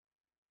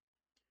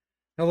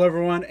Hello,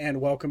 everyone, and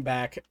welcome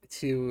back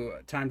to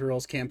Time to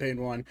Roll's Campaign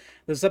 1.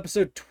 This is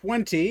episode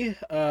 20.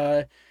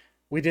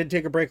 We did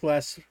take a break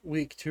last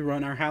week to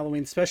run our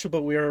Halloween special,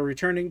 but we are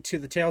returning to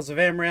the Tales of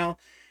Ammriel,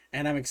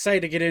 and I'm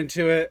excited to get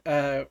into it.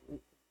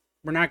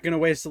 We're not going to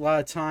waste a lot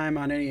of time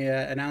on any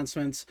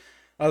announcements,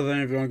 other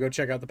than if you want to go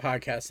check out the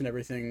podcast and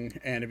everything,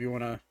 and if you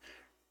want to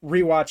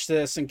rewatch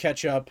this and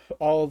catch up.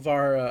 All of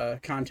our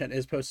content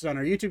is posted on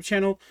our YouTube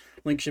channel.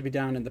 Link should be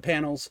down in the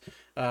panels.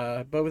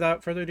 But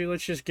without further ado,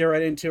 let's just get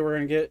right into it. We're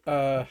going to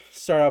get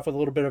start off with a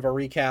little bit of a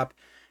recap,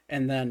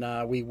 and then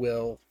we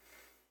will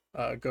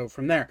go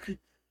from there.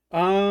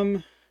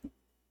 That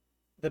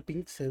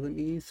being said, let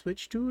me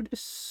switch to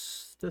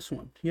this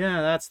one.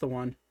 Yeah, that's the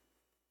one.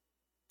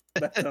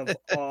 That sounds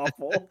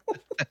awful.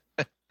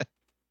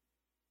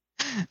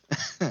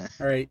 All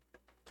right.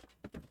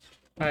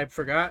 I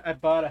forgot I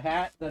bought a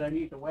hat that I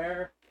need to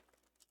wear.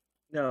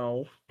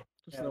 No,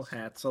 there's no Yes.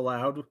 hats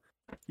allowed.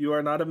 You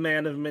are not a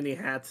man of many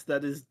hats.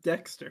 That is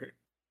Dexter.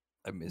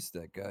 I miss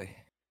that guy.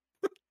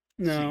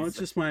 No, Jeez, it's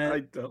just I my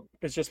don't.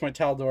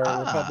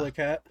 Taldor Republic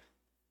hat.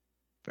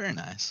 Very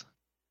nice.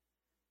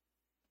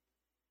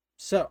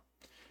 So,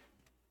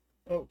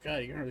 oh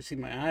god, you can hardly see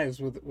my eyes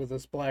with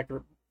this black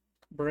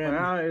brim.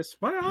 My eyes.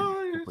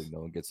 Hopefully no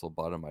one gets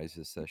lobotomized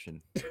this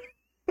session.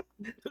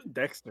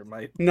 Dexter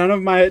might. None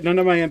of my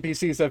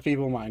NPCs have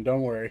feeble mind.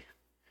 Don't worry.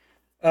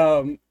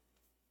 All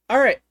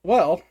right.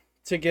 Well,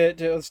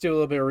 let's do a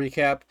little bit of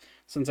recap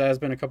since it has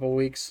been a couple of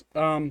weeks.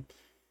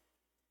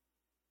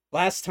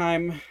 Last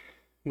time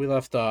we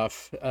left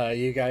off,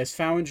 you guys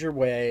found your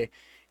way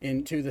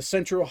into the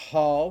central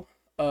hall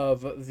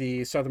of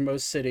the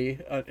southernmost city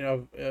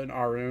of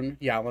Arun,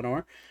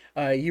 Yalinor.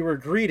 You were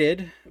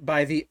greeted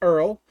by the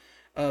Earl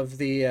of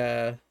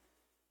the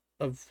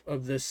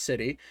of this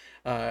city.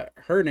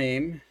 Her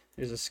name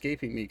is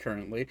escaping me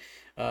currently.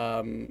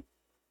 Elenia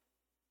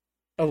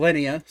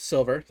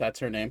Silver, that's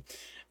her name.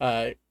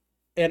 An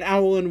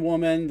Owlin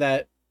woman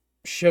that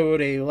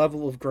showed a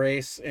level of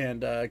grace,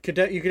 and you could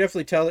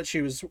definitely tell that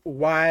she was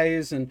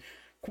wise and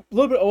a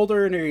little bit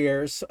older in her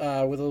years, with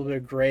a little bit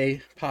of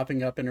gray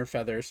popping up in her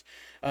feathers.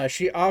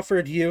 She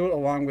offered you,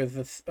 along with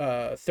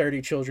the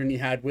 30 children you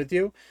had with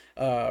you,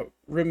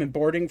 room and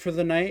boarding for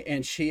the night,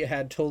 and she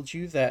had told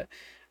you that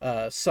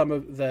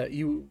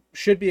you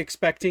should be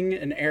expecting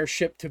an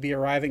airship to be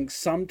arriving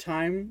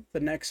sometime the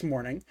next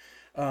morning.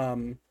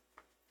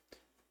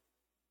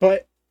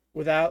 But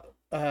without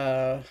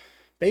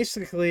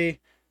basically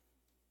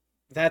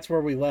that's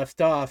where we left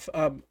off.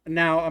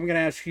 Now I'm going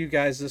to ask you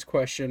guys this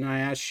question. I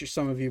asked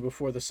some of you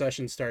before the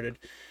session started.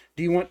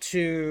 Do you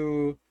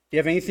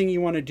have anything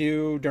you want to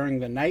do during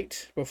the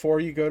night before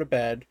you go to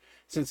bed?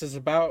 Since it's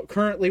about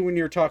currently when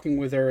you're talking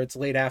with her, it's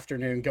late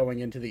afternoon going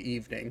into the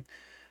evening.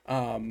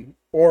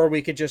 Or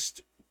we could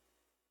just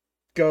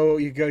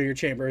you go to your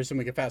chambers and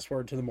we could fast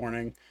forward to the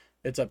morning.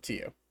 It's up to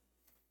you.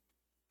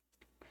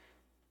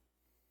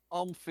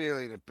 I'm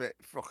feeling a bit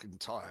fucking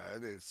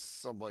tired. If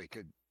somebody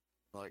could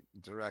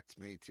direct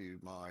me to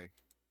my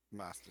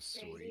master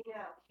suite.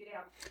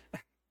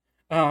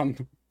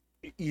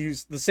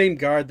 Use the same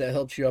guard that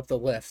helped you up the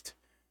lift.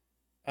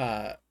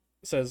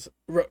 Says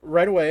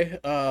right away,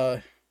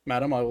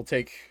 madam, I will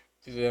take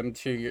them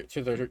to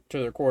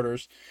their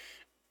quarters,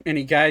 and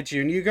he guides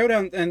you, and you go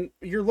down, and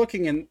you're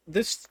looking, and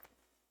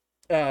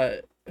uh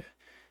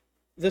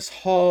this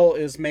hall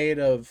is made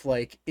of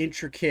like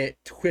intricate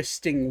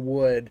twisting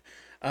wood.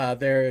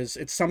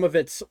 Some of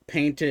it's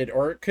painted,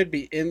 or it could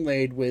be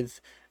inlaid with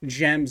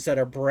gems that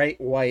are bright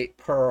white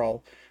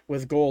pearl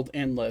with gold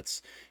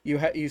inlets.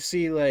 You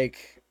see,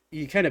 like,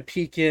 you kind of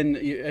peek in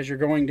as you're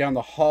going down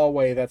the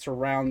hallway that's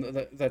around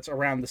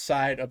the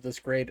side of this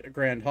great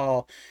grand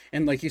hall,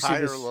 and like you see High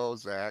or this low,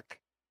 Zach?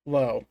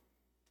 low.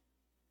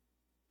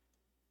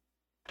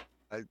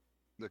 I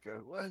look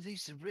at well,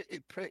 these are really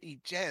pretty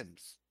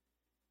gems.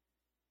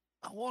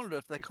 I wonder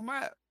if they come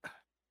out.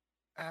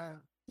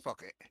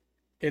 Fuck it.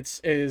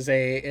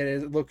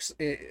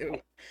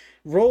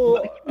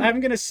 Roll. I'm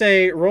gonna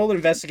say roll an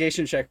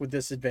investigation check with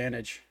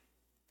disadvantage.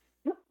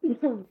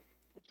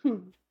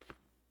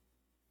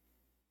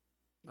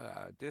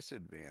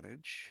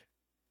 Disadvantage.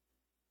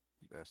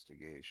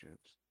 Investigations.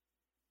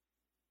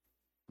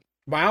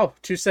 Wow,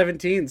 two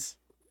 17s.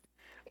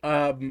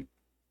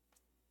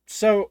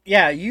 So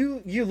yeah,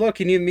 you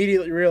look and you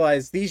immediately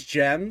realize these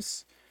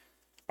gems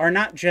are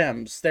not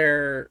gems.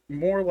 They're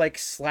more like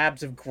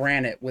slabs of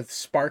granite with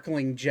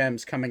sparkling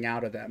gems coming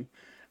out of them.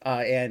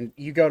 And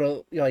you go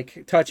to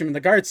like touch him, and the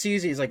guard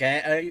sees you. He's like,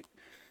 hey,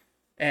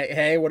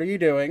 what are you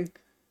doing?"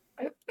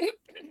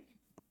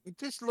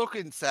 Just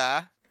looking,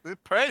 sir. They're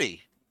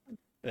pretty.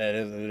 It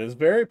is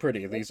very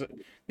pretty.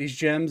 These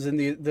gems and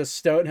the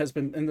stone has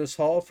been in this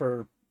hall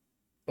for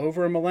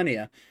over a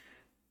millennia.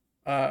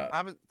 I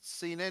haven't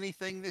seen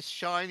anything this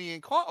shiny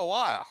in quite a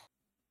while.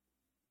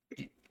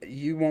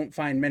 You won't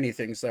find many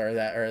things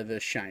that are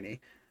this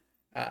shiny.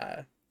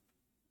 Well,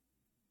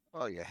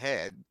 your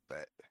head,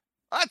 but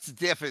that's a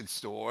different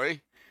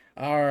story.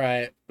 All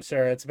right,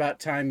 sir. It's about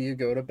time you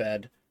go to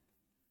bed.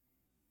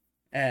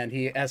 and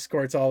he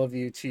escorts all of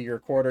you to your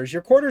quarters.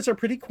 Your quarters are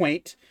pretty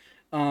quaint.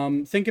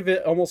 Think of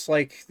it almost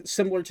like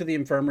similar to the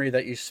infirmary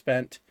that you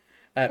spent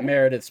at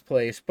Meredith's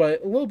place,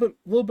 but a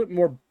little bit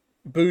more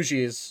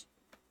bougie is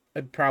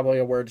probably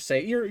a word to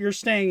say. You're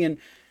staying in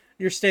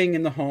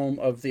the home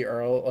of the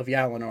Earl of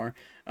Yalenor,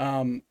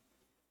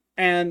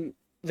 and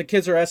the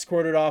kids are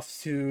escorted off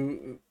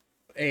to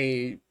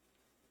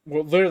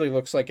what literally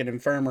looks like an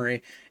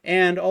infirmary,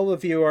 and all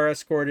of you are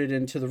escorted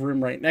into the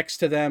room right next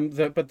to them.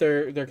 But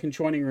they're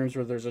conjoining rooms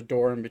where there's a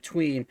door in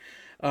between.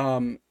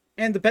 And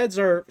the beds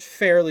are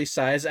fairly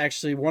sized.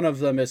 Actually, one of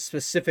them is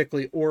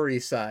specifically Ori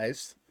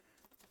sized,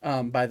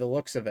 by the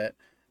looks of it.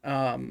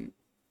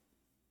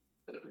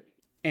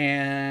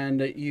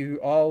 And you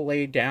all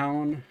lay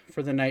down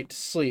for the night to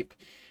sleep.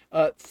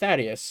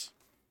 Thaddeus,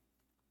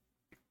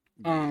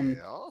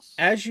 Yes?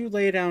 as you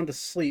lay down to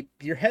sleep,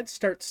 your head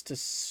starts to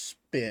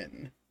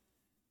spin.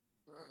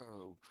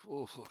 Oh,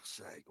 for fuck's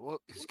sake.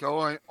 What is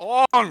going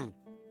on?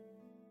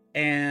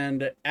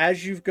 And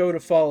as you go to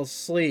fall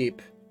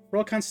asleep,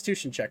 roll a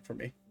Constitution check for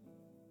me.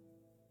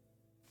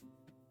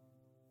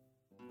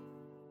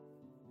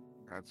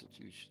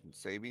 Constitution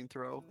saving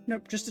throw?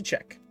 Nope, just a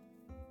check.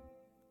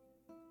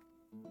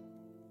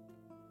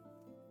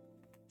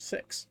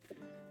 6.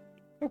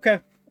 Okay.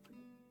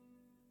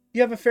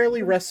 You have a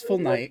fairly restful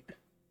night.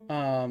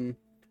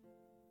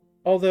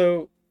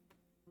 Although,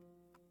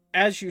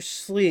 as you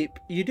sleep,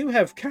 you do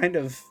have kind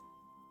of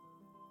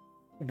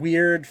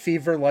weird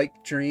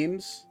fever-like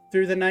dreams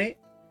through the night.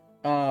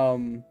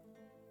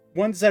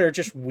 Ones that are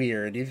just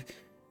weird.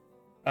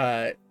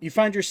 You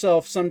find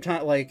yourself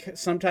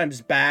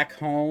sometimes back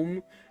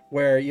home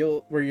where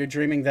you're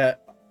dreaming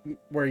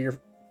where your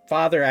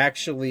father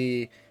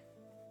actually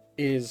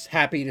is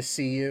happy to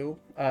see you.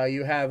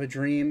 You have a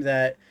dream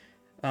that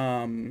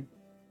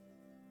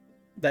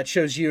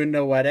shows you and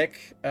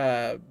Noetic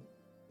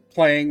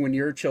playing when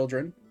you're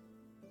children.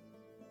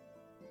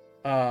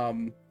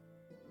 And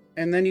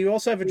then you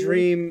also have a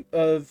dream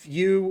of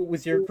you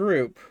with your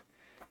group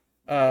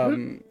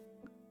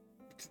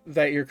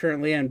that you're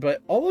currently in,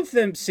 but all of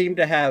them seem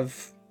to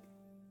have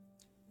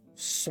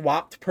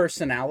swapped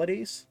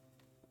personalities,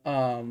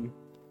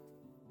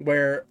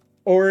 where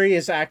Ori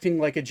is acting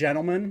like a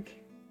gentleman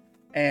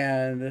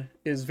and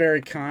is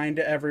very kind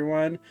to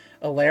everyone.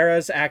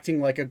 Alara's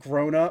acting like a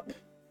grown-up.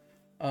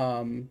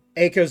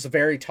 Aiko's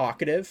very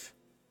talkative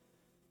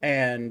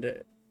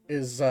and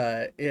is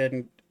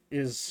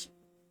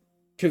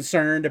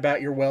concerned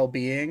about your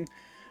well-being.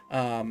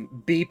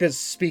 Beep is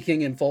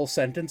speaking in full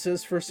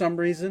sentences for some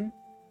reason.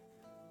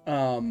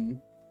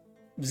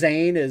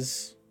 Zane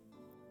is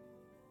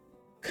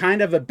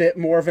kind of a bit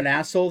more of an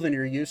asshole than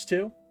you're used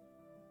to.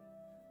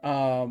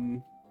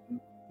 Vaten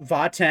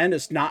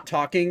is not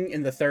talking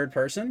in the third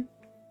person.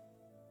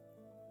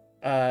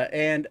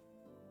 And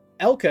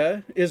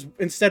Elka is,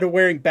 instead of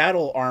wearing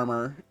battle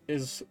armor,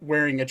 is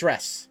wearing a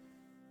dress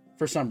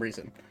for some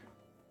reason.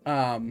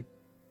 And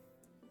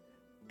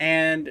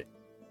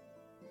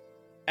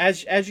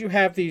as you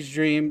have these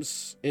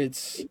dreams,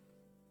 it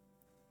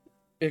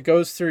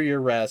goes through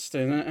your rest,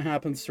 and it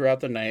happens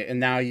throughout the night, and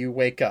now you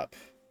wake up.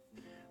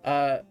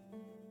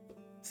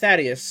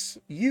 Thaddeus,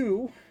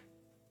 you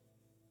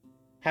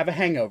have a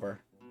hangover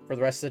for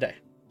the rest of the day.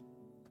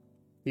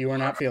 You are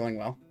not feeling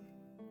well.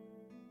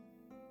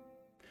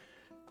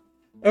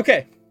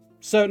 Okay,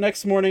 so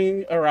next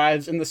morning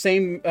arrives, and the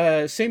same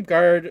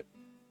guard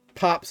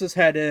pops his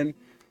head in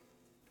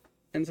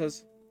and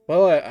says,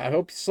 "Well, I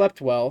hope you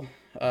slept well.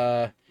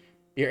 Your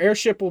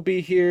airship will be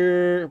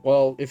here,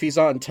 well, if he's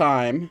on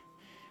time,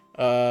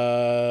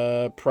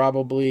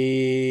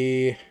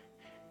 probably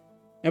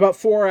in about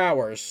 4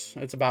 hours.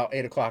 It's about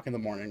 8 o'clock in the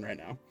morning right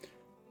now.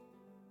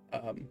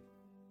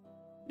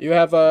 You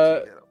have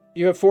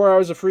 4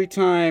 hours of free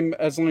time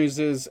as long as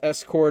it is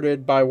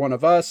escorted by one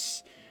of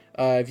us.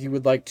 If you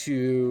would like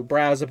to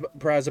browse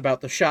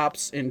about the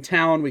shops in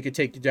town, we could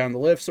take you down the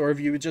lifts, or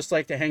if you would just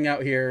like to hang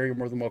out here, you're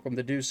more than welcome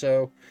to do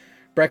so.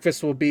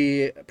 Breakfast will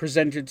be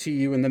presented to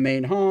you in the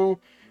main hall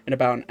in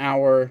about an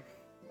hour,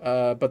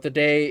 but the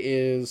day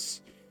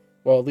is,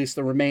 well, at least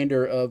the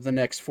remainder of the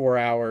next 4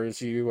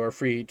 hours, you are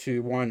free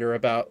to wander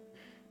about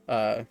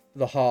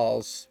the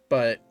halls,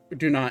 but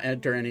do not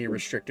enter any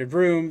restricted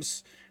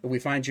rooms. If we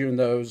find you in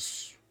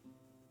those,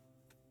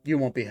 you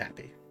won't be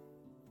happy."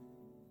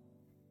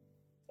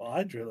 Well,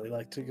 I'd really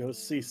like to go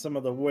see some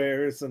of the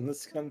wares in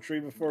this country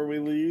before we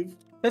leave.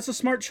 That's a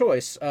smart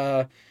choice.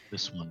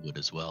 This one would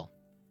as well.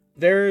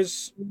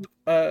 There's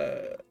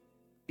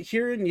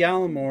here in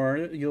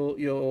Yalenor,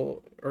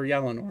 you'll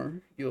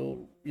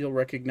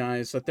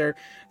recognize that there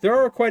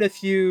are quite a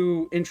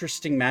few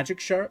interesting magic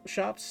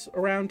shops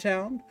around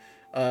town.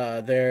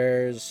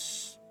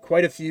 There's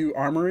quite a few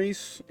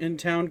armories in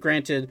town.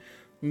 Granted,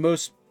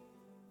 most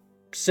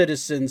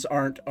citizens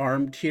aren't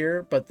armed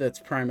here, but that's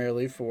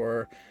primarily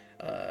for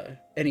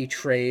any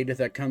trade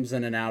that comes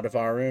in and out of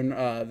Arun.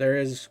 There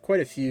is quite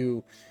a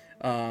few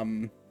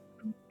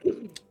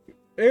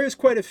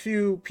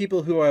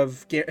people who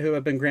have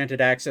been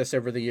granted access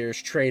over the years,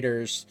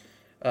 traders,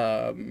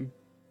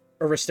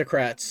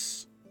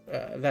 aristocrats,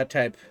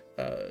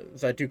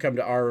 that do come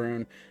to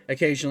Arun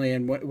occasionally,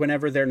 and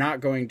whenever they're not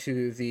going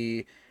to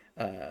the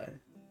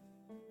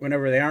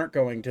whenever they aren't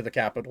going to the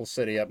capital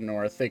city up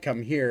north, they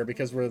come here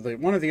because we're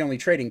one of the only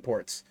trading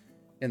ports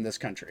in this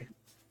country.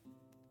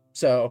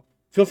 So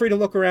feel free to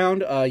look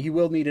around. You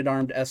will need an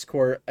armed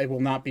escort. It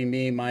will not be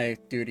me. My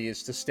duty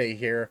is to stay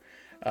here,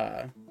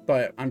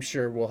 but I'm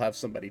sure we'll have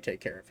somebody take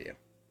care of you.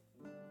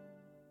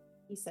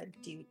 He said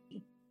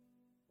duty.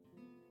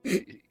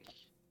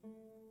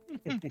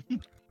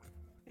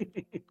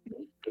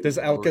 Does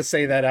Elka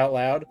say that out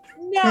loud?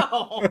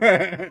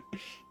 No.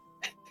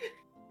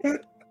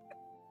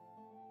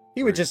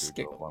 He would just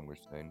go giggle. along with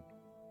saying.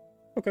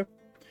 Okay.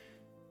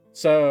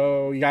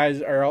 So you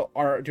guys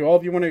are do all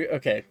of you want to?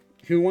 Okay.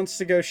 Who wants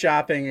to go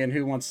shopping and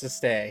who wants to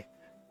stay?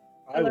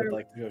 I would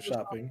like to go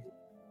shopping.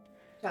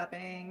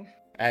 Shopping.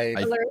 I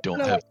don't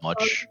have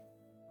much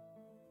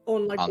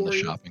on like on the Ori's,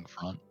 shopping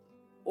front.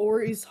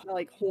 Ori's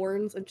like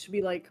horns, and she'd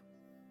be like,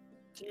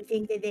 Do you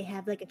think that they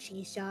have like a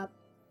cheese shop?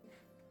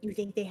 You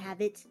think they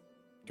have it?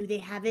 Do they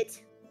have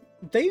it?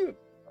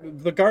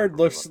 the guard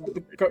looks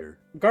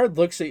guard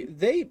looks at.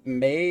 They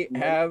may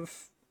have.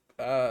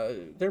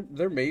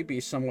 There may be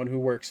someone who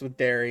works with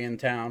dairy in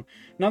town.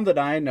 None that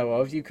I know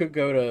of. You could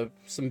go to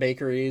some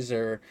bakeries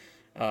or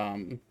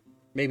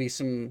maybe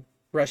some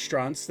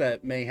restaurants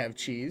that may have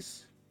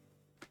cheese.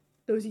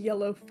 those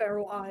yellow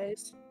feral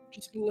eyes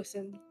just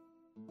listen.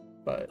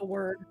 But The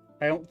word.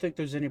 I don't think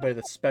there's anybody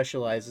that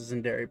specializes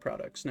in dairy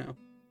products now.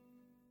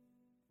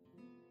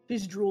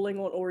 She's drooling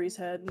on Ori's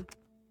head.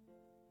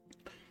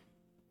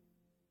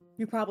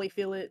 You probably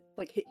feel it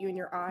like hit you in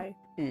your eye.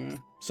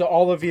 So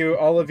all of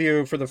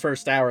you for the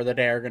first hour of the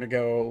day are going to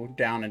go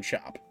down and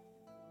shop.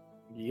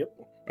 Yep.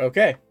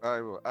 Okay.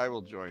 I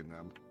will join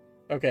them.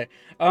 Okay.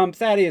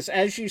 Thaddeus,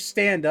 as you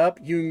stand up,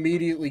 you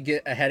immediately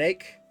get a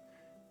headache.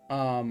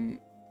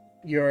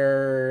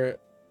 Your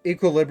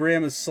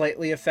equilibrium is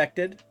slightly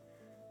affected.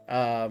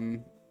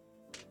 And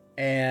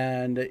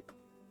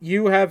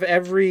you have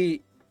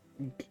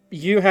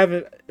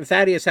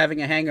Thaddeus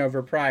having a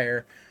hangover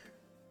prior.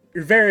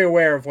 You're very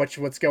aware of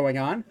what's going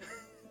on.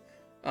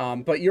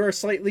 But you're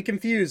slightly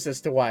confused as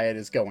to why it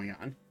is going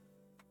on.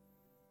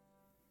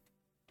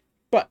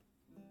 But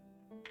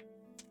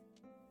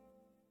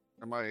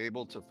am I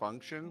able to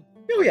function?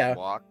 Oh, Like yeah.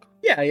 Walk?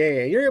 Yeah.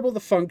 You're able to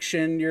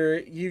function.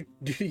 You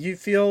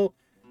feel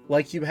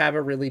like you have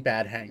a really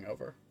bad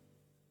hangover.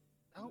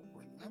 I don't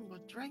remember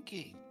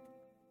drinking.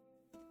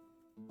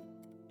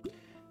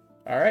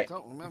 All right.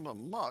 Don't remember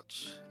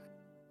much.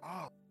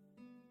 Oh.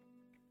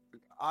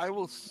 I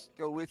will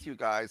go with you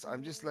guys.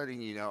 I'm just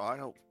letting you know I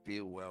don't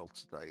feel well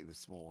today,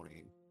 this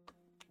morning.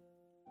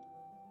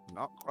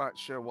 Not quite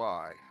sure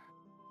why.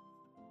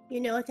 You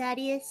know,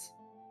 Thaddeus?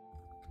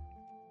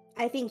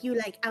 I think you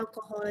like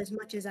alcohol as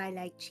much as I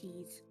like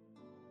cheese.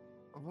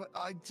 But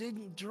I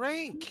didn't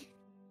drink.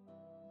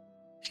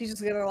 She's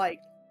just gonna like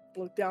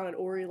look down at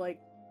Ori like,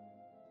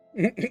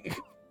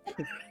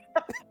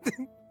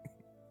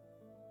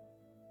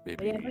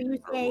 Whatever you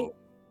say.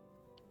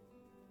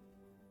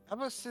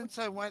 Ever since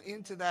I went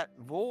into that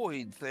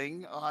void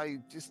thing, I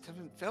just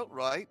haven't felt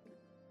right.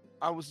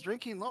 I was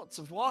drinking lots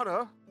of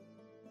water.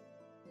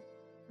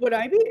 would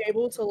I be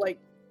able to like,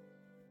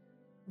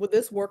 would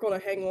this work on a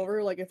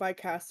hangover? Like if I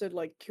casted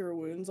like Cure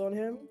Wounds on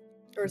him?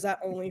 Or is that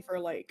only for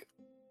like,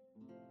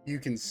 You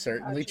can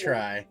certainly Actually-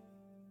 try.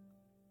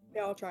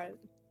 yeah, I'll try it.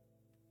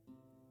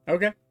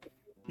 Okay.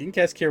 You can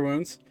cast Cure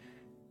Wounds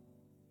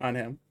on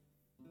him.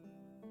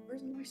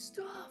 Where's my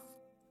stuff?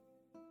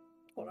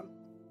 Hold on.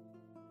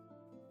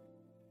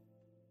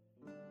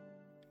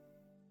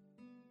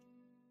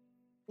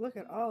 Look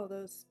at all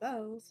those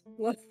spells.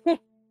 Let's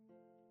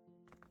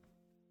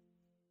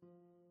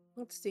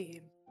see.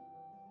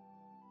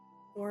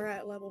 We're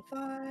at level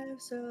 5,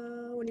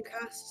 so when you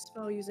cast a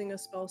spell using a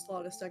spell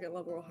slot a second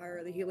level or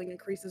higher, the healing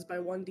increases by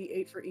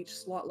 1d8 for each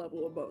slot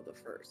level above the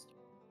first.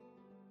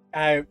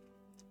 As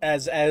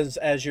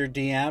your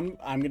DM,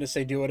 I'm gonna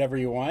say do whatever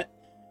you want.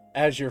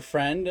 As your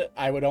friend,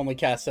 I would only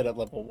cast it at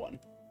level 1.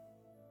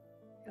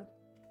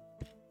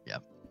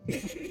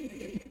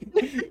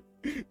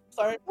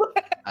 Sorry.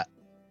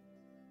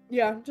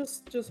 Yeah,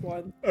 just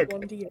one. Okay.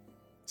 1d8.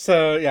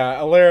 So yeah,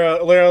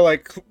 Alera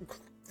like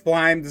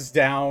climbs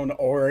down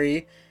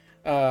Ori,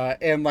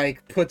 and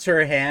like puts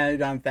her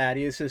hand on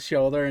Thaddeus's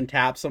shoulder and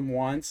taps him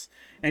once,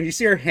 and you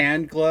see her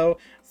hand glow.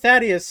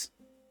 Thaddeus,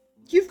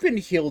 you've been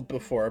healed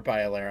before by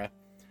Alera,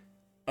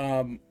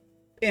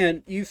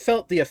 and you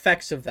felt the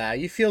effects of that.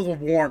 You feel the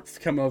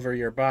warmth come over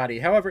your body.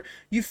 However,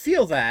 you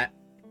feel that,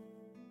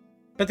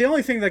 but the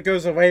only thing that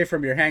goes away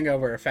from your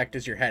hangover effect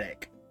is your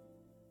headache.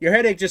 Your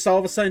headache just all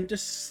of a sudden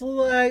just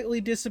slightly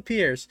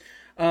disappears.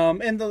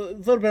 And the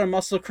little bit of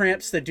muscle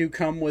cramps that do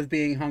come with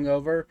being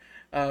hungover,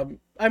 I'm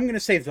going to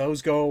say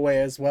those go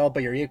away as well,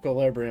 but your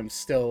equilibrium's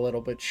still a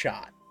little bit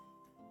shot.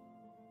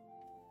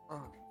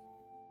 Oh.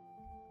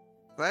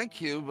 Thank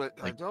you, but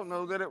I Like- don't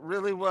know that it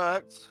really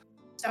worked.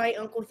 Sorry,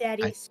 Uncle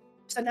Thaddeus.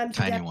 Sometimes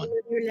you Tiny have to one.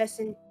 learn your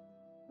lesson.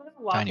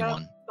 walk Tiny up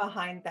one.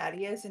 behind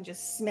Thaddeus and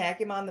just smack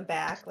him on the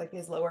back, like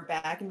his lower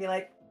back, and be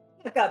like,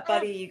 "Look up,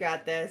 buddy, you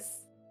got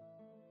this."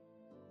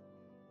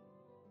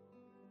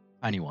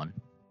 Tiny one.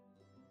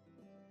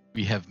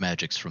 We have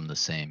magics from the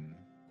same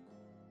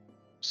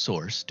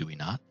source, do we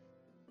not?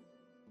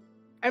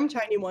 I'm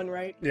Tiny One,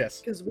 right? Yes.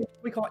 Because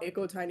we call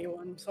Echo Tiny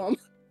One, so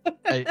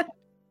I'm...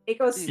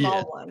 Echo's small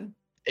Yeah. one.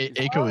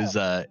 Aiko,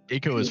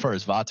 as far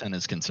as Vaten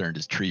is concerned,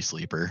 is tree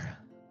sleeper.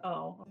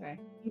 Oh, okay.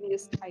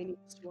 Tiniest,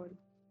 tiniest one.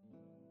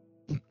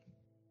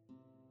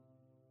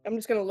 I'm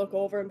just gonna look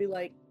over and be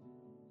like,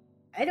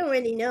 I don't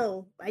really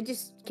know. I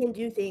just can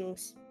do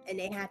things and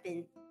they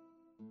happen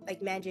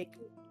like magic.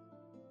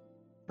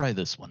 Try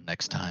this one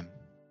next time.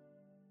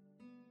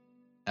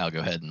 I'll go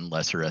ahead and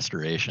lesser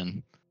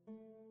restoration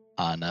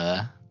on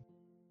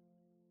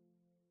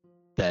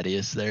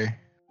Thaddeus there.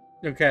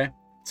 Okay.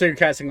 So you're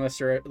casting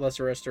lesser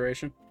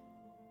restoration?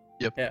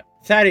 Yep. Yeah.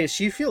 Thaddeus,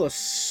 you feel a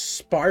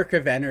spark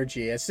of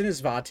energy as soon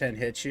as Vaten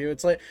hits you.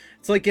 It's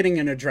like getting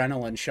an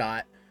adrenaline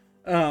shot.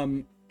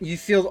 You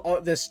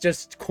feel this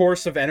just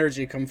course of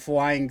energy come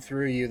flying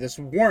through you. This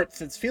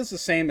warmth. It feels the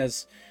same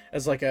as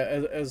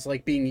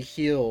like being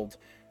healed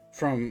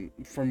from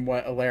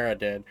what Alara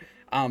did.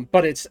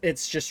 But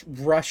it's just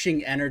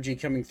rushing energy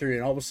coming through,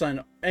 and all of a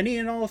sudden, any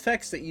and all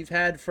effects that you've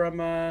had from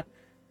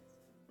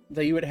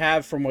that you would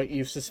have from what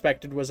you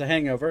suspected was a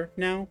hangover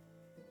now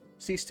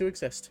cease to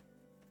exist.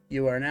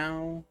 You are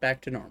now back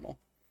to normal.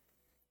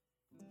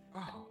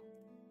 Oh,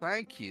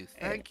 thank you.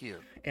 Thank you.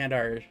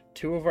 And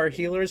two of our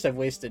healers have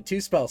wasted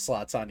 2 spell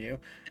slots on you.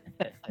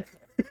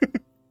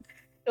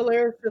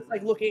 Alara's just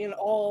like looking at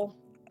all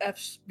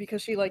F's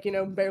because she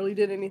barely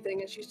did anything,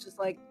 and she's just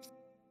like,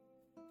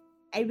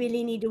 I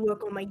really need to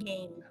work on my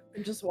game.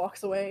 and just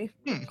walks away.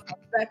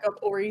 Back up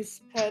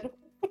Ori's head.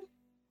 All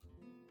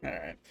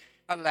right.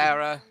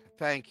 Alara,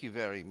 thank you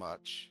very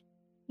much.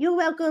 You're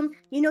welcome.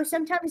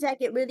 Sometimes I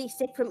get really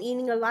sick from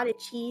eating a lot of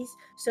cheese.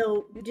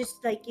 So just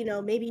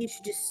maybe you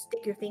should just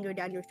stick your finger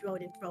down your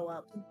throat and throw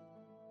up.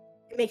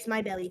 It makes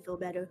my belly feel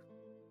better.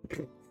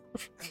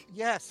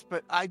 Yes,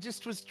 but I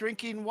just was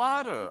drinking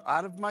water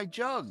out of my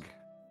jug.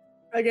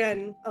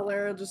 Again,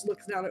 Alara just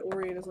looks down at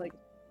Ori and is like,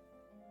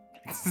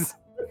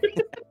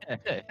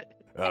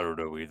 I don't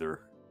know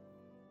either.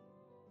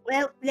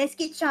 Well, let's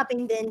get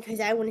shopping then, because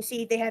I want to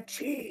see if they have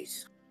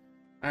cheese.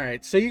 All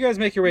right, so you guys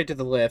make your way to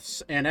the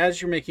lifts, and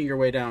as you're making your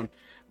way down,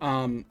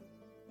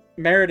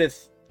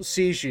 Meredith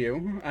sees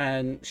you,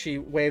 and she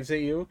waves at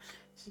you.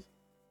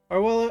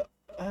 Oh, well,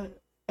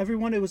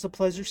 everyone, it was a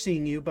pleasure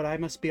seeing you, but I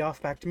must be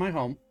off back to my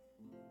home.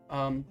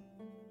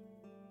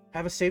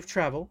 Have a safe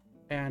travel,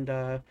 and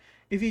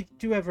if you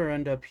do ever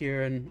end up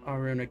here in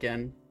Arun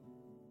again,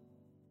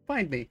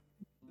 find me.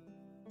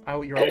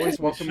 You're always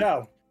welcome.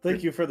 Shall.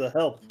 Thank you for the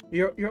help.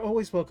 You're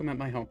always welcome at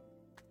my home.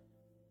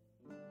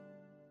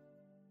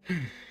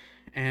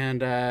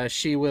 And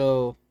she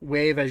will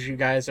wave as you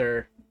guys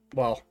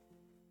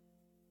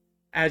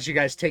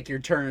take your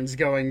turns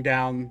going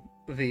down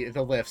the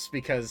lifts,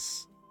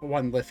 because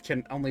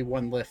only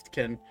one lift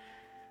can.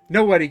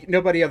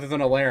 Nobody other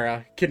than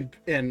Alara can,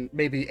 and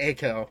maybe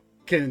Aiko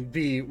can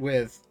be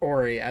with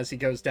Ori as he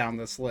goes down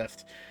this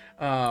lift.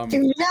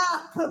 Do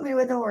not put me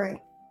with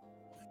Ori.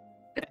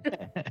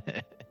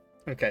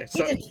 Okay,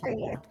 so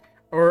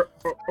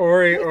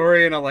Ori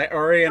and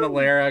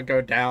Alara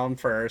go down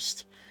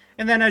first.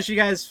 And then as you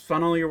guys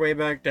funnel your way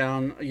back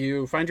down,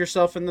 you find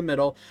yourself in the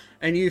middle,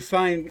 and you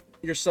find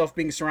yourself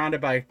being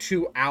surrounded by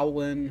 2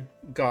 Owlin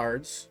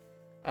guards,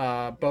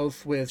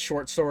 both with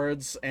short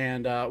swords,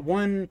 and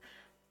one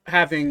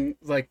having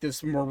like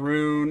this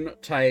maroon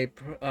type,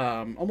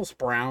 almost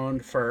brown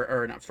fur,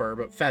 or not fur,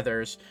 but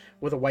feathers,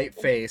 with a white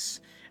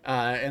face,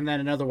 and then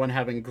another one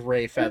having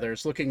gray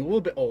feathers, looking a little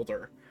bit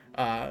older.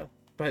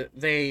 But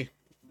they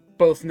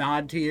both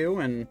nod to you,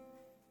 and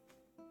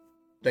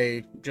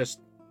they just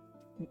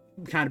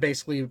kind of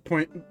basically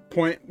point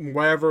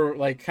wherever,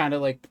 kind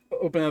of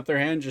open up their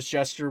hand, just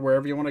gesture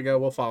wherever you want to go,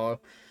 we'll follow.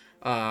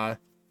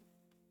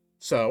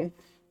 So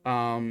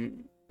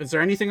is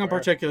there anything in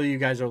particular you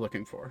guys are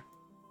looking for?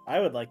 I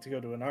would like to go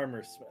to an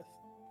armor smith.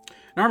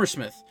 An armor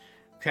smith.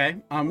 Okay.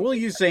 We'll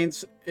use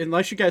Zane's,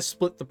 unless you guys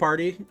split the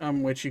party,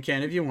 which you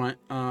can if you want.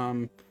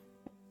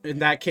 In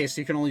that case,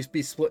 you can only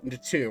be split into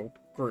 2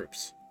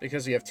 groups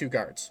because you have 2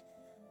 guards.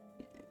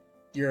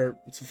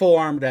 It's a full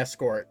armed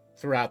escort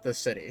throughout the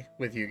city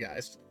with you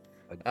guys.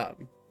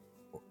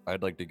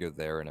 I'd like to go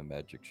there in a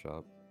magic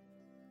shop.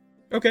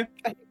 Okay.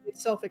 I think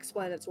it's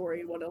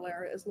self-explanatory what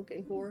Alara is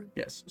looking for.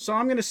 Yes. So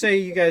I'm gonna say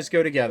you guys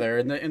go together,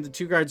 and the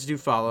 2 guards do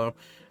follow.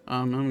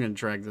 I'm gonna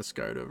drag this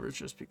guard over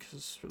just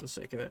because, for the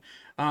sake of it.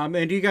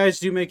 And you guys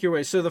do make your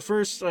way. So the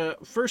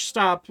first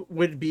stop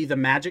would be the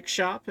magic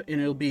shop,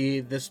 and it'll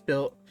be this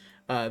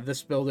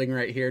building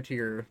right here to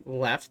your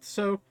left.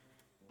 So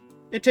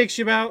it takes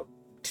you about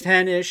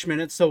 10-ish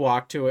minutes to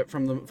walk to it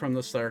from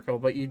the circle,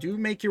 but you do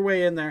make your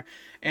way in there,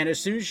 and as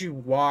soon as you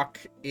walk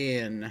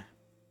in,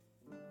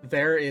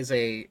 there is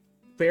a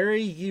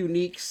very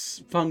unique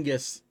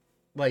fungus,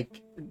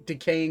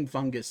 decaying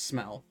fungus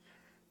smell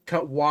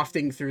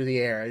wafting through the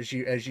air as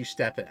you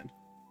step in.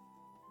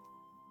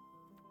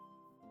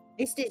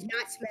 This does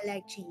not smell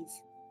like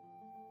cheese.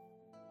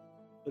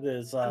 It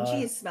is. Some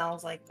cheese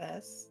smells like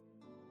this.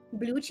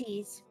 Blue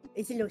cheese.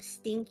 It's a little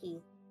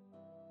stinky,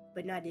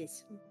 but not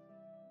this.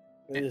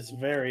 It is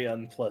very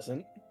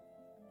unpleasant.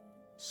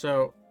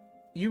 So,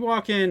 you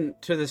walk in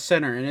to the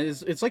center, and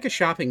it's like a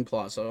shopping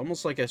plaza,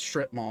 almost like a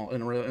strip mall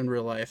in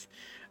real life,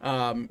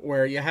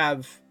 where you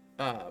have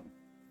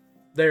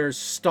there's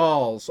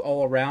stalls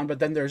all around, but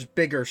then there's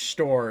bigger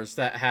stores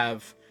that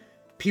have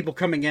people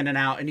coming in and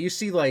out, and you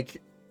see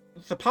like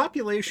the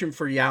population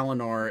for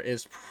Yalinor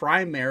is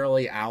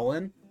primarily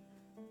Owlin,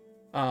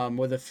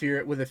 with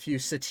a few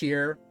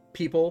satyr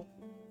people,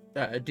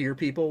 deer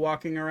people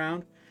walking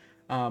around,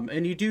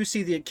 and you do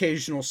see the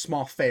occasional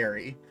small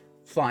fairy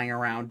flying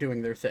around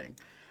doing their thing,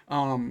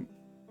 and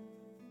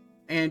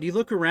you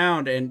look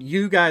around, and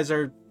you guys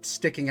are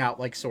sticking out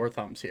like sore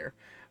thumbs here,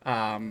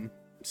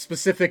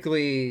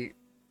 specifically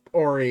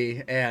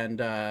Ori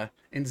and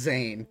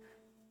Zane,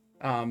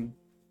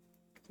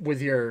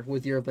 with your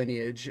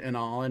lineage and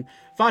all, and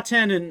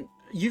Faten, and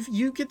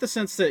you get the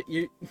sense that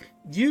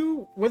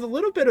you with a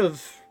little bit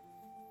of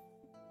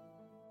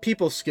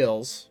people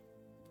skills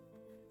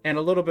and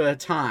a little bit of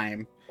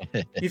time,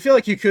 you feel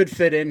like you could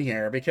fit in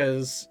here,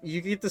 because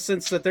you get the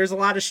sense that there's a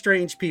lot of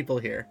strange people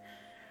here,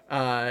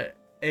 and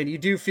you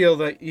do feel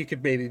that you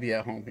could maybe be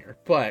at home here,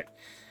 but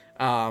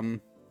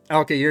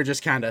okay, you're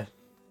just kind of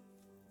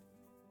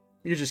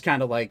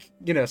like,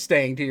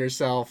 staying to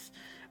yourself.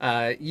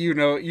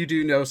 You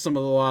do know some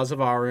of the laws of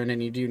Arun,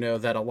 and you do know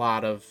that a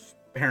lot of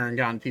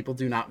Harengon people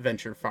do not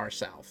venture far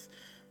south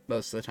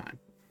most of the time.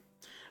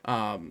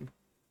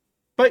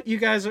 But you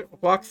guys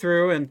walk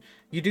through, and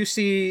you do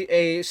see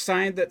a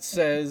sign that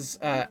says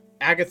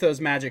Agatha's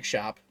Magic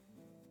Shop.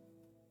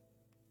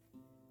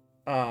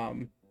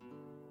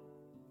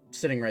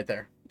 Sitting right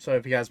there. So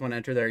if you guys want to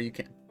enter there, you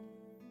can.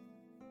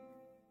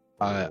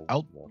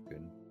 I'll walk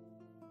in.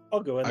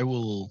 I'll go in. I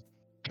will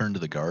turn to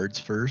the guards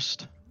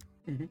first.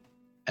 Mhm.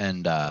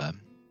 And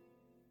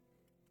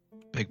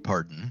beg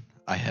pardon,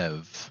 I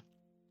have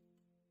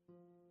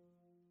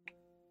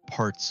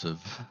parts of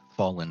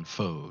fallen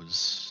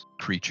foes,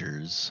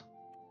 creatures,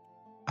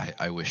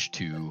 I wish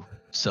to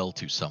sell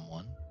to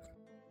someone.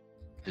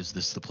 Is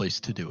this the place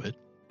to do it?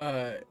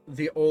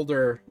 The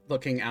older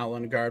looking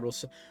Alan guard will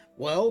say,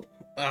 well,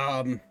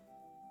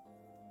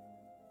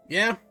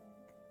 yeah,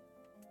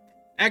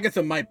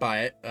 Agatha might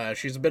buy it.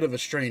 She's a bit of a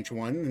strange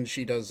one, and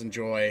she does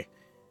enjoy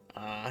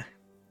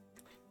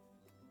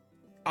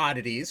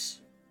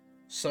oddities,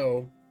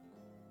 so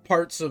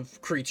parts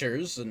of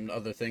creatures and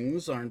other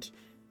things aren't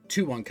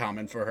too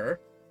uncommon for her.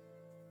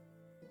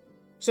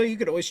 So you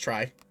could always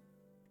try.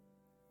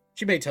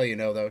 She may tell you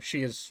no, though.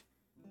 She is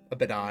a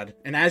bit odd.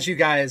 And as you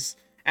guys,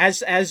 as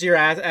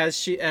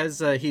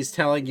he's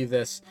telling you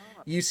this,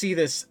 you see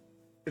this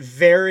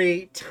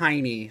very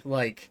tiny,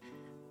 like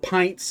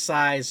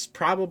pint-sized,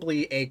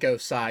 probably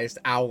Aiko-sized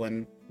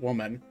Owlin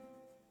woman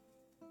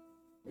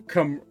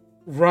come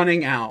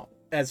running out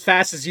as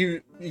fast as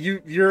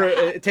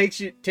it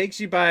takes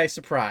you by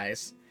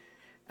surprise,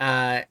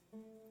 and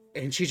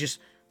she just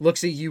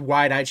looks at you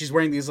wide-eyed. She's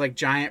wearing these like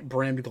giant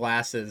brimmed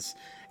glasses,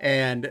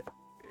 and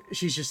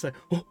she's just like,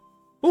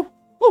 oh,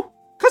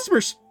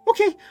 customers,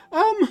 okay,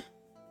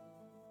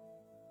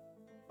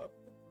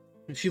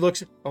 and she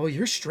looks, oh,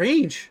 you're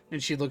strange,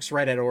 and she looks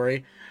right at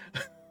Ori.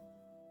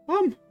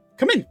 Come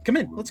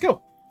in, let's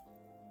go.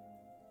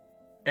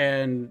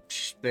 And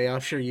they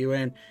usher you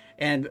in,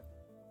 and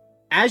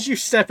as you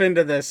step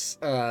into this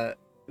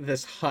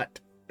hut,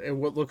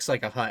 what looks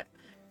like a hut,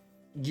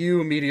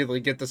 you immediately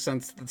get the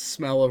sense that the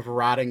smell of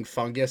rotting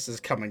fungus is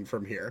coming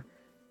from here,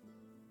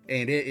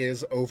 and it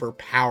is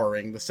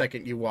overpowering the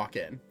second you walk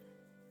in.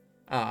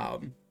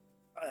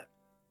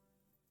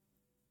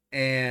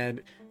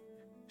 And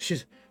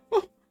she's,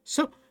 oh,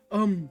 so,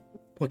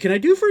 what can I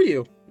do for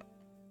you?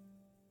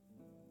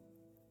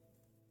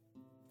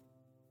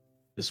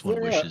 This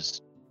one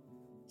wishes.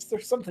 Is there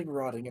something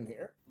rotting in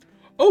here?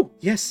 Oh,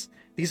 yes,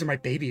 these are my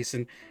babies.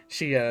 And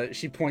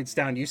she points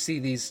down. You see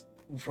these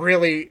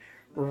really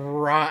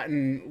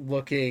rotten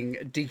looking,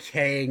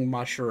 decaying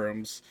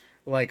mushrooms,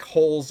 like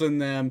holes in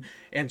them,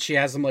 and she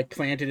has them like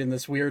planted in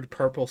this weird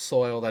purple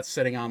soil that's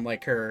sitting on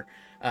like her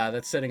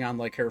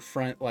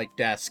front like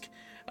desk.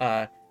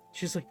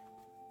 She's like,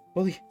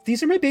 well,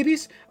 these are my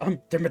babies.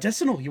 They're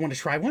medicinal. You want to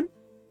try one?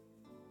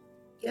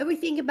 You ever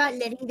think about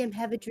letting them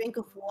have a drink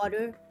of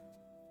water?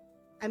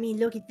 I mean,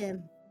 look at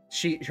them.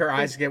 Her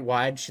eyes get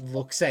wide. She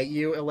looks at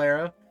you,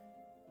 Ilera.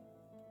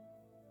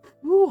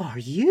 Who are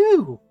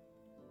you?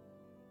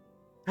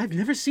 I've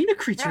never seen a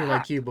creature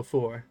like you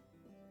before.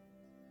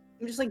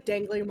 I'm just like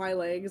dangling my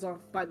legs off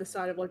by the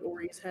side of like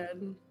Ori's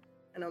head,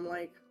 and I'm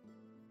like,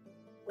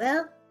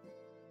 well,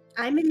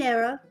 I'm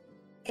Ilera,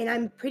 and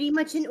I'm pretty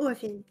much an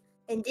orphan.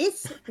 And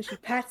this, and she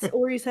pats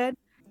Ori's head.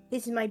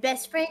 This is my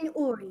best friend,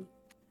 Ori.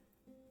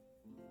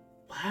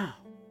 Wow,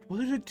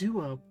 what a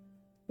duo.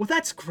 Well,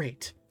 that's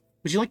great.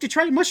 Would you like to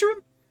try a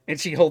mushroom? And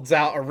she holds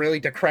out a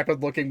really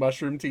decrepit-looking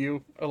mushroom to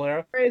you,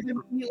 Alara. Ray is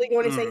immediately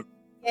going to say,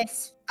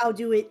 Yes, I'll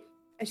do it.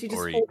 and she just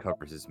Or he holds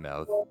covers his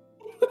mouth.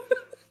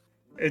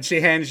 And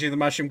she hands you the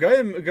mushroom. Go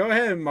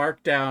ahead and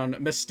mark down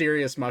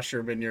mysterious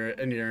mushroom in your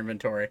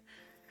inventory.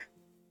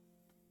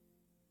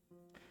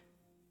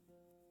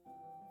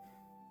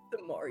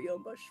 the Mario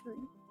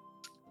mushroom.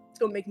 It's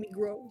gonna make me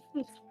grow.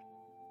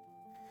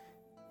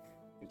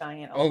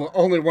 Giant.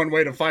 Only one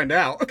way to find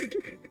out.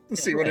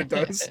 See what it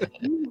does.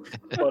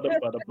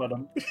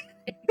 Ba-dum.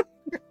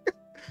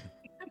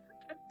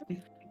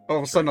 All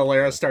of a sudden,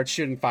 Alara starts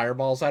shooting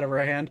fireballs out of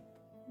her hand.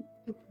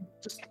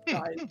 Just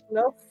dies.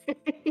 No.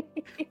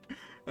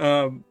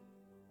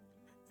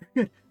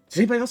 Good. Does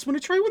anybody else want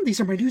to try one?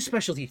 These are my new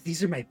specialty.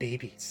 These are my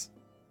babies.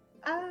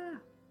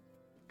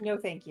 No,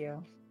 thank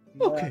you.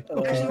 Okay. Uh,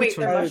 Okay. Actually, wait, that's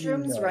they're fine.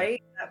 mushrooms, no.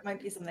 right? That might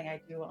be something I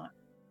do want.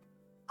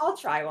 I'll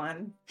try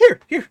one.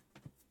 Here.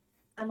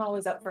 I'm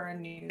always up for a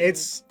new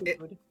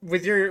food.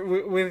 With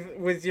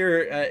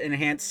your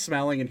enhanced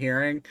smelling and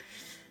hearing,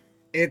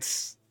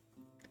 it's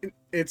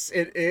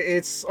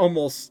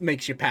almost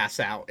makes you pass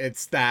out.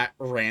 It's that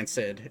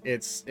rancid.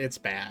 It's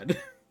bad.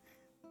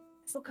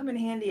 This will come in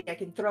handy. I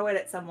can throw it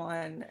at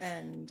someone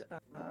and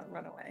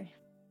run away.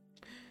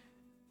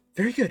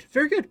 Very good.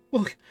 Very good.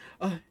 Well,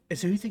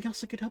 is there anything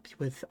else I could help you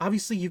with?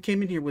 Obviously, you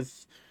came in here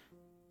with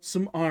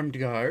some armed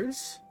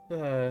guards.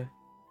 Do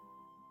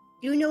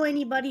you know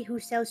anybody who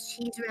sells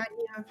cheese around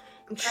here?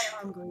 I'm kind of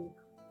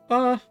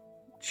hungry.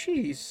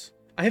 Cheese.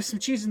 I have some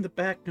cheese in the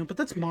back now, but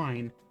that's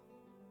mine.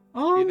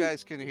 You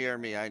guys can hear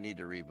me. I need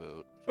to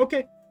reboot.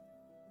 Okay.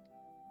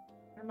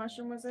 What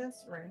mushroom was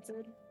this?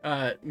 Rancid?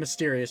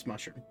 Mysterious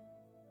mushroom.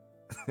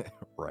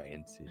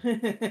 Rancid.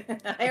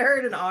 I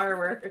heard an R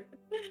word.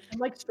 I'm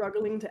like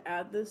struggling to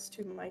add this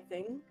to my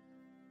thing.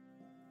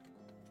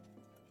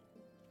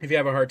 If you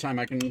have a hard time,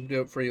 I can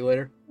do it for you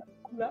later.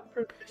 I'm not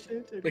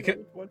proficient in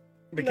Because- one.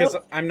 Because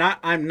No.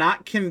 I'm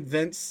not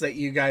convinced that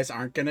you guys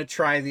aren't gonna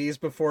try these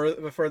before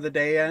the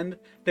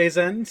day's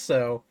end.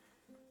 So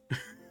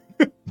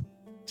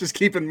just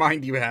keep in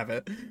mind you have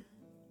it.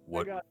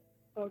 I got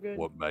all good.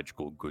 What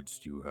magical goods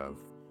do you have?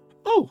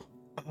 Oh,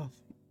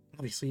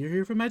 obviously you're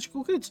here for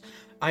magical goods.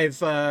 I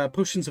have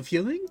potions of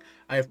healing.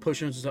 I have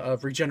potions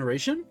of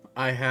regeneration.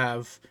 I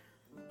have,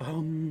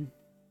 well,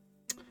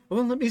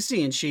 let me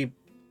see. And she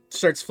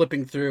starts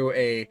flipping through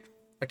a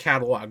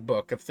catalog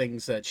book of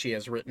things that she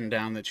has written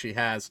down that she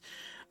has,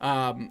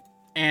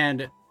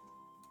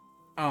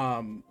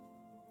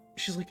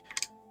 she's like,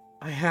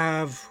 I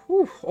have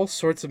all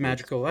sorts of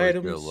magical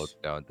items. Go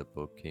look down at the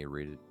book. Can you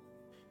read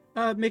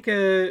it? Make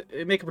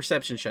a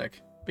perception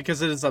check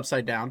because it is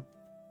upside down.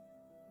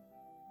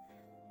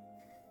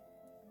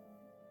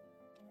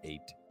 8.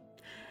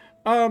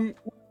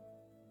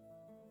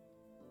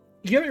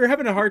 You're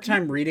having a hard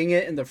time reading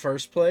it in the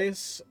first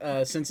place,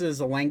 since it is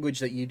a language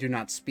that you do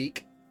not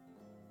speak.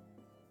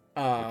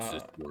 What's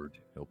this word?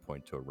 He'll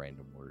point to a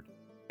random word.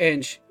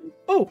 And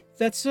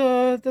that's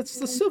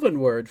the Sylvan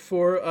word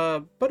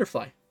for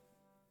butterfly.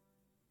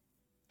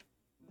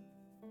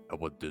 How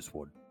about this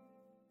one?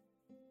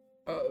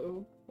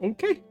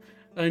 Okay.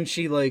 And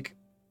she like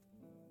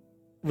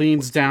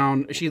leans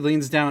down. She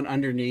leans down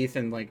underneath,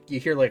 and like you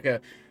hear like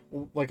a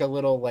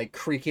little like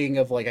creaking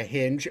of like a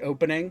hinge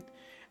opening,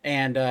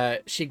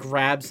 and she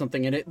grabs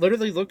something, and it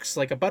literally looks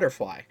like a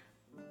butterfly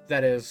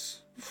that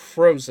is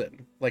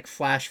frozen, like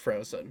flash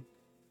frozen.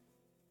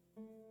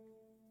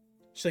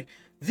 She's like,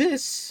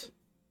 this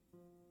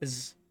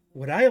is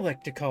what I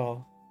like to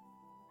call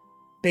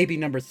baby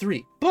number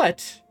 3,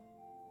 but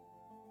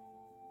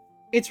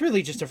it's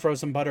really just a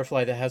frozen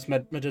butterfly that has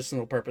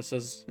medicinal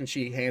purposes. And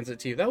she hands it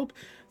to you.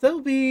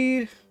 That'll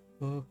be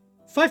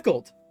 5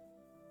 gold.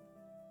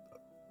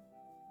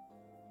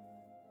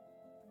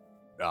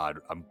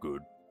 I'm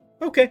good.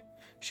 Okay.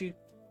 She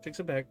takes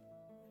it back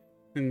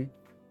and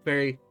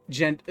very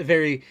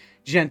gently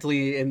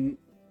and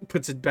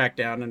puts it back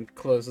down and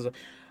closes it.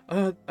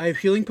 I have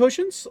healing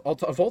potions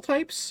of all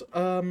types.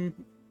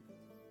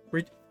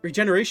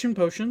 Regeneration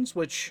potions,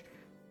 which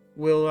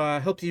will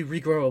help you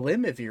regrow a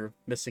limb if you're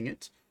missing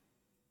it.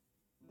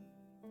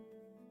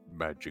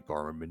 Magic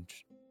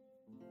armaments.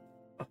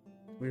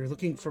 We were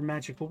looking for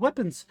magical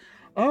weapons.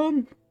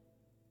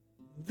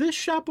 This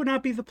shop would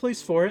not be the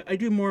place for it. I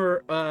do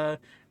more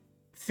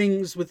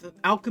things with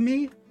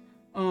alchemy,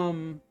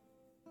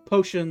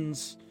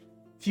 potions,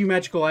 few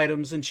magical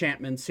items,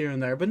 enchantments here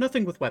and there, but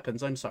nothing with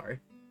weapons. I'm sorry.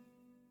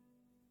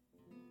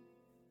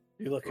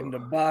 You looking to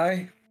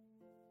buy?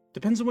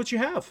 Depends on what you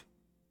have.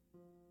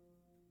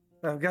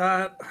 I've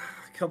got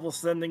a couple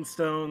sending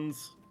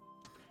stones.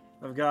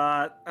 I've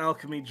got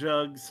alchemy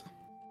jugs.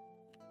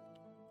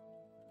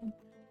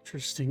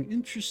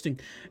 Interesting.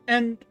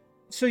 And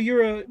so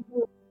you're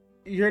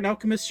an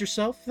alchemist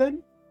yourself,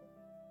 then?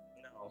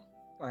 No,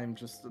 I'm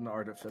just an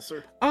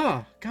artificer.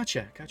 Ah,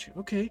 gotcha.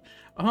 Okay.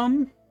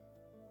 Well,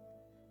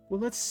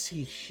 let's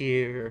see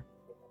here.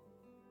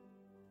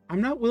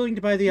 I'm not willing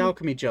to buy the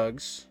alchemy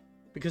jugs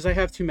because I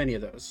have too many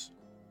of those.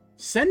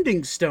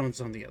 Sending stones,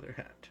 on the other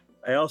hand.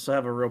 I also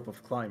have a rope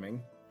of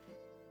climbing.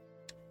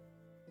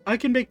 I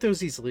can make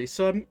those easily.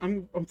 So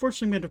I'm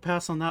unfortunately going to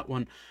pass on that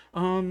one.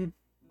 How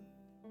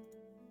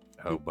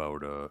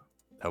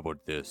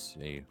about this?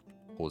 And he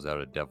pulls out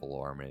a devil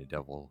arm and a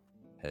devil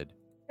head.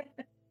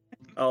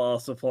 I'll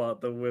also pull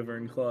out the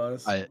wyvern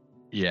claws. I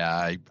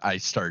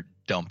start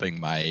dumping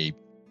my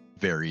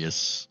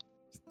various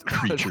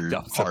creature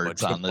Dumps a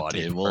parts bunch of on the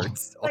body table.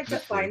 parts I'd like on to the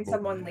find table.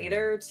 someone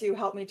later to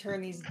help me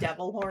turn these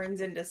devil horns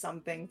into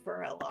something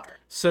for LR.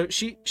 So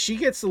she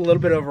gets a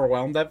little bit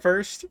overwhelmed at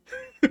first.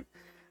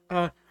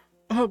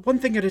 One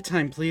thing at a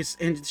time, please.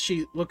 And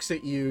she looks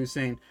at you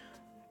saying,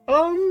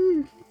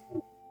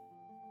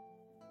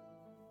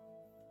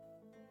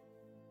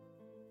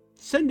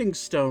 sending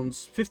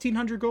stones,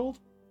 1,500 gold?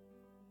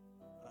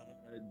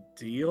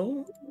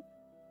 Deal?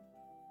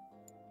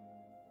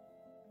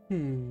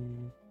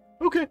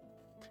 Okay.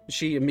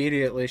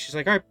 She's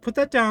like, all right, put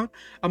that down.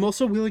 I'm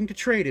also willing to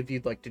trade if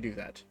you'd like to do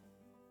that.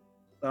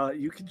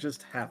 You can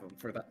just have them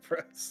for that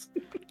price.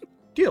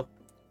 Deal.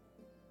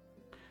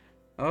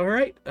 All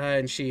right.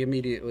 And she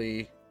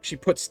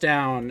puts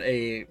down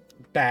a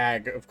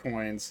bag of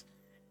coins.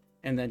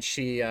 And then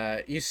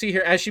you see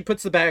her, as she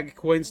puts the bag of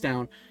coins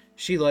down,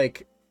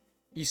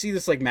 you see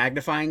this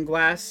magnifying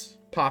glass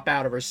pop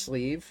out of her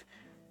sleeve.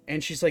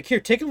 And she's like,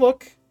 here, take a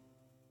look.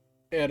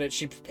 And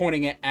she's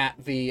pointing it at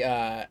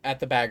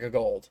the bag of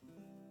gold,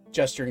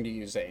 gesturing to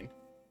you, Zane.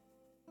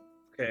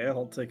 Okay,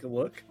 I'll take a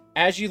look.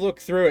 As you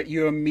look through it,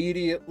 you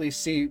immediately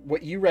see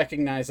what you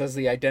recognize as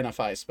the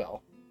identify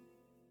spell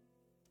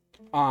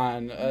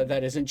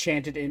that is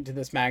enchanted into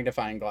this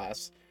magnifying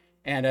glass.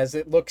 And as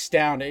it looks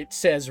down, it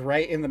says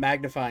right in the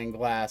magnifying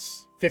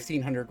glass,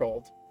 1,500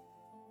 gold.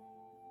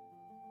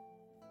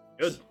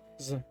 Good.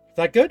 Is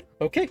that good?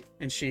 Okay.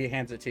 And she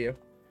hands it to you.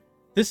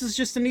 This is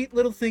just a neat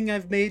little thing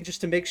I've made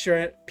just to make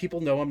sure people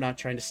know I'm not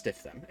trying to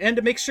stiff them. And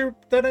to make sure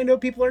that I know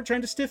people aren't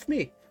trying to stiff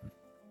me.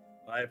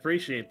 I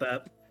appreciate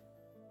that.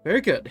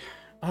 Very good.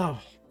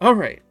 Oh, all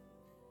right.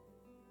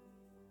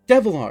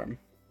 Devil arm.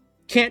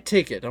 Can't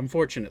take it,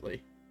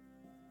 unfortunately.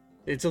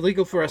 It's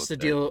illegal for us to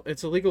deal.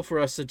 It's illegal for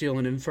us to deal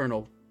in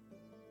infernal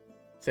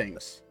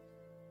things.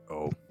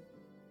 Oh.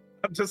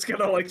 I'm just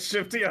gonna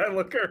shifty eye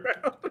look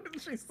around and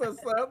she says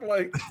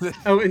that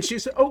Oh, and she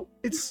said, "Oh,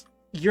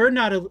 you're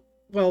not a.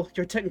 Well,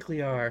 you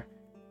technically are.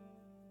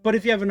 But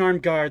if you have an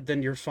armed guard,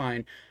 then you're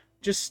fine.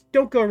 Just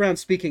don't go around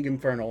speaking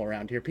infernal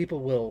around here.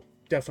 People will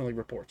definitely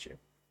report you."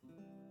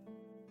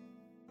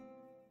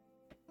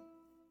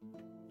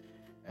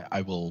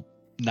 I will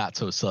not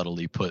so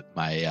subtly put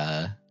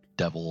my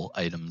devil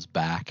items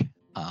back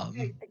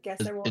I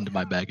guess I won't into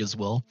my bag as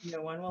well.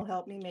 No one will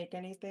help me make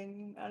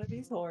anything out of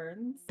these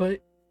horns.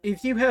 But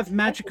if you have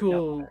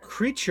magical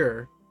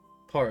creature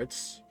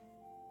parts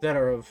that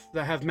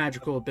have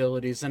magical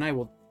abilities, then I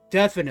will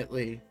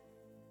definitely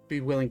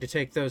be willing to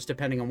take those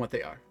depending on what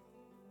they are.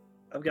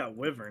 I've got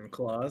wyvern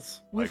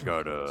claws. I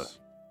got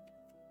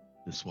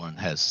This one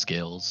has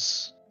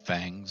scales,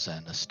 fangs,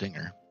 and a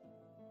stinger.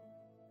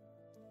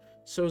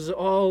 So is it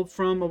all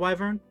from a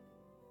wyvern?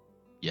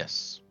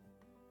 Yes.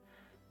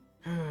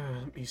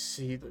 Let me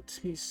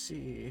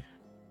see.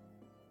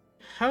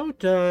 How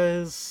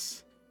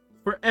does,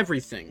 for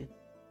everything,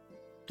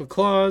 the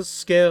claws,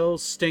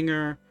 scales,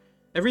 stinger,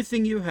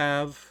 everything you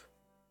have,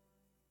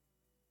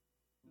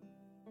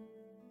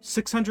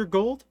 600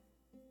 gold?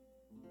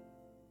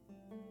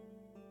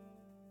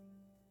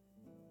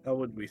 How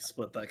would we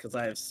split that? Because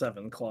I have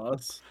 7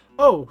 claws.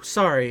 Oh,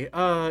 sorry.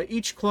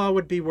 Each claw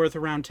would be worth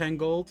around 10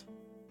 gold.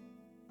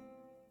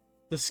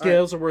 The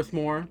scales are worth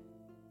more.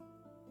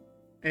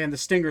 And the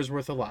stinger's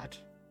worth a lot.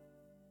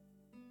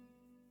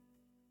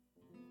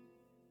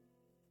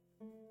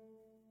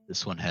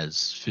 This one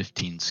has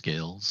 15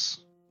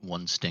 scales,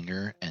 1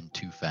 stinger, and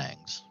 2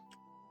 fangs.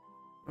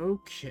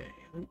 Okay,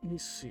 let me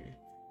see.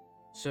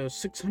 So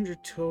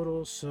 600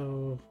 total,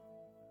 so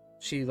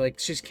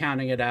she's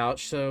counting it out.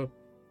 So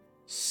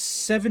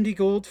 70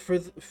 gold for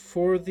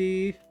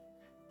the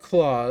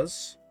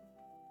claws.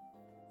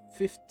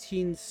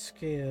 15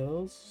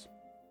 scales.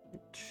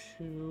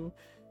 2,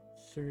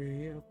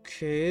 3.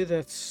 Okay,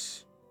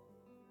 that's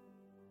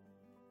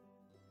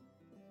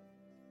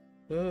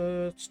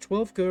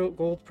 12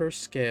 gold per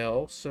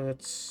scale. So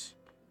that's,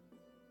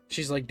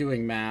 she's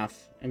doing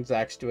math, and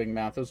Zach's doing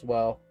math as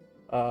well.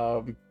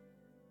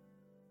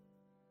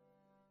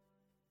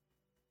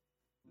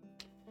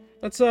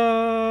 That's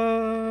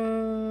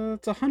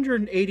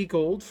 180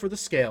 gold for the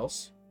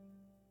scales.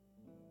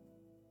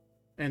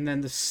 And then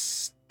the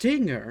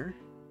stinger,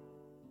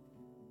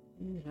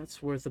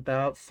 that's worth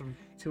about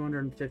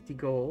 250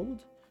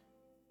 gold.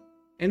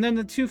 And then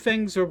the 2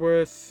 fangs are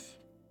worth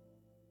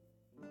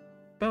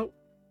about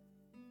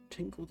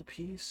 10 gold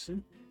apiece.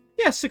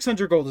 Yeah,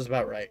 600 gold is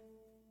about right.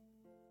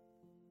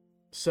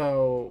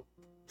 So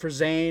for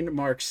Zane,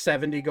 mark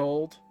 70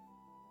 gold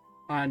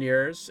on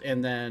yours,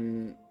 and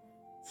then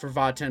for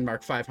Vaten,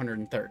 mark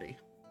 530.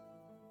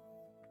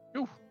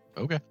 Ooh,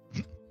 okay.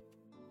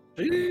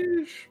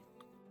 Sheesh.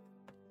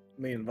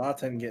 Me and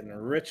Vaten getting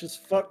rich as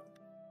fuck.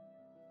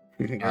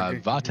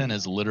 Vaten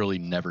has literally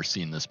never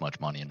seen this much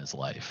money in his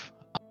life.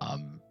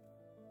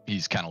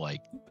 He's kind of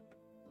like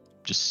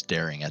just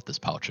staring at this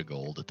pouch of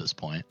gold at this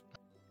point.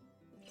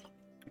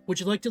 Would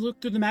you like to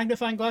look through the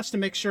magnifying glass to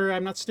make sure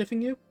I'm not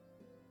stiffing you?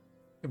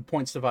 It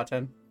points to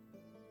Vaten.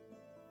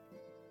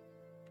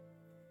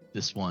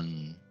 This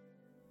one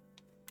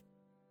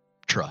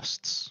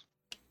trusts.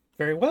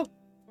 Very well.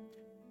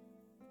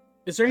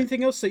 Is there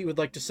anything else that you would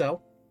like to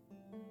sell?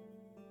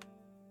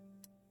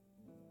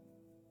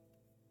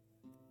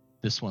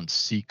 This one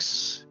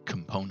seeks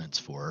components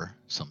for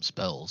some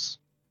spells.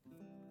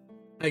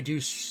 I do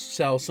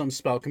sell some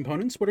spell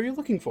components. What are you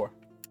looking for?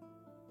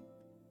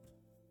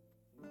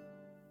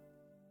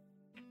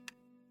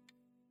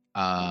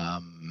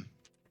 I'll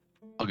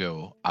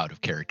go out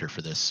of character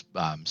for this.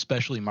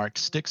 Specially marked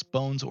sticks,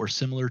 bones, or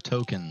similar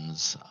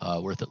tokens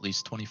worth at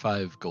least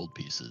 25 gold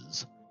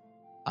pieces.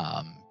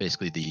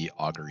 Basically the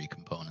augury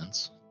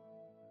components.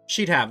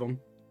 She'd have them.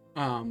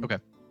 Okay.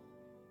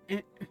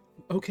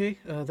 Okay,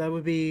 that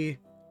would be...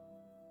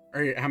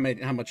 How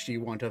much do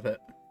you want of it?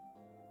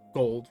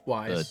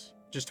 Gold-wise?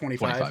 Just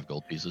 25? 25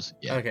 gold pieces,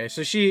 yeah. Okay,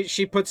 so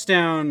she puts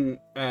down...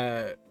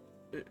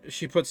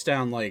 she puts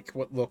down, like,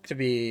 what look to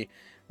be,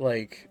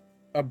 like,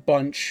 a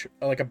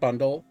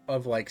bundle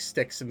of, like,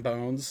 sticks and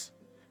bones.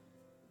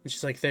 And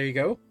she's like, there you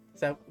go.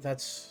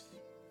 That's...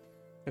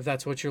 If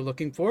that's what you're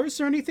looking for. Is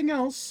there anything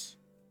else?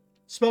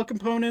 Spell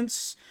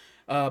components,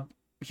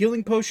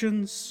 healing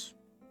potions,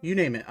 you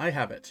name it, I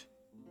have it.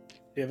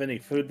 Do you have any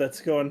food that's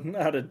going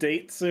out of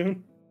date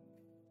soon?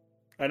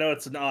 I know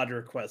it's an odd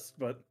request,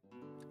 but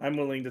I'm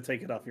willing to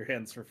take it off your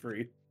hands for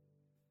free.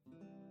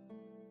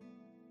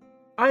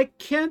 I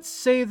can't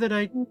say that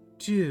I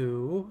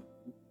do.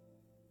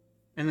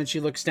 And then she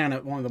looks down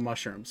at one of the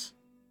mushrooms.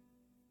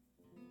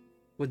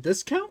 Would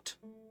this count?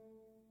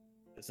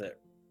 Is it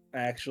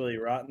actually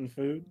rotten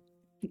food?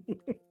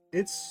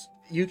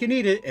 You can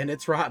eat it, and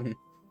it's rotten.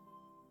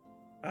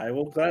 I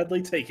will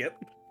gladly take it.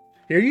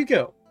 Here you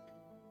go.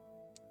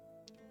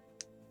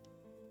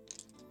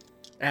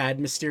 Add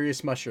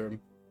mysterious mushroom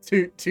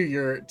to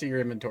your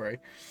inventory.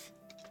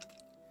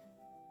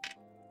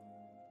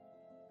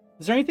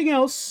 Is there anything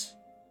else?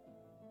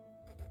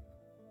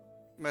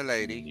 My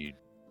lady.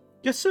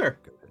 Yes, sir.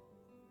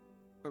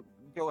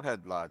 Go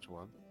ahead, large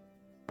one.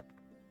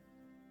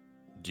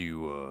 Do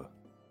you,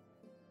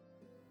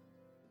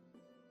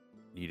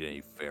 need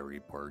any fairy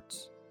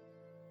parts?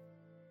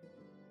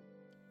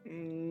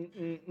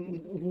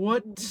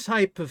 What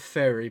type of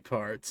fairy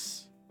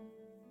parts?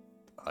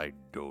 I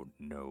don't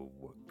know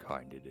what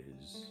kind it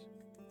is.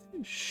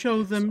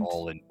 Show them. It's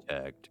all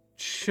intact.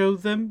 Show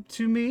them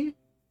to me.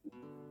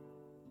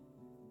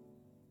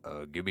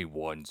 Give me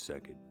 1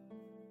 second.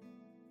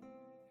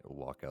 He'll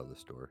walk out of the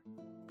store.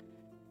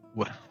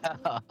 Wow,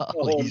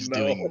 Oh, he's no.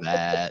 doing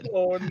that.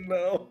 Oh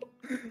no.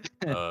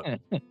 Uh,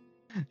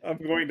 I'm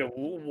going to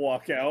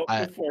walk out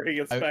before he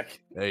gets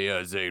back.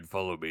 Hey, Zane,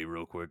 follow me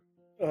real quick.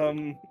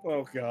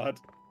 Oh god.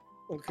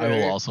 Okay. I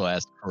will also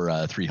ask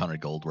for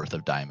 300 gold worth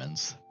of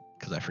diamonds,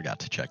 because I forgot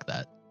to check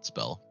that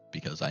spell,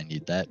 because I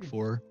need that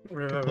for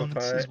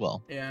components as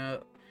well. Yeah.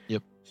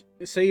 Yep.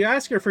 So you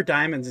ask her for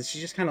diamonds, and she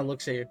just kind of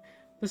looks at you.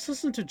 This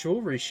isn't a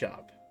jewelry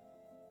shop.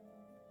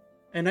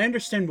 And I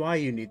understand why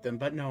you need them,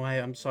 but no,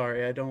 I'm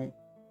sorry. I don't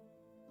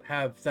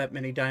have that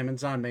many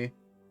diamonds on me.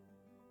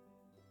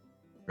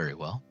 Very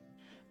well.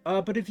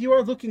 But if you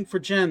are looking for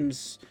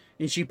gems,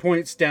 and she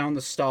points down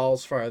the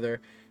stalls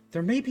farther,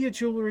 there may be a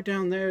jeweler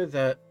down there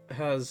that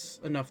has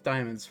enough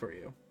diamonds for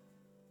you.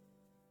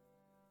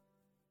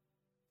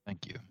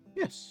 Thank you.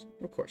 Yes,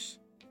 of course.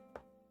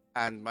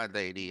 And my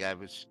lady, I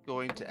was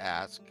going to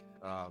ask,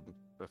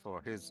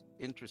 before his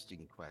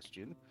interesting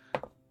question,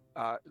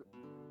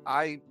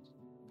 I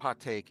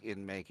partake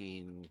in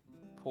making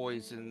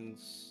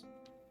poisons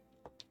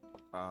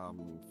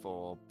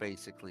for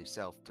basically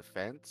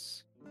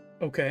self-defense.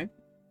 Okay.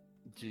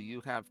 Do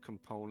you have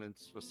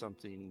components for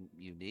something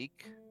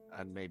unique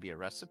and maybe a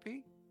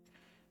recipe?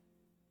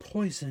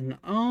 Poison.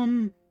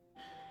 I'm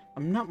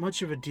not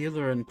much of a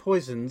dealer in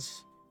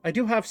poisons. I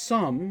do have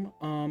some.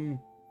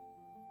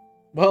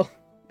 Well,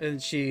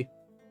 and she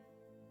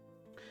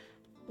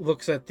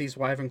looks at these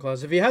wyvern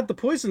claws. If you had the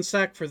poison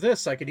sack for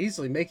this, I could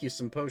easily make you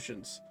some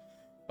potions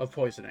of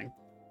poisoning.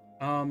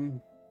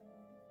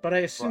 But I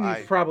assume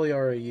you've probably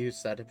already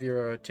used that if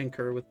you're a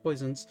tinker with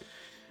poisons.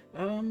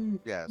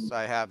 Yes,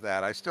 I have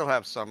that. I still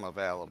have some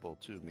available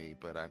to me,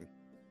 but I'm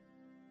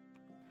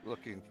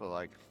looking for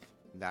like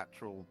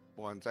natural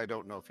ones. I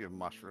don't know if your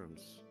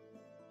mushrooms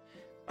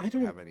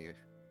have any.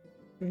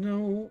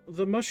 No,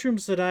 the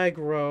mushrooms that I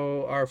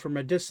grow are for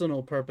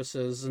medicinal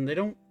purposes, and they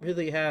don't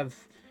really have...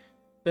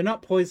 They're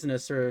not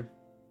poisonous or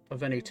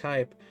of any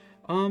type.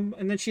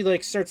 And then she,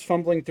 like, starts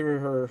fumbling through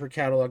her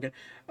catalog.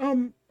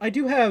 And, I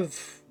do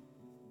have,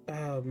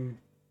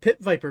 pit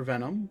viper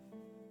venom.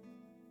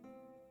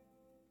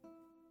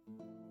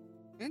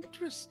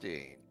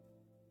 Interesting.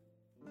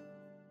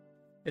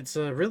 It's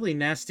a really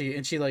nasty...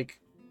 And she,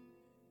 like,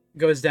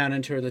 goes down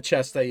into the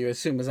chest that you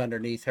assume is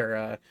underneath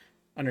her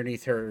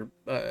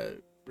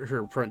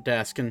her front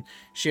desk, and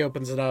she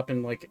opens it up,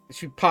 and like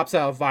she pops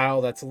out a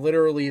vial that's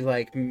literally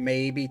like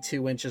maybe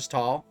 2 inches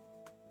tall,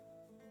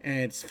 and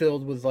it's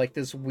filled with like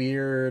this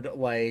weird,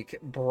 like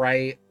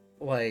bright,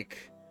 like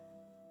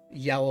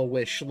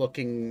yellowish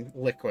looking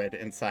liquid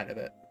inside of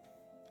it.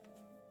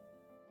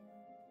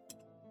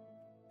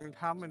 And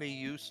how many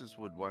uses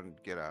would one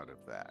get out of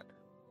that?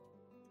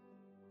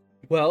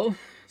 Well,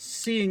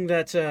 seeing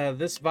that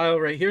this vial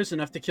right here is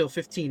enough to kill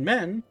 15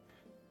 men,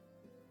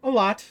 a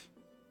lot.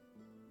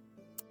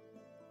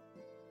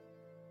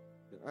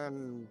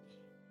 And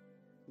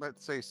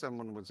let's say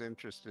someone was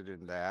interested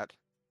in that.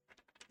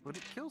 Would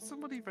it kill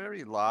somebody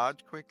very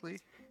large quickly?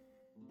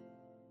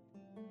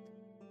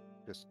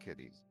 Just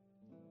kidding.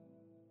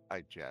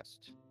 I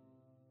jest.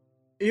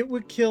 It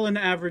would kill an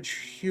average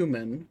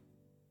human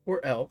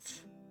or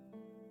elf.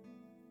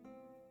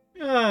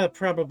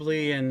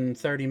 Probably in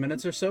 30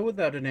 minutes or so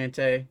without an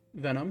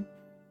anti-venom.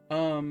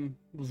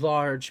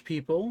 Large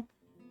people,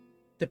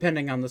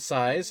 depending on the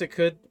size,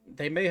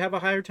 they may have a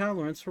higher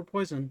tolerance for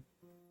poison.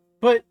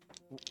 But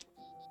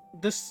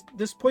this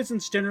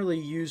poison's generally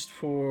used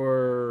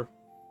for,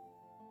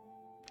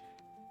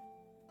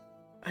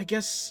 I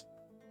guess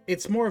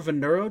it's more of a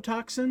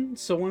neurotoxin,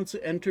 so once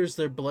it enters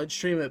their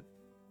bloodstream it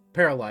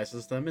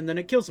paralyzes them and then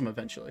it kills them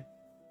eventually.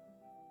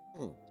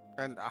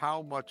 And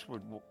how much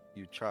would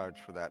you charge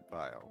for that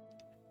vial?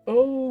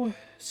 Oh,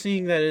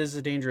 seeing that it is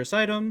a dangerous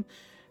item,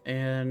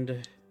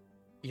 and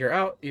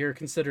you're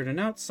considered an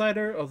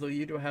outsider, although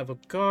you do have a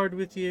guard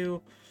with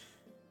you.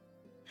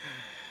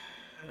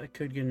 I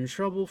could get in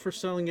trouble for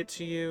selling it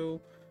to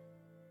you.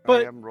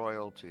 But I am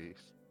royalty.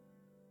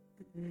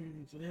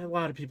 A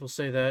lot of people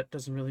say that.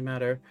 Doesn't really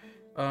matter.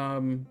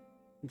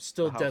 It's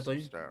still The House of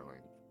deadly.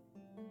 Starling.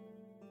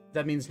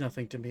 That means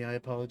nothing to me. I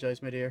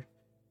apologize, my dear.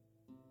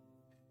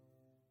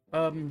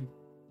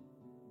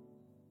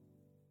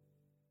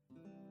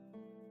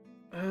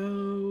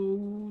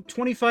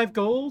 25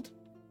 gold?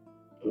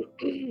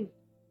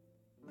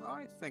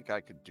 I think I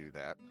could do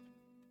that.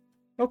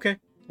 Okay.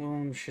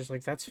 Well, she's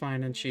like, that's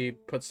fine. And she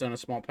puts down a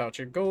small pouch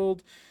of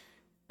gold.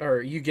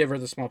 Or you give her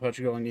the small pouch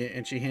of gold,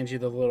 and she hands you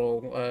the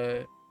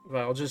little,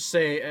 I'll just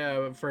say,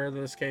 for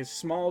this case,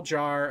 small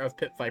jar of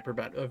pit viper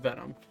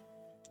venom.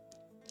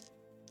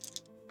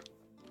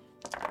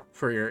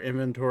 For your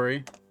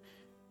inventory.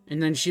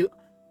 And then she,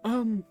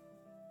 did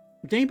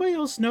anybody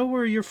else know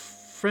where your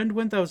friend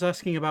went that was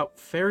asking about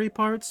fairy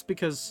parts?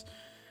 Because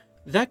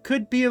that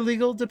could be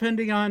illegal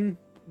depending on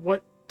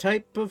what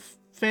type of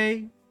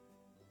fae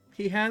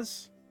he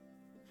has.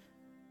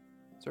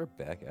 Is there a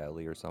back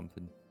alley or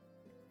something?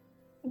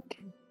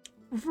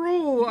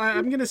 Roll,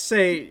 I'm going to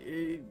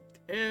say,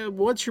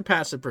 what's your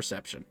passive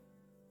perception?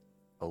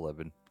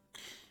 11.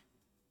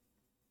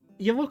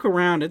 You look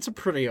around, it's a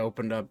pretty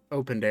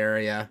opened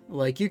area.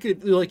 Like you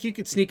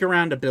could sneak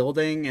around a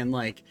building and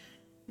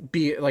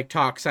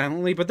talk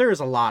silently, but there is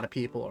a lot of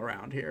people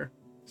around here.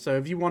 So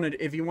if you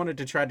wanted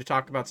to try to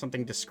talk about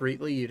something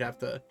discreetly, you'd have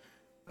to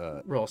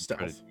roll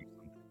stealth.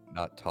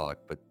 Not talk,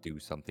 but do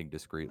something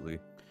discreetly.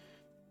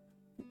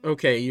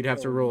 Okay, you'd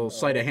have to roll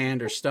sleight of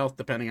hand or stealth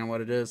depending on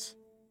what it is.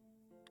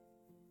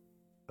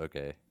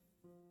 Okay.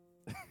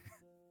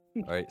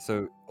 Alright,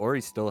 so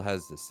Ori still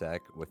has the sack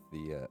with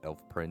the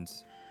elf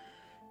prince.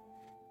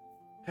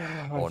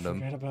 I On him.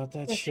 forgot about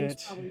that That shit.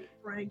 thing's probably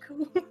Frank.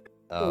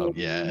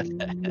 Yeah.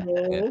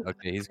 Yeah,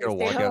 okay, he's gonna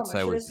Stay walk home.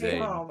 outside I with should stay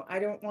Zane. home. I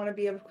don't want to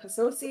be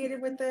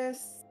associated with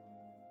this.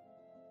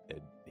 And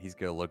he's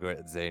gonna look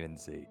at Zane and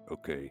say,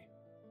 okay.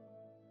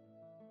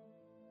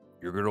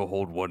 You're gonna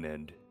hold one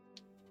end.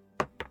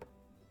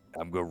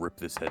 I'm gonna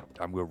rip its head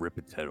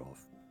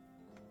off.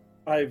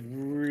 I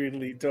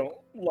really don't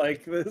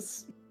like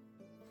this.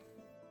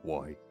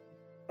 Why?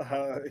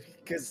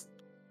 Because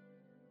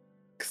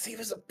he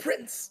was a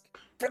prince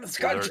for this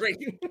Well,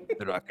 country.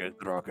 They're not gonna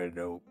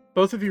know.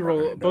 Both of you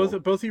roll Alright, no.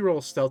 both of you roll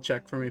a stealth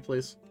check for me,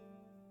 please.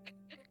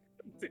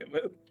 Damn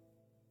it.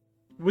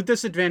 With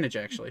disadvantage,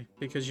 actually,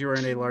 because you are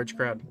in a large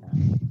crowd.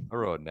 I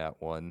rolled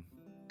that one.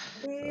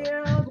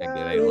 Yeah, can't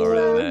get any lower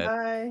than that.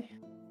 bye.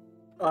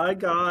 I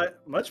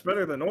got much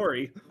better than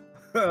Ori.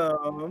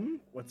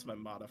 What's my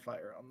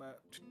modifier on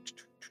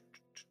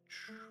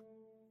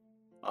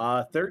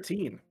that?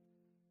 13.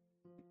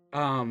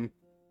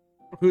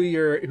 Who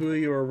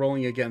you were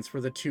rolling against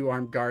were the two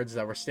armed guards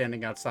that were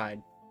standing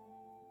outside.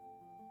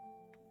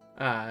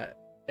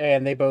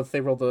 And they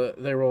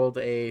rolled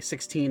a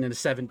 16 and a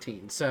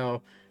 17.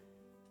 So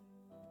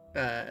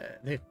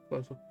they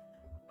both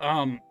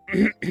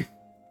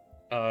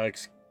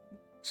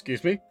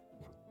excuse me?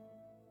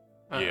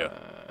 Yeah.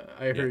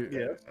 I heard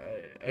Yeah.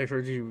 I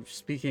heard you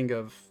speaking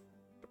of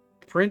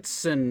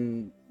prints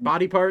and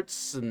body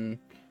parts, and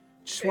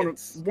just want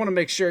to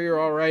make sure you're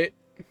all right.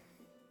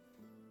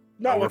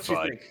 Not we're what you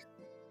fine.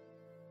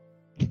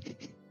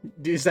 think.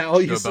 Is that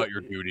all you Know said? about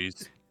your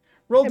duties.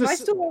 Roll Am I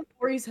this. still on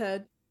Corey's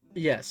head?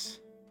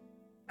 Yes.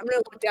 I'm gonna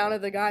look down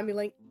at the guy and be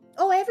like,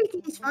 Oh,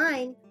 everything's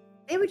fine.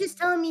 They were just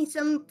telling me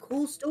some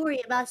cool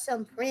story about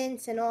some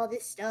prince and all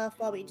this stuff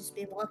while we just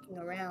been walking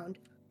around.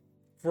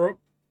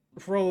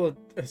 roll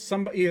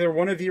either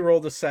one of you roll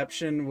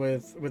deception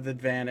with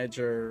advantage,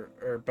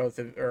 or both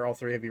of, or all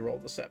three of you roll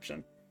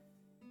deception.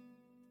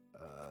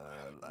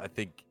 I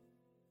think.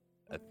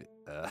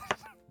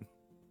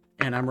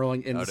 And I'm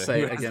rolling I don't know who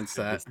insight has against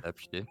the that.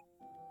 deception.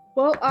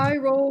 Well, I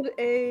rolled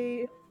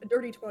a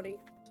dirty 20.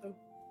 So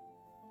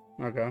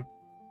Okay.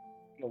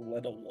 I'll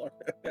let Alara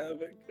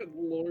have it. Good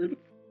lord.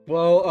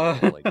 Well, I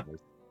like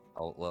this.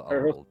 I'll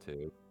roll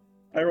too.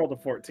 I rolled a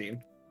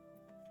 14.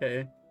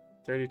 okay.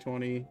 30,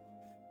 20,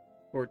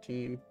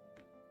 14,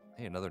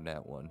 Hey, another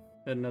nat one.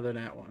 another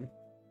nat one.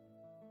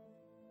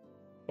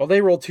 Well,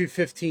 they rolled 2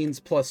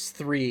 15s plus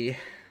 3,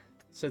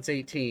 so it's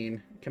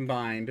 18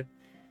 combined.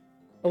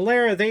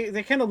 Alara,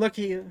 they kind of look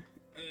at you.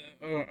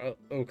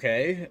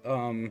 Okay.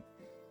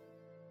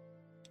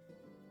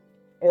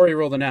 Ori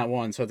rolled a nat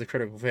 1, so it's a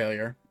critical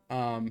failure.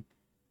 And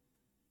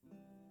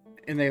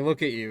they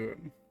look at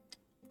you.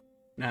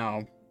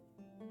 Now,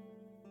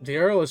 the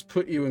Earl has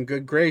put you in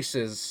good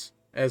graces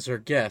as her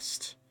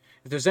guest.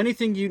 If there's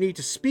anything you need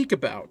to speak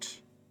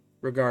about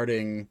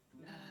regarding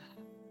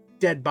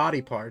dead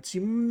body parts,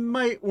 you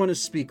might want to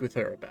speak with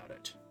her about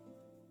it.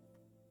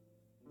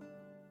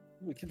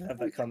 We can have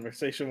that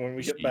conversation when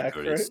we Is get she back,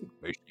 gonna- right? Is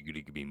she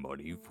gonna give me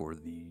money for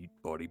the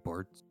body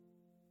parts?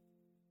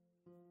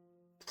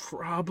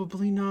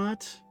 Probably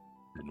not,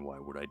 Then why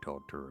would I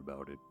talk to her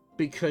about it?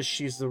 because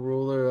she's the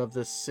ruler of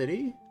the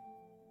city.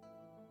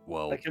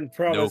 Well, I can no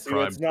promise you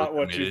crimes it's not were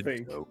what you committed,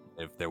 think. so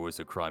if there was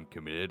a crime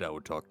committed, I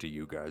would talk to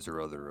you guys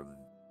or other of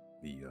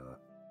the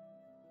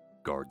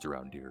guards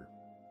around here.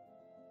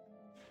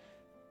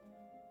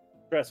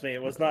 Trust me,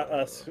 it was not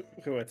us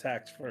who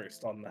attacked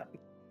first on that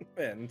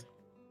end.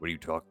 What are you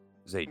talking?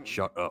 Zay,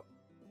 shut up.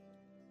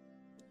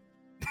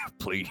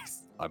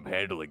 Please, I'm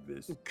handling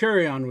this.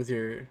 Carry on with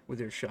your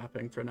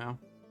shopping for now.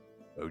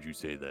 How would you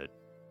say that?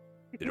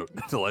 They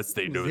don't, the less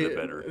they know, the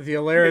better. The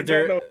Alara,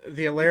 They don't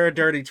the Alara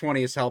Dirty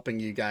 20 is helping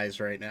you guys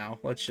right now.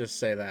 Let's just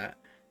say that.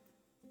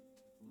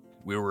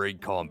 We were in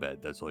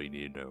combat. That's all you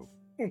need to know.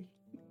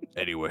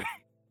 Anyway,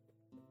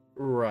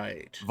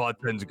 Right.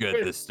 Vaten's good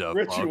at this stuff. I'll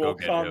Ritual go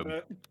get him.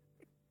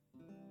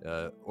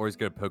 combat. Or he's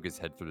gonna poke his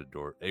head through the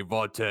door. Hey,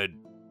 Vaten,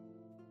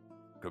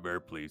 come here,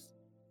 please.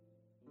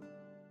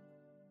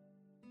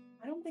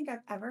 I don't think I've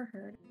ever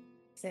heard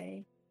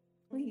say,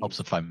 please. Helps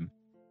if I'm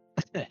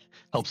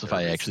helps if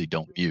I nervous. actually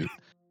don't mute.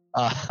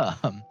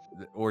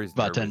 Or he's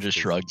Vaten nervous just 'cause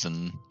shrugs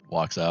and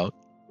walks out.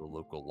 the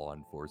local law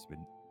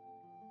enforcement.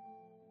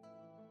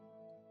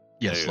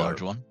 Yes, Hey,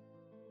 large one.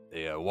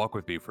 Hey, walk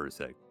with me for a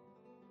sec.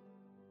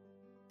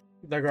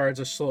 The guards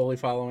are slowly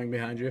following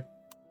behind you.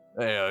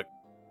 Hey,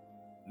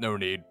 no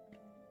need.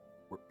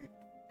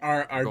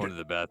 Our I'm going to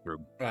the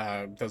bathroom.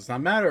 does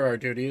not matter. Our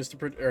duty is to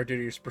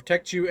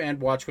protect you and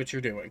watch what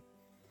you're doing.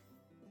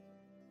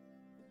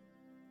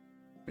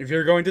 If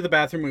you're going to the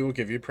bathroom, we will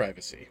give you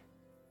privacy.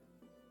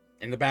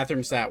 And the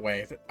bathroom's that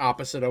way,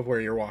 opposite of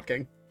where you're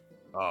walking.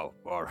 Oh,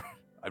 all right.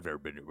 I've never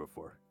been here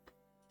before.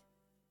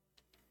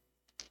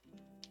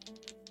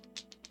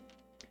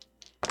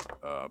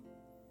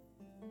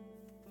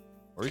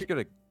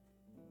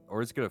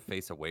 Or he's gonna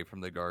face away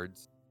from the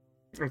guards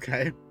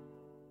Okay.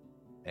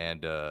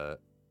 and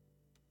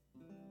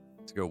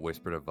let's go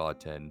whisper to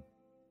Vaten.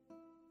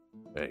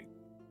 Hey,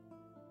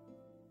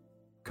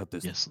 cut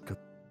this. Yes.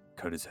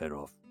 Cut his head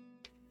off.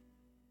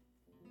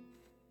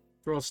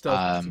 Roll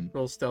stealth. Um,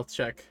 Roll stealth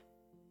check.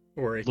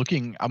 Ori.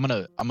 I'm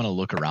gonna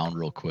look around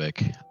real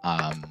quick.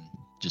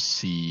 Just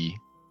see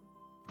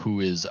who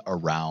is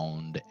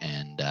around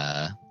and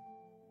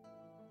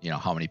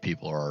how many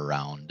people are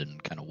around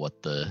and kind of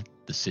what the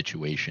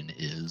situation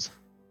is.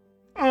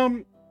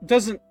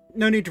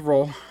 No need to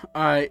roll.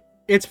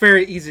 It's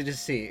very easy to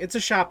see. It's a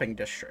shopping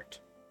district.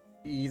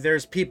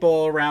 There's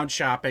people around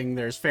shopping.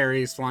 There's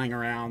fairies flying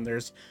around.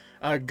 There's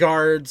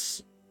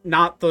guards,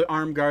 not the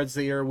armed guards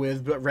that you're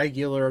with, but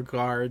regular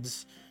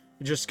guards,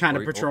 just kind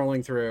of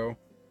patrolling through.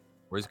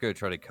 We're just gonna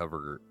try to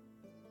cover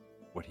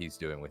what he's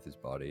doing with his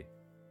body.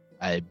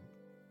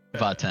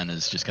 Vaten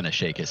is just gonna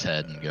shake his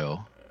head and go,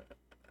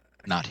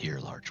 "Not here,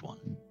 large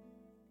one."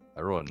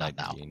 I rolled a Not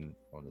now. 19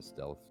 on the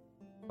stealth,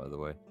 by the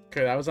way.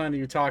 Okay, that was on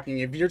you talking.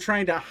 If you're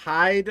trying to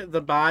hide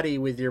the body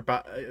with your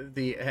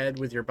the head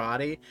with your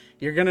body,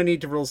 you're gonna need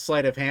to roll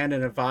sleight of hand,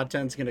 and if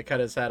Vaten's gonna cut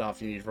his head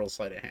off, you need to roll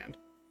sleight of hand.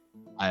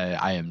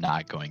 I am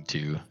not going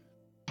to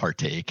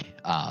partake.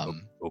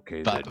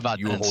 Okay, but then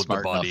you Vaten's hold the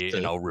smart enough body to-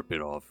 and I'll rip it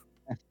off.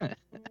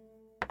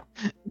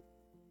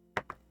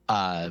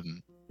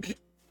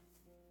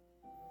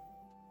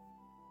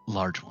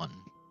 Large one.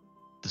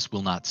 This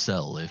will not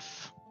sell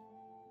if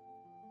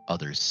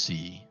others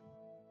see.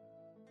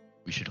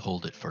 We should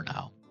hold it for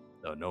now.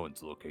 No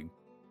one's looking.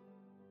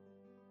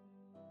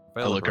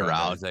 If I look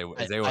around. Is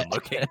anyone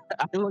looking?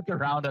 I look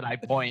around and I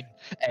point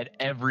at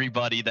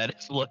everybody that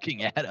is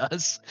looking at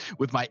us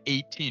with my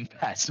 18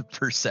 passive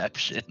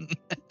perception.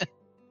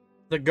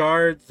 The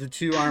guards, the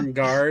two armed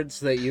guards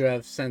that you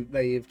have sent,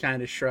 that you've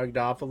kind of shrugged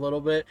off a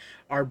little bit,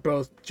 are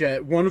both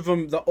one of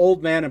them, the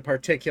old man in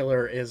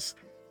particular, is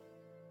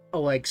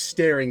like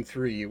staring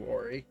through you,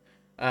 Ori.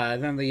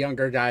 Then the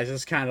younger guys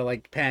is kind of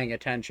like paying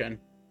attention.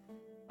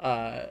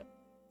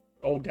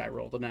 Old guy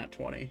rolled a nat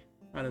 20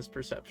 on his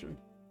perception.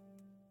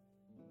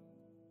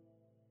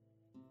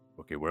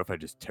 Okay, what if I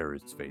just tear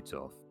its face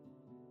off?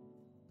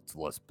 It's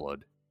less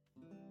blood.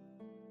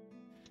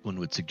 One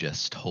would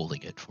suggest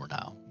holding it for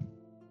now.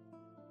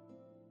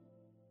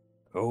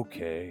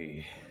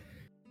 Okay.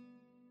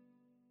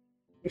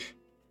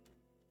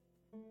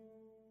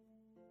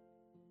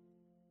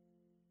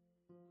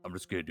 I'm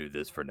just gonna do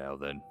this for now.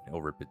 Then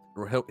he'll rip it.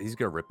 Or he's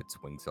gonna rip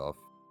its wings off.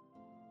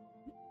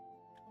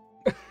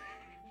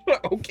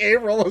 Okay,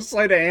 roll a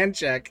sleight of hand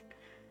check.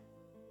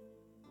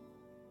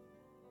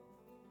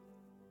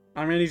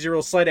 I'm gonna need you to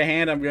roll sleight of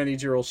hand. I'm gonna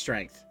need you to roll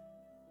strength.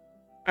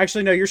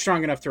 Actually, no, you're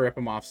strong enough to rip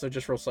them off, so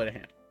just roll sleight of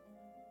hand.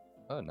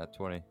 Oh, not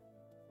 20.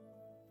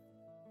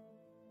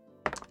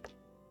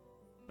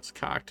 It's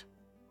cocked.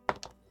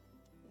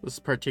 This is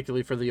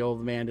particularly for the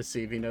old man to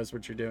see if he knows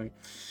what you're doing.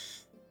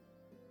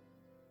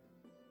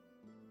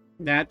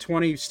 Nat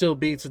 20 still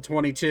beats a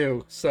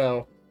 22,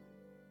 so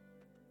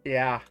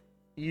yeah.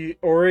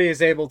 Ori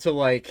is able to,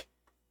 like,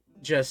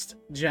 just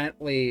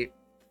gently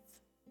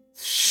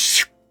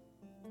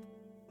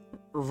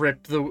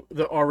rip the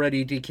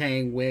already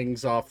decaying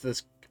wings off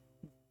this,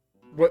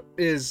 what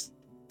is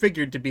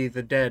figured to be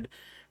the dead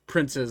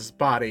prince's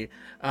body.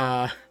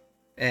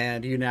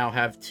 And you now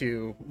have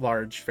 2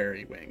 large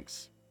fairy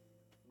wings.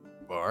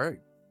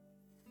 Alright.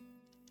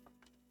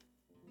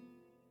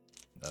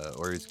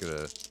 Ori's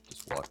gonna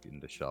just walk in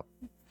the shop.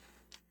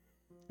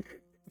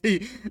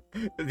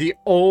 The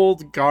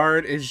old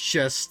guard is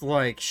just,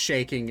 like,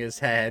 shaking his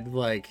head,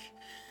 like,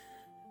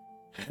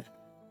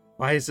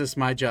 why is this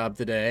my job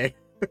today?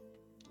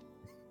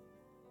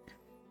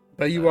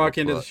 But you walk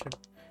into the shop.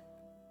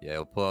 Yeah,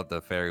 he'll pull out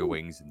the fairy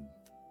wings and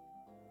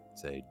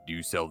say,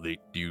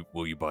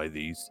 will you buy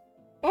these?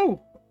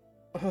 Oh,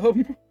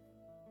 do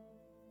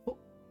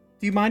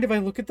you mind if I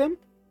look at them?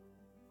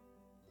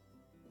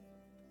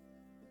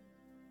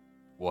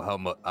 Well,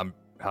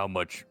 how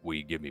much will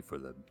you give me for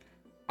them?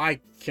 I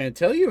can't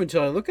tell you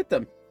until I look at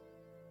them.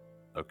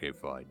 Okay,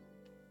 fine.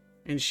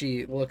 And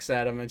she looks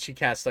at him and she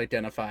casts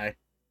Identify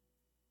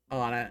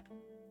on it.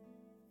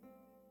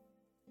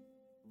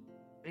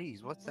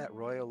 Geez, what's that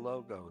royal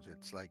logo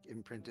that's like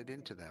imprinted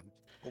into them?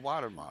 A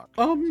watermark.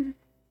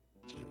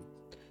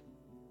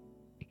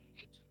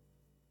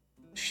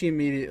 She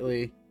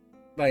immediately,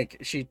 like,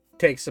 she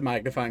takes the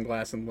magnifying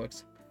glass and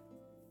looks.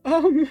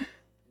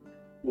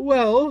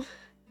 Well,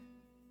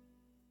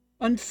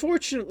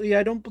 unfortunately,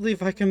 I don't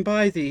believe I can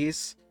buy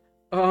these.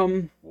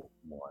 Why?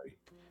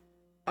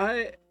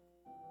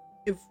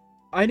 If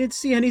I didn't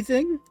see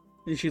anything,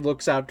 and she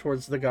looks out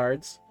towards the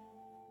guards.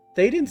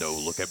 They didn't. No,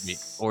 look at me.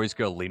 Or he's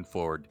gonna lean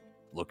forward.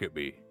 Look at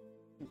me.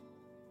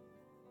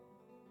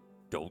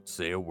 Don't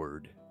say a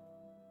word.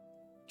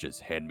 Just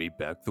hand me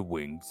back the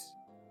wings,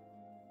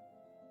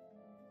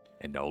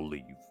 and I'll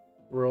leave.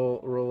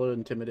 Roll an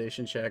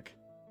intimidation check.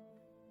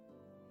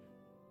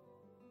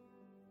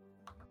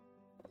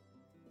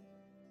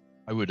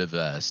 I would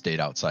have stayed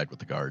outside with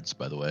the guards,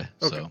 by the way.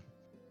 Okay. So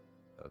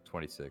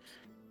 26.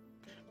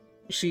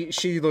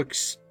 She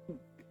looks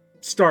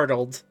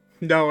startled,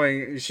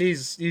 knowing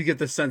you get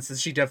the sense that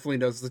she definitely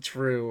knows the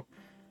true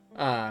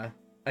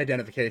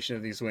identification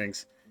of these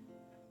wings.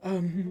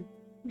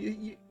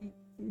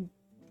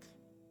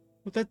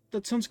 That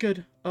sounds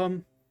good.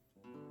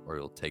 Or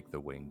he'll take the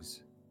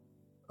wings.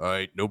 All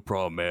right, no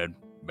problem,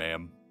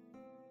 ma'am.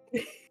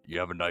 You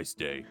have a nice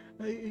day.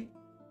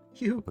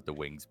 You Put the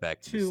wings back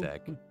in too. the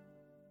sack.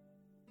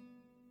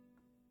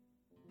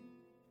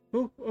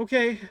 Oh,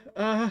 okay.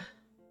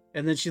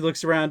 And then she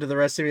looks around to the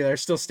rest of you that are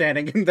still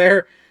standing in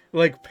there,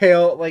 like,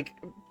 pale, like,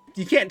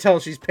 you can't tell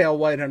she's pale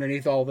white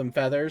underneath all them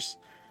feathers,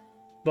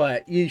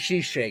 but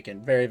she's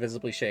shaken, very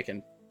visibly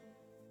shaken.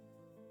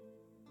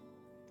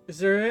 Is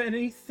there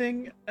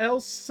anything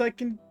else I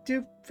can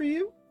do for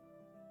you?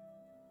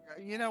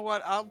 You know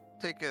what? I'll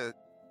take a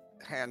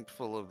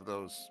handful of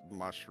those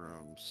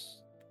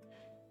mushrooms.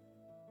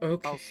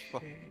 Okay.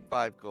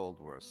 5 gold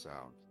worth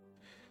sound.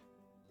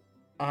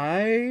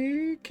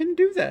 I can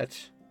do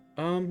that.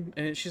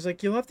 And she's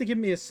like, you'll have to give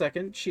me a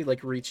second. She,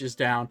 like, reaches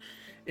down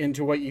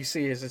into what you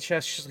see as a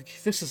chest. She's like,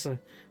 this is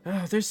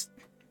there's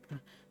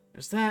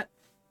that.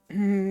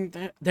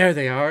 There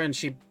they are. And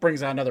she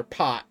brings out another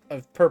pot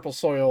of purple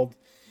soiled,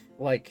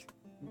 like,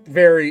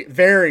 very,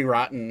 very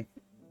rotten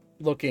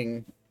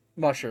looking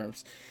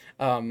mushrooms.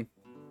 And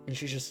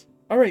she's just,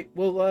 all right,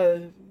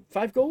 well,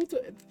 5 gold.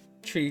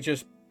 She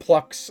just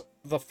plucks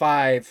the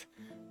 5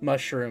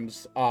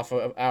 mushrooms off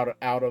of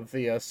out of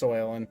the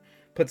soil and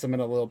puts them in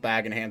a little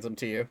bag and hands them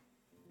to you.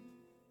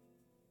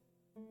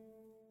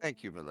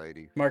 Thank you,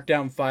 milady. Mark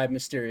down 5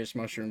 mysterious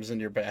mushrooms in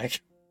your bag.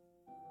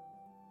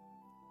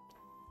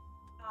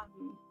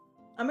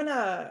 I'm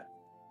gonna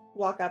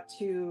walk up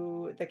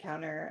to the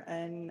counter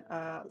and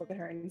look at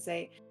her and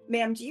say,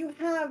 ma'am, do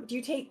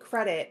you take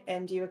credit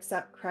and do you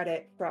accept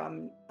credit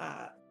from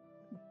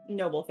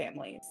noble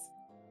families?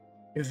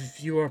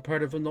 If you are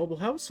part of a noble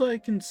house, I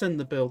can send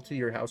the bill to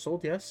your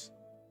household, yes.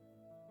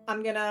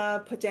 I'm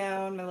gonna put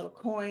down my little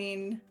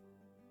coin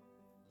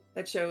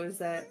that shows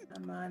that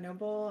I'm a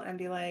noble and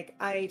be like,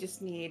 I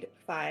just need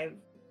 5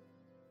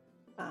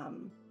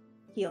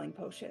 healing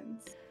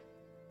potions.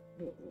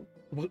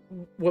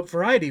 What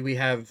variety? We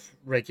have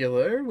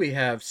regular, we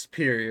have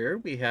superior,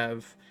 we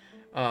have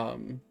all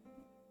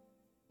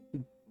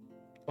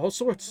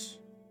sorts.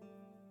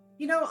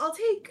 You know, I'll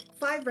take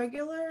 5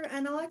 regular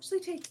and I'll actually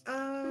take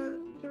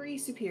 3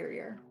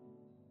 superior.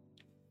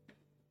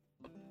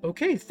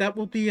 Okay, that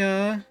will be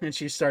and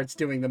she starts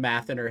doing the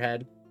math in her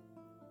head.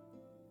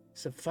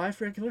 So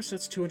 5 regular, so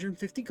that's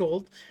 250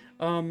 gold.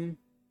 Then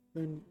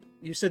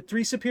you said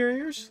 3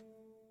 superiors?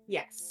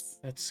 Yes.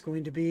 That's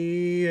going to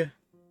be how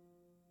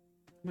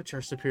much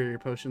are superior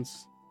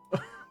potions? I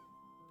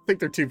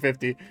think they're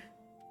 250.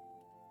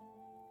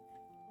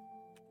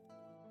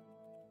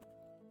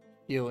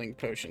 Healing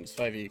potions,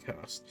 5e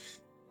cost.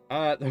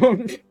 That This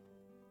will...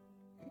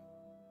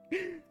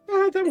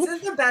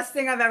 is the best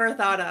thing I've ever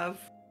thought of.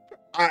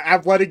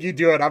 I'm letting you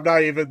do it. I'm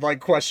not even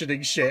like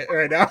questioning shit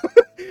right now.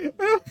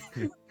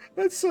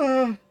 That's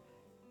that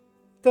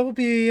will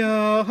be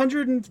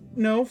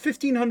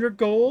 1,500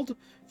 gold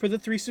for the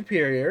 3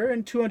 superior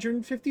and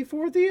 250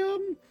 for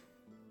the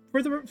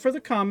for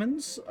the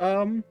commons.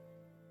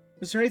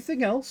 Is there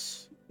anything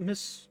else,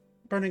 Miss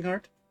Burning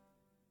Heart?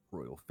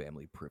 Royal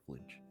family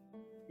privilege.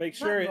 Make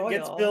sure it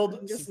gets royal,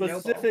 billed just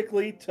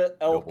specifically to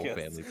Noble Elkis.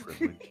 family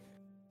privilege.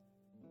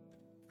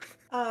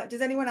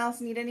 Does anyone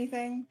else need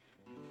anything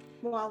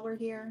while we're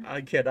here?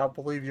 I cannot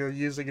believe you're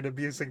using and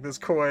abusing this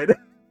coin.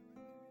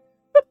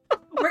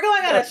 We're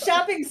going on a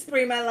shopping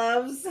spree, my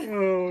loves.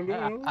 Oh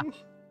no.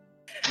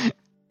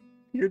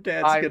 Your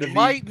dad's I gonna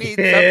might be need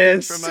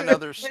pissed. something from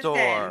another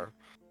store.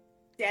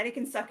 Daddy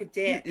can suck a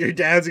dick. Your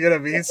dad's gonna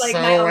be Just like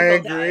so my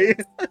uncle angry.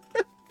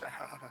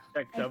 Check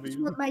I just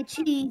W. want my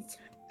cheese.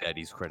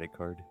 Daddy's credit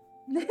card.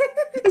 This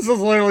is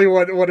literally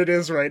what it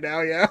is right now,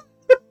 yeah.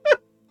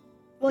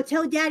 Well,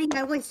 tell Daddy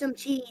I want some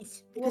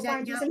cheese. We'll Because I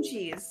find you know. some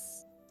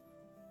cheese.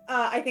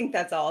 I think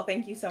that's all.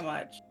 Thank you so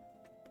much.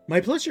 My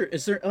pleasure.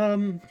 Is there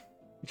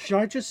should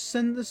I just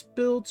send this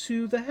bill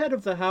to the head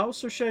of the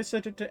house or should I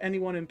send it to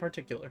anyone in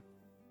particular?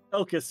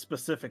 Elkis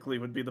specifically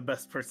would be the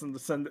best person to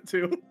send it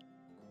to.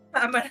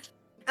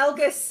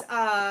 Elkis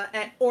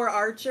or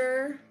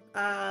Archer,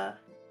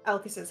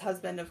 Elkis's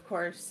husband, of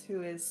course,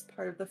 who is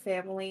part of the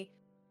family.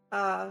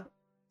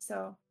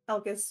 So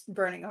Elkis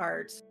Burning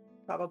Heart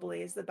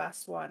probably is the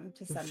best one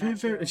to send that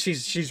to.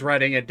 She's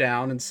writing it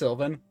down in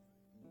Sylvan.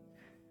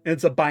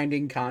 It's a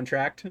binding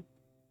contract.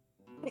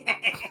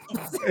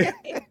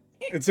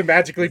 It's a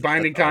magically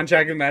binding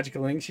contract with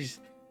magical ink. She's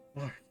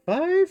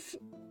 5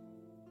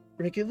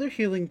 regular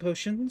healing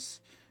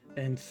potions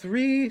and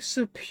 3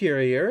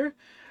 superior,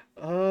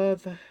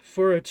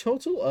 for a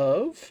total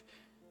of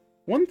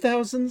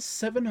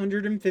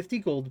 1,750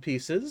 gold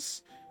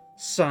pieces.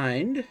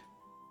 Signed,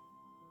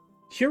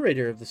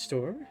 curator of the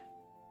store,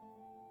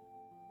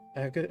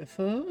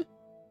 Agatha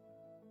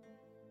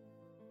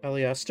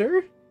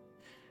Aliaster,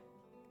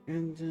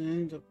 and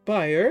then the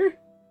buyer,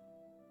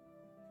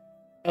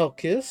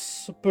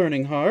 Elkis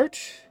Burning Heart.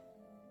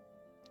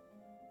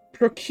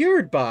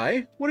 Procured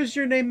by, what is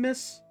your name,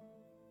 miss?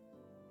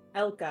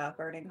 Elka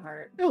Burning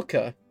Heart.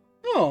 Elka.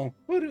 Oh,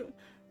 what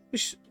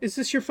is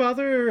this your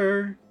father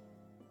or?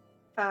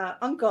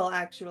 Uncle,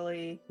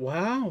 actually.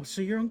 Wow,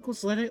 so your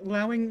uncle's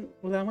allowing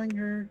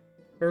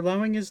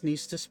his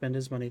niece to spend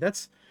his money.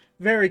 That's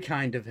very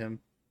kind of him.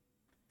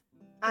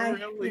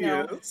 Really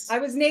is. I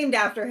was named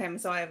after him,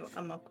 so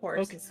I'm of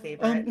course Okay. his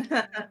favorite.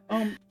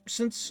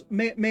 Since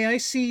may I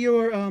see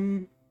your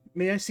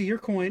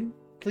coin,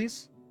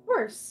 please? Of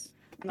course.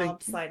 And I'll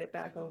Thank you. slide it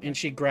back over. And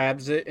she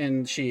grabs it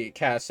and she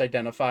casts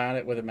Identify on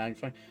it with a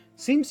magnifying.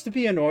 Seems to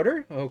be in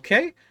order.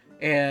 Okay.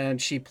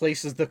 And she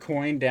places the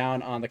coin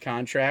down on the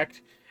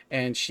contract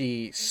and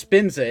she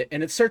spins it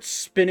and it starts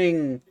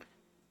spinning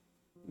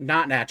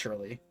not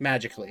naturally,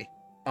 magically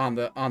on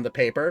the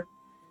paper.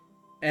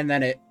 And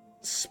then it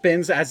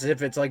spins as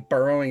if it's like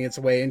burrowing its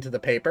way into the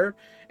paper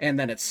and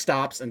then it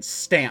stops and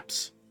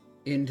stamps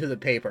into the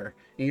paper.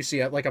 And you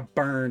see like a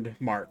burned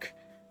mark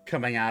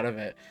coming out of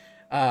it.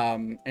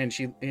 And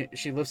she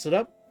lifts it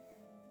up.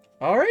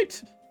 All right.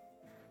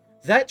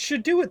 That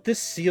should do it. This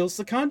seals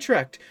the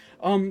contract.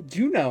 Do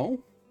you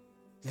know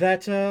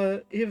that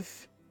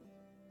if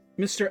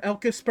Mr.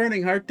 Elkis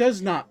Burningheart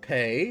does not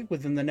pay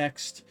within the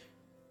next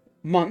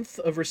month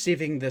of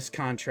receiving this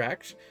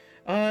contract,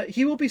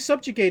 he will be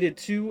subjugated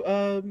to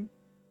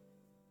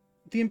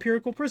the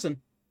Imperial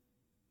Prison.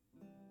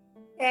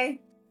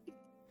 Okay.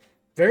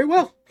 Very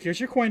well.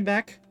 Here's your coin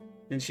back.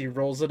 And she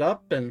rolls it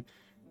up and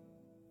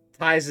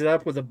ties it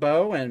up with a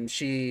bow, and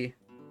she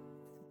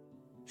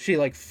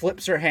like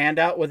flips her hand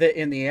out with it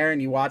in the air,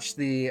 and you watch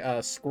the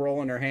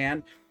scroll in her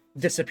hand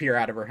disappear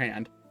out of her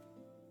hand,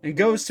 and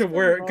goes to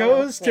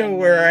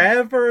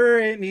wherever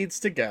it needs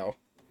to go.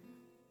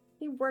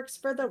 He works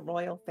for the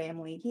royal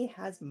family. He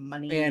has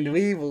money. And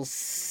we will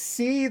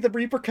see the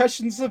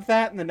repercussions of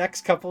that in the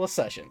next couple of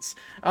sessions.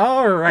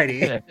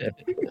 Alrighty.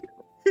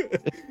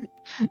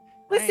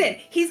 Listen,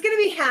 he's gonna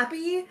be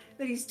happy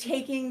that he's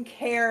taking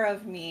care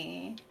of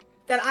me.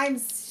 That I'm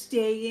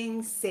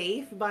staying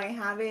safe by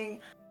having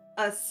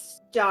a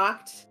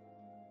stocked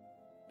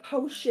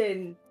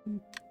potion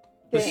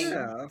thing.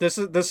 Yeah. This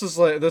is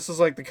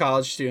like the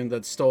college student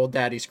that stole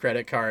daddy's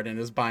credit card and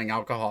is buying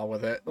alcohol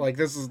with it. Like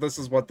this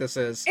is what this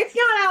is. It's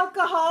not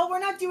alcohol. We're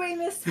not doing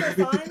this for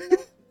fun.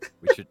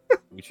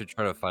 We should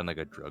try to find like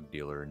a drug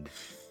dealer and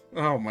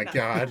Oh my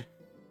god.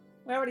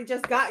 We already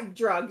just got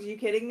drugs. Are you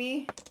kidding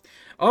me?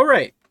 All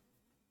right.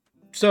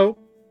 So,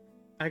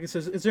 Aga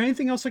says, "Is there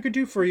anything else I could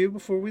do for you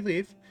before we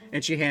leave?"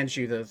 And she hands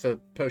you the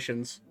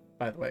potions,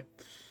 by the way.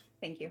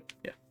 Thank you.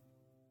 Yeah.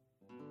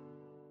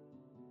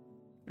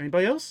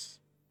 Anybody else?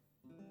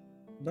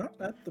 Not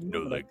at the No,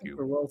 moment. I thank think you.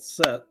 we're well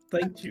set.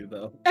 Thank you,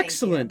 though.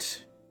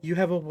 Excellent. You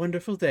have a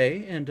wonderful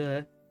day,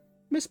 and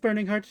Miss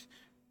Burningheart,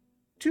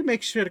 do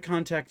make sure to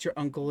contact your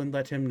uncle and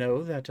let him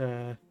know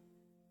that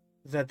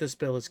that this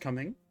bill is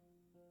coming.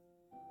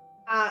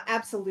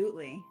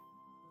 Absolutely.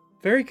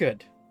 Very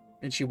good.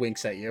 And she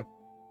winks at you.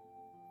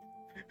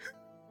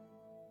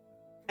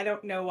 I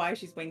don't know why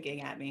she's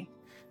winking at me.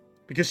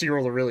 Because she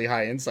rolled a really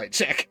high insight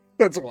check.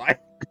 That's why.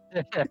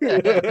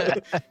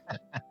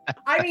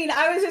 I mean,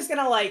 I was just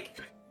gonna like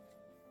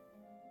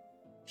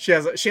She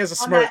has a on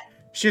smirk. that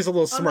She has a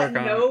little on smirk that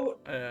on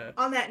note it.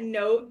 on that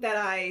note that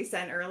I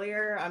sent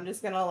earlier. I'm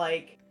just gonna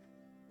like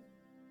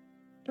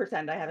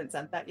pretend I haven't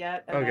sent that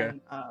yet, and Okay.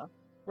 then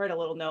write a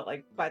little note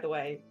like, by the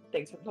way,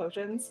 thanks for the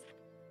potions.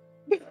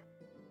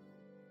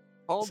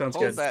 Hold Sounds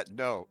good. that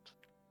note.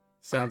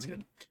 Sounds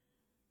good.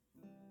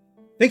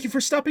 Thank you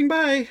for stopping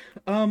by.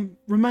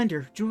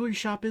 Reminder, jewelry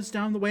shop is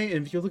down the way,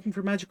 and if you're looking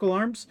for magical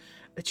arms,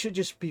 it should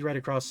just be right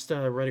across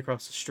the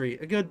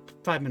street. A good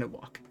 5-minute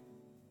walk.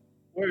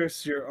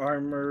 Where's your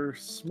armor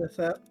smith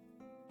at?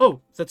 Oh,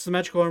 that's the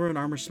magical armor and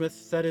armor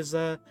smith. That is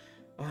that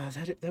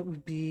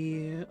would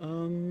be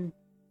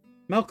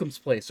Malcolm's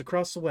place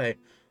across the way.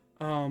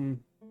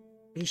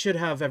 He should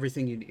have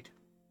everything you need.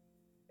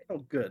 Oh,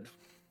 good.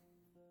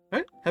 All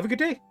right, have a good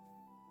day.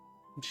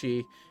 And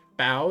she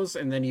bows,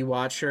 and then you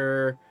watch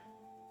her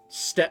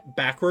step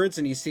backwards,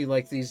 and you see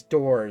like these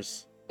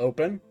doors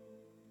open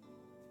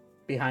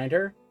behind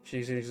her.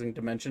 She's using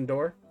dimension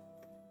door,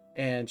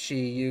 and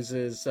she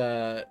uses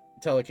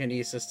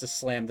telekinesis to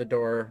slam the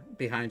door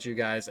behind you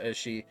guys as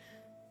she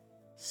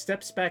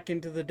steps back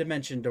into the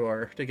dimension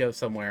door to go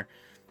somewhere.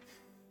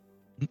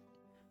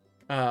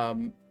 All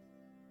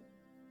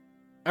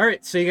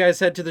right, so you guys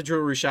head to the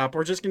jewelry shop.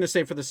 We're just going to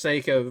say for the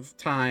sake of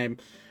time,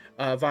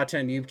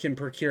 Vaten, you can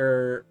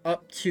procure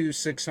up to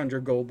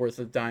 600 gold worth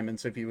of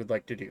diamonds if you would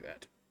like to do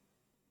that.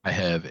 I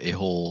have a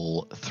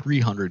whole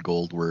 300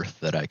 gold worth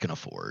that I can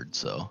afford,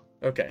 so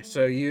Okay,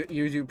 so you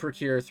do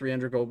procure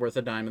 300 gold worth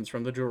of diamonds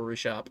from the jewelry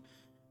shop.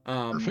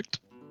 perfect.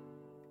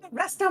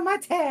 Rest on my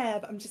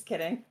tab. I'm just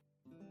kidding.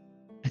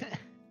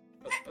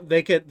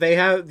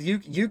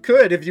 You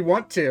could if you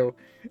want to.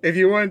 If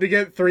you wanted to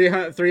get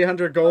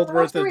 300 gold How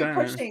much worth are of we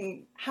diamonds.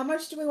 pushing? How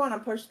much do we want to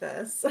push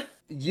this?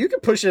 You can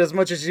push it as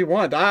much as you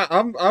want.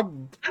 I'm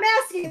I'm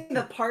asking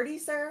the party,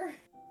 sir.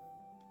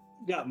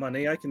 Got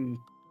money. I can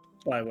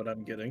buy what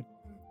I'm getting.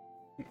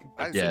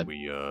 I yeah, said,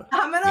 we I'm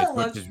get gonna as much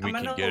look. as I'm we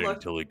can gonna get look.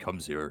 until he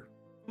comes here.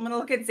 I'm gonna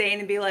look at Zane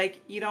and be like,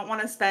 "You don't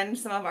want to spend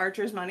some of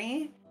Archer's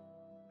money?"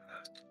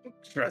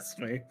 Trust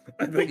me.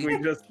 I think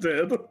we just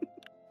did.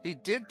 he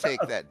did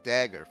take that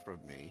dagger from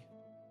me.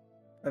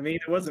 I mean,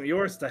 it wasn't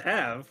yours to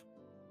have.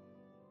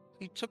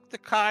 He took the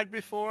card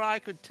before I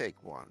could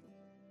take one.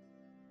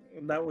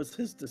 That was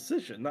his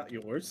decision, not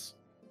yours.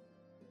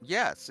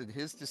 Yes, and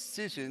his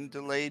decision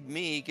delayed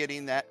me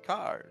getting that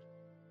card.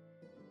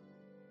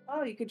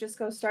 Oh, you could just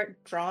go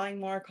start drawing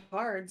more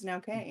cards now,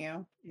 can't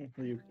you?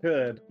 You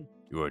could.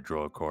 You want to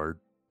draw a card?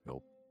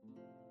 Nope.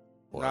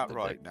 Pull out Not the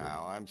right deck.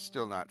 now. I'm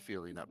still not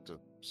feeling up to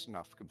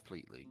snuff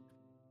completely.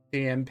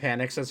 DM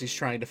panics as he's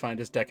trying to find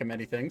his deck of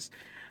many things.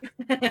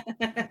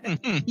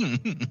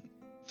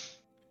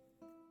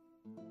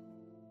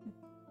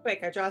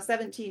 Quick, I draw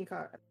 17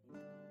 cards.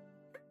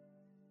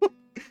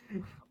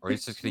 Or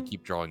he's just gonna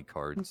keep drawing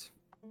cards.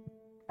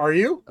 Are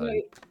you?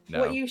 Wait, No.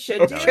 what you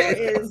should do Okay,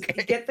 is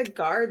okay. get the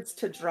guards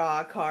to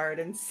draw a card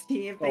and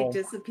see if they Oh,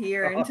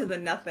 disappear God. into the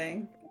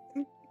nothing.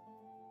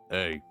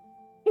 Hey,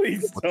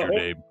 Please what's your don't.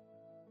 name?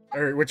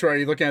 Or which one are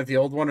you looking at? The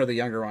old one or the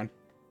younger one?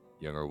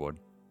 Younger one.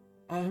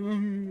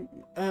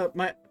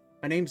 My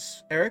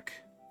name's Eric.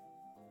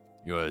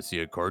 You want to see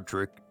a card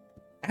trick?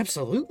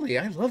 Absolutely,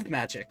 I love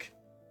magic.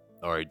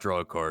 All right, draw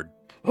a card.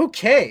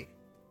 Okay,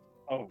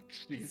 Oh,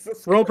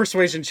 Jesus. roll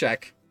persuasion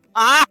check.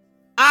 Oh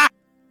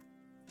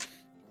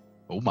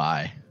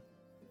my.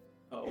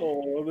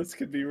 Oh, this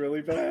could be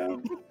really bad.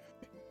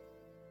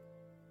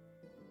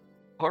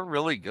 Or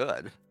really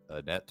good.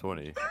 Nat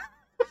 20.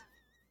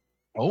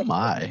 Oh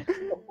my.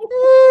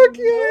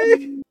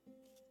 Okay.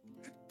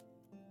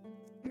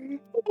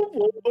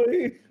 Oh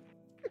boy.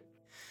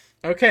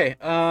 Okay.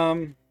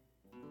 No,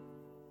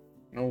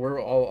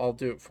 I'll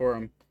do it for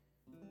him.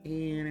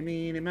 Eeny,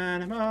 meeny,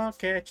 miny, moe,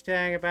 catch,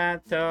 tag,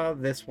 about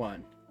this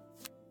one.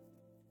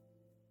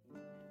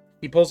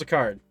 He pulls a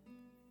card.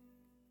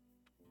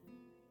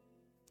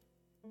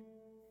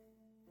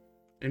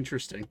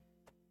 Interesting.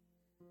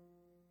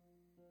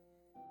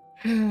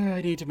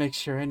 I need to make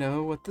sure I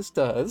know what this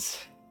does.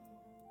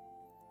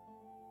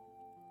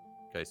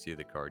 Can I see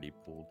the card he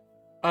pulled?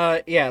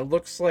 Yeah, it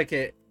looks like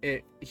it.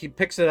 He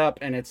picks it up,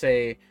 and it's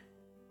a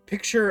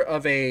picture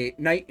of a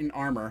knight in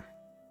armor.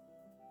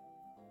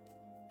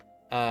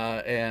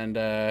 And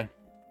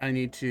I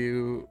need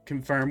to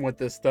confirm what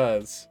this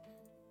does.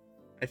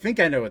 I think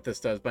I know what this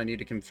does, but I need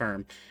to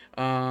confirm.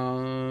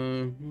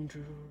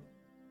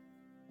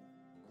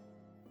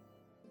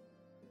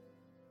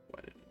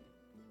 What?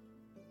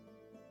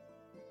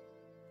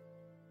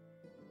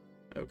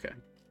 Okay.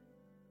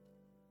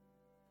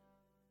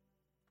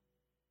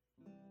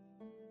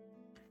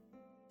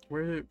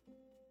 Where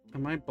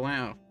am I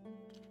blank?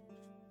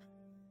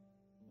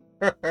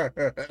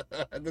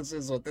 This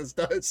is what this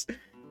does.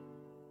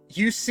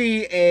 You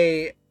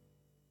see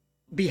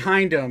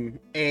behind him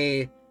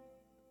a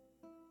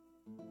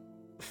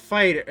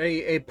fighter,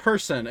 a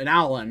person, an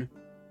Alan,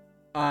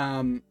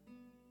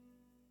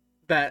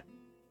 that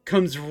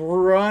comes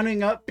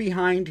running up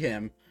behind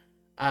him,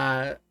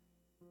 and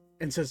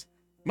says,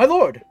 "My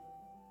lord,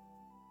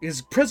 it is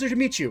a pleasure to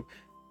meet you.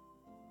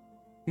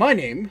 My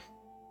name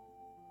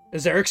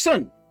is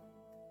Erickson.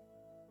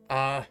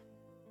 I've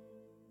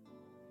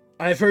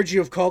heard you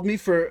have called me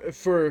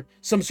for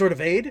some sort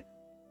of aid.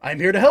 I'm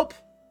here to help."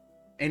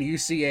 And you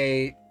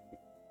see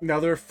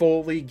another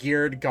fully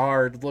geared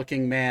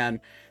guard-looking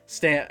man,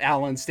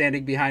 Alan,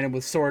 standing behind him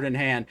with sword in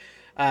hand.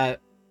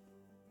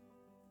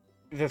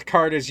 The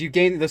card is, you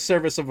gain the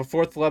service of a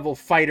 4th level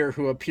fighter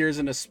who appears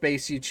in a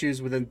space you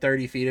choose within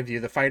 30 feet of you.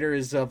 The fighter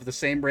is of the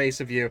same race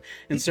of you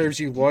and serves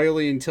you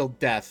loyally until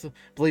death.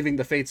 Believing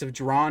the fates have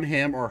drawn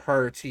him or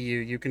her to you,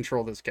 you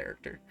control this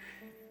character.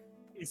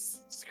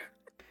 Amazing.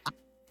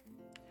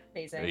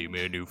 Hey,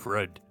 my new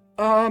friend.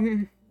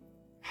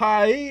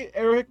 Hi,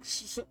 Eric.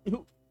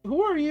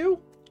 Who are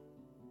you?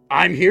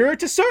 I'm here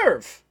to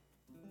serve.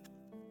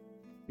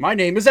 My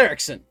name is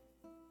Erickson.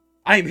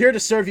 I am here to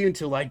serve you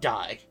until I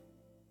die.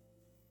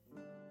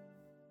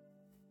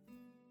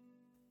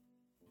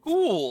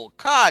 Cool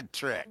card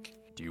trick.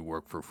 Do you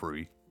work for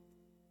free?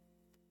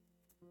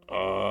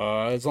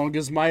 As long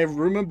as my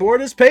room and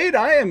board is paid,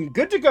 I am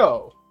good to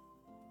go.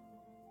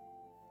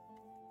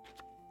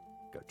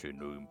 Got you a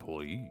new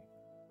employee.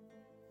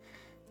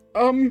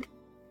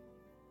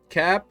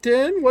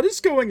 Captain, what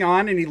is going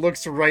on? And he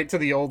looks right to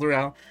the older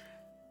Al.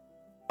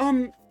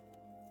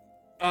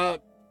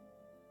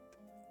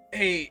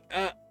 Hey,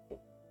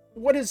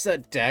 what is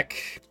that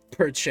deck,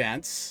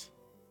 perchance?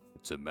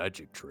 It's a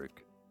magic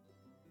trick.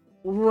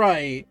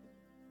 Right.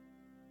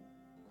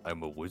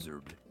 I'm a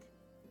wizard.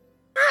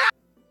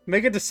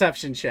 Make a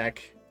deception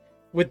check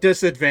with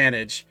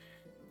disadvantage.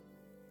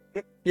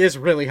 He has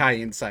really high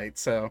insight,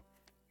 so.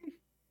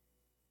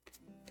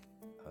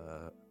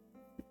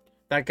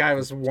 That guy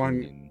was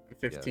 115.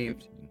 Yeah,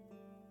 15.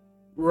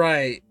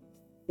 Right.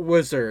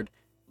 Wizard.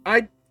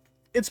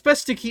 It's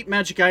best to keep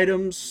magic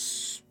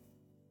items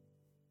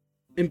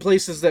in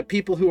places that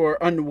people who are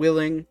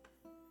unwilling,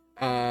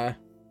 best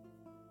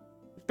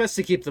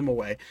to keep them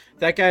away.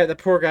 The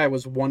poor guy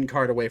was 1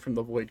 card away from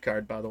the void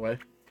card, by the way.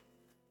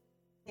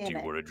 Do you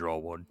want to draw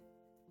one?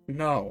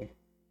 No.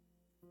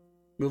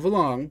 Move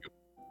along. Do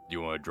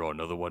you want to draw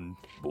another one,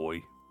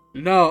 boy?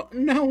 No,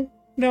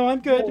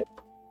 I'm good.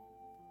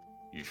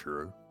 You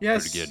sure?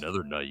 Yes. Could get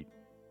another night.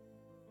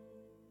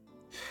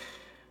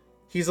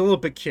 He's a little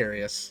bit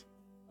curious.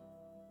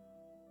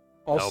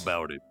 Also, How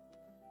about it?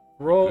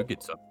 roll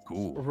Get something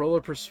cool. roll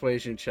a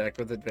persuasion check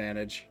with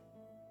advantage.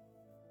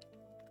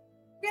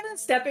 I'm gonna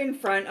step in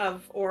front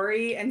of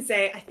Ori and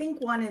say, I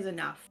think 1 is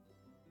enough.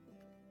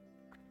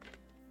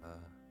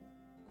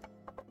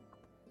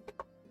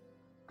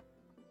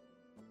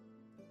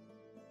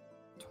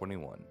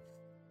 21.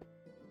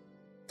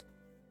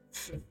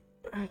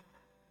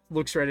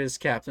 Looks right at his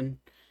captain.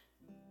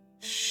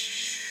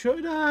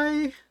 Should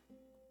I?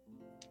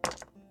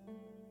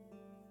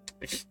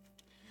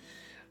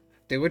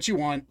 Do what you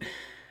want.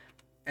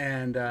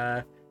 And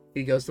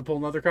he goes to pull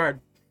another card.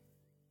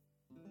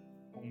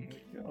 Oh my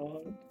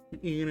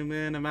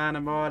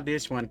god.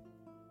 This one.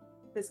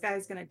 This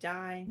guy's gonna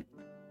die.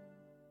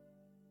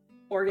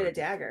 Or get a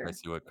dagger. I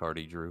see what card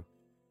he drew.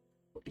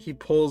 He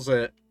pulls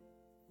it.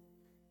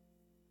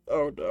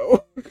 Oh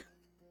no.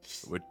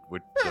 What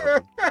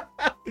does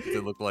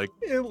it look like?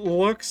 It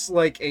looks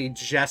like a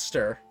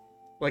jester.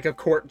 Like a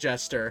court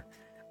jester.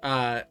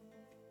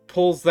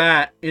 Pulls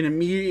that, and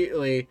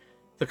immediately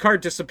the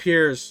card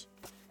disappears.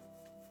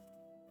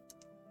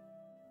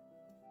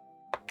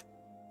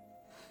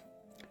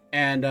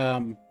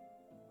 And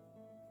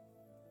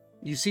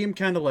you see him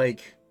kind of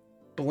like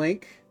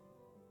blink.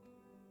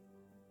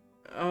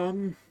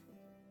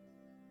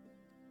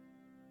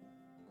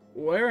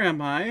 Where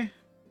am I?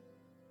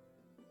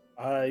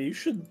 You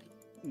should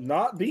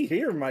not be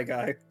here, my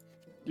guy.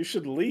 You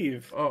should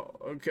leave. Oh,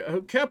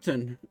 okay,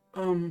 Captain.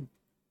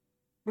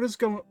 What is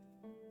going?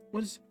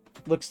 What is?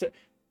 Looks at.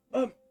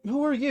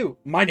 Who are you?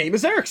 My name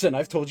is Erickson.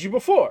 I've told you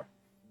before.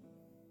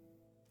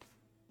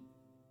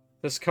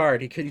 This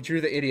card, he drew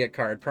the idiot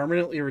card.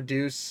 Permanently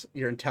reduce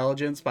your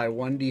intelligence by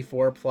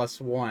 1d4 plus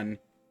 1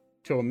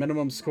 to a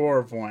minimum score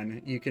of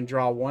 1. You can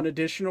draw one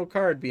additional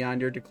card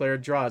beyond your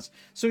declared draws.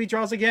 So he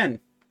draws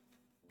again.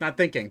 Not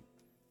thinking.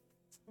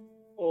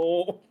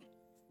 Oh.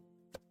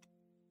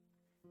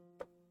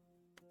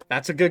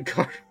 That's a good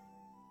card.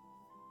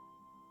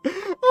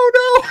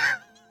 Oh no!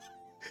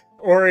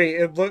 Ori,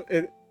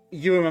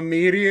 you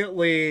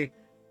immediately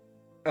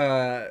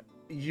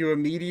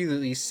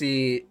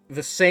see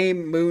the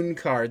same moon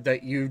card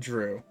that you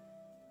drew.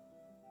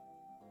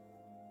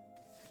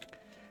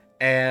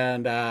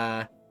 And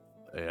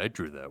Hey, I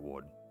drew that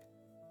one.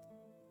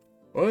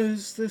 what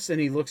is this? And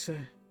he looks at,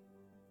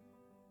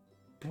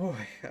 boy,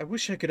 I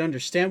wish I could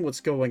understand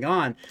what's going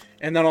on.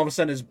 And then all of a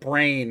sudden his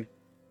brain,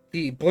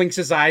 he blinks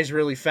his eyes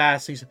really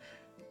fast. He's,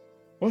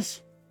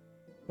 what's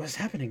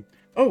happening?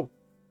 Oh,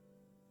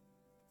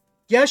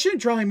 yeah, I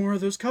shouldn't draw any more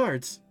of those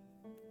cards.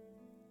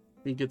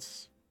 He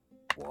gets,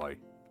 Why?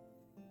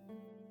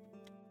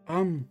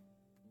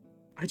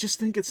 I just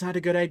think it's not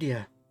a good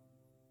idea.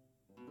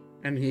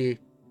 And he,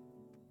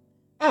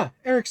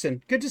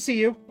 Erickson, good to see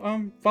you.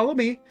 Follow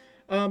me.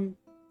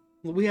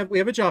 We have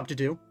a job to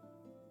do.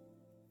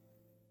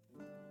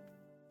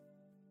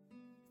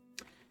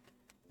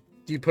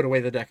 Do you put away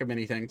the deck of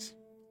many things?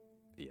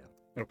 Yeah.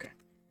 Okay.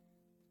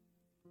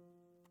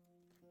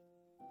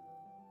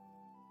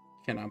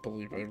 Cannot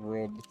believe I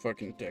rolled the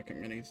fucking deck of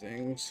many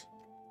things.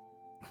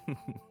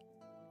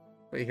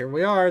 But here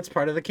we are. It's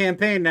part of the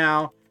campaign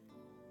now.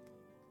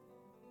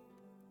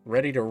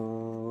 Ready to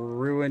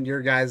ruin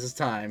your guys'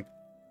 time.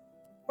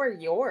 Or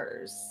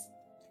yours.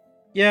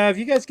 Yeah, if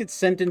you guys get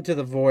sent into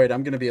the void,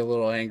 I'm gonna be a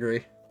little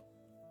angry.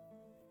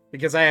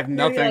 Because I have You're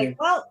gonna be nothing.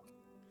 like, well,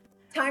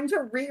 time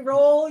to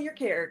re-roll your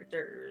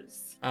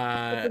characters.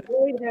 If the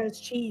void has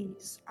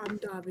cheese, I'm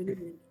diving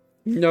in.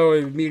 No,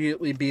 it'd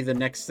immediately be the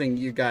next thing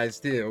you guys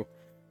do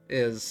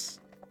is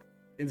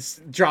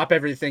drop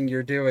everything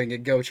you're doing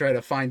and go try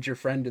to find your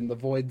friend in the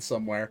void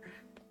somewhere.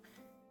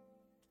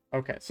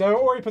 Okay, so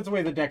Ori puts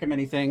away the deck of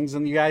many things,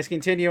 and you guys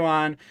continue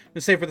on.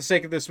 Let's say for the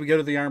sake of this, we go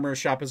to the armor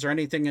shop. Is there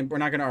anything, and we're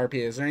not going to RP,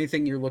 is there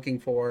anything you're looking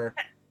for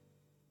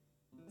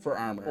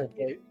armor?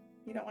 Okay.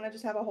 You don't want to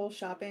just have a whole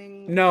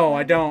shopping... No,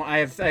 I don't. I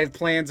have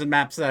plans and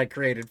maps that I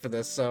created for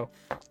this, so...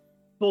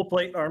 Full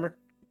plate armor.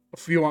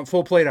 If you want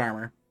full plate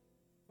armor.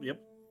 Yep.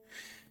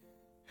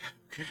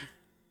 Okay.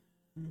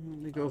 Let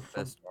me go for...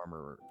 Best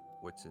armor.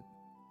 What's it?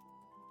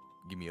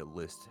 Give me a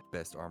list.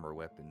 Best armor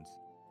weapons.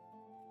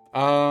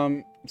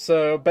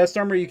 So best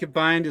armor you could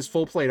find is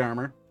full plate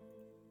armor,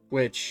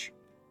 which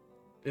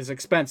is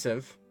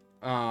expensive.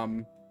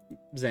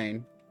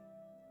 Zane.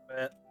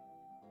 Bet.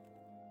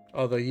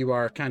 Although you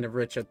are kind of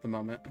rich at the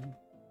moment.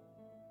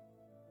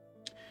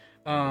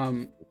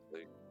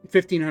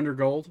 1,500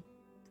 gold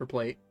for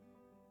plate.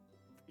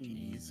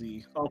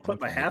 Easy. I'll put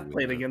my half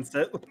plate against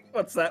it.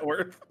 What's that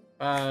worth?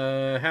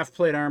 Half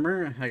plate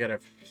armor. I gotta.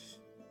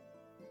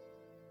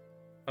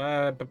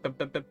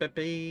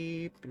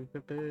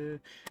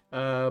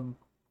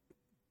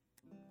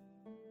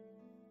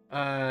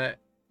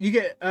 You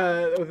get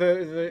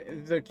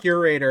the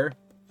curator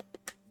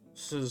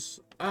says,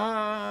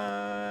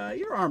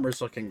 your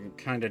armor's looking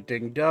kind of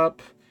dinged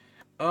up.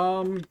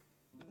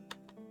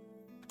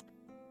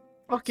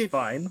 Okay,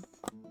 Fine.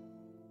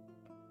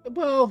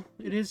 Well,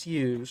 it is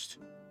used.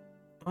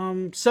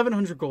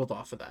 700 gold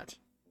off of that.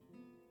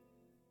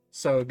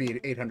 So it'd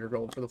be 800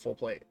 gold for the full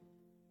plate.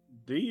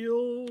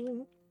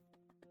 Deal.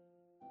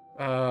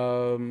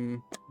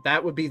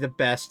 That would be the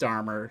best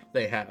armor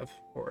they have,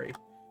 Ori.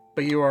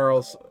 But you are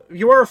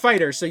a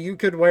fighter, so you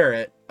could wear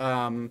it.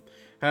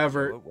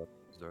 However, What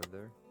weapons are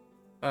there?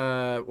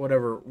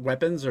 whatever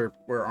weapons or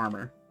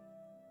armor.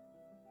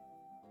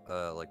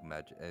 Like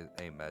magic,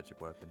 any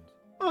magic weapons.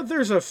 Oh,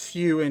 there's a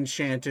few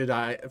enchanted,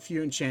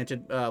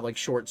 like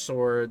short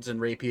swords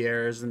and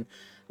rapiers, and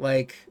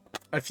like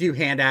a few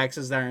hand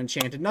axes that are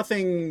enchanted.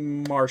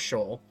 Nothing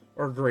martial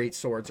or great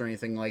swords or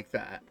anything like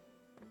that.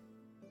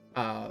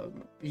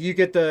 You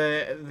get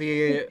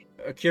the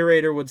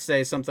curator would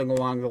say something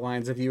along the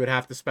lines of you would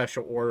have to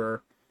special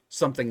order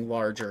something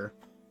larger,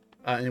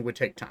 and it would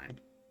take time.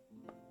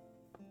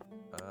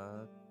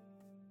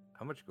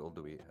 How much gold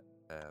do we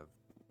have?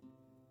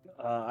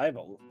 I have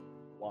a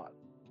lot.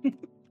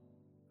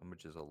 How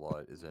much is a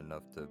lot? Is it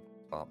enough to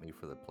bump me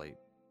for the plate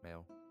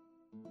mail?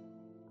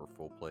 Or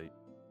full plate?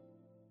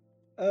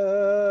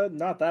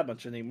 Not that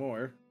much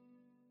anymore.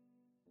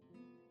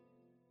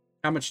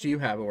 How much do you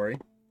have, Ori?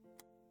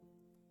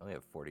 I only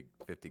have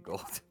 50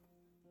 gold.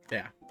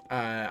 Yeah.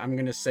 I'm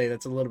gonna say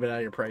that's a little bit out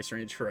of your price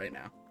range for right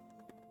now.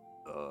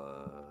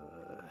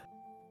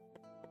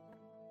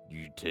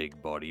 You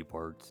take body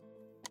parts?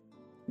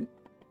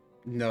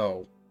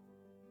 No.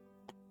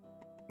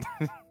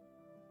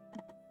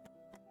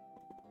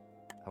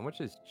 How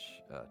much is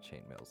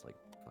chainmail's like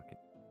fucking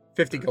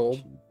 50 dirt gold.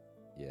 cheap?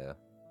 Yeah.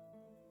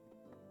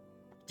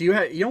 Do you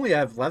have? You only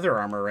have leather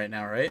armor right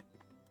now, right?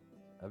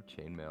 I have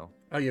chainmail.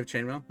 Oh, you have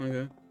chainmail.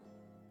 Okay.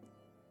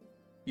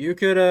 You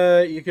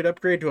could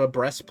upgrade to a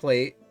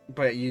breastplate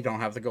but you don't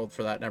have the gold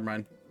for that. Never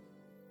mind.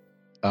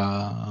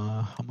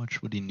 How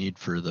much would he need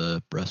for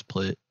the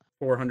breastplate?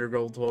 400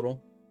 gold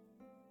total.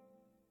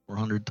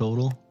 400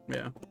 total?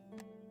 Yeah.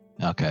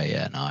 Okay,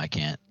 yeah, no, I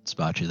can't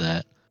spot you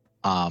that.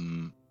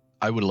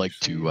 I would like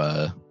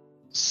to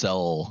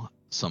sell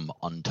some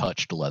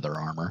untouched leather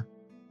armor.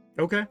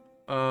 Okay.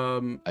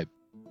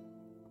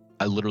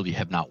 I literally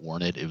have not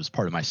worn it. It was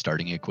part of my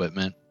starting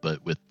equipment,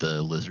 but with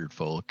the lizard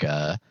folk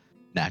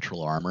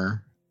natural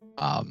armor,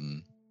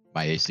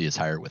 my AC is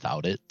higher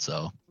without it,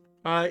 so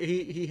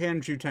he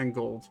hands you 10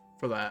 gold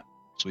for that.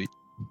 sweet.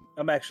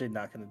 I'm actually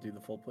not going to do the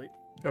full plate.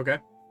 Okay.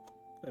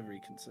 I've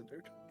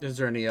reconsidered. Is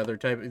there any other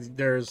type?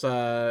 There's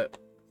well,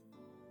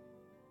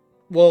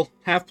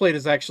 half plate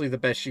is actually the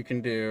best you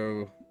can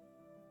do.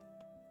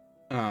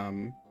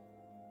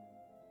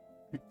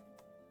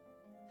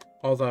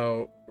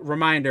 Although,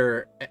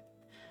 reminder,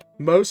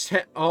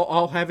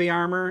 all heavy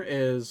armor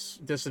is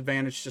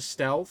disadvantage to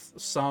stealth.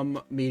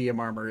 Some medium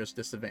armor is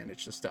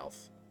disadvantage to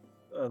stealth.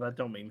 That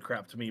don't mean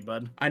crap to me,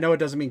 bud. I know it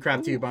doesn't mean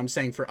crap to you, but I'm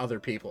saying for other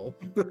people.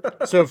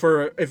 So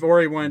if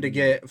Ori wanted to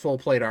get full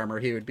plate armor,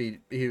 he would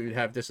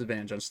have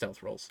disadvantage on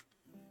stealth rolls.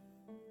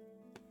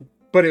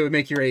 But it would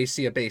make your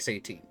AC a base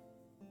 18.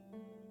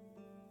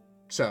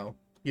 So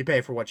you pay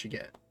for what you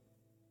get.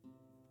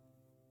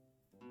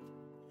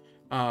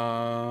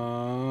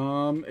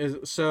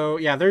 So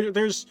yeah,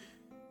 there's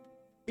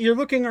you're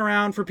looking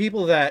around for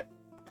people that,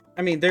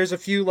 I mean, there's a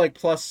few like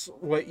plus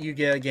what you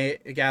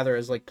gather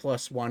as like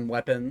 +1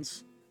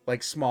 weapons,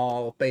 like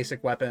small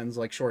basic weapons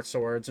like short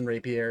swords and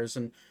rapiers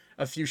and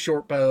a few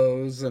short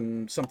bows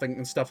and something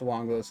and stuff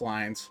along those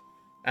lines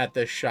at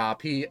this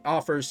shop. He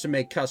offers to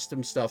make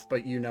custom stuff,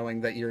 but you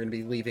knowing that you're going to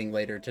be leaving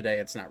later today,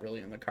 it's not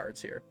really in the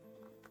cards here.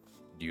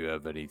 Do you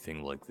have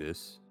anything like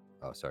this?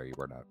 Oh, sorry,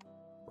 we're not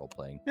role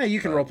playing. Yeah, you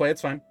can roleplay.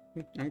 It's fine.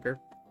 I don't care.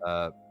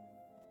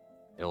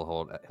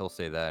 He'll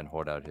say that and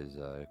hold out his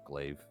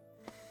glaive.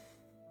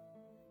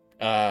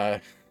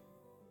 That's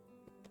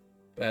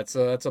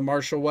a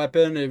martial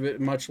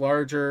weapon, much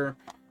larger.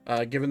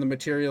 Given the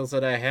materials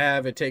that I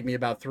have, it'd take me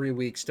about 3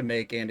 weeks to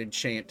make and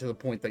enchant to the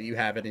point that you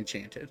have it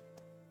enchanted.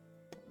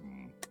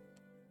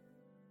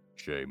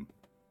 Shame.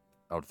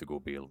 I don't think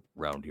we'll be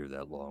around here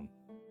that long.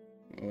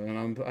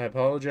 And I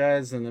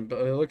apologize, and it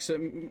looks at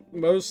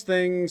most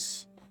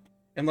things,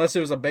 unless it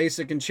was a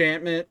basic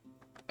enchantment,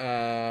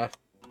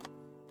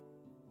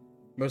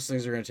 most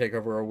things are going to take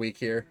over a week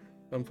here.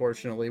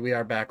 Unfortunately, we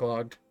are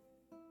backlogged.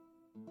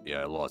 Yeah,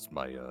 I lost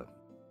my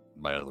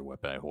my other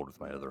weapon I hold with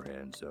my other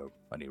hand, so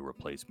I need a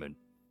replacement.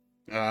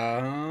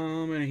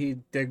 And he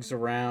digs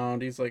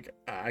around. He's like,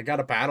 I got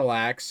a battle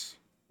axe.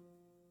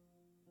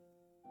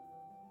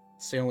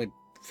 It's the only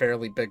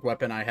fairly big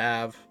weapon I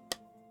have.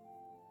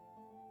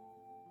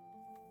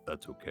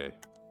 That's okay.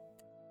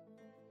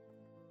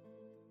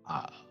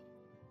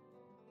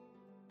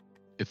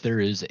 If there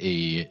is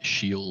a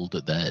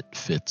shield that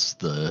fits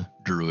the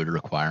druid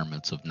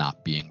requirements of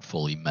not being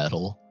fully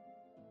metal,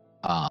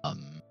 I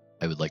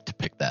would like to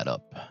pick that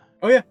up.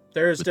 Oh yeah,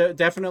 there's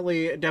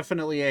definitely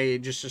a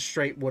just a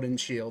straight wooden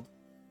shield.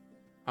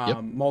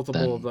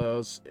 Multiple of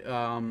those.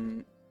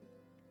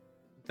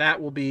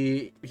 That will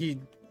be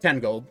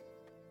 10 gold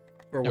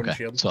for a wooden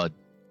shield. So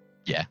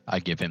I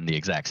give him the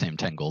exact same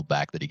 10 gold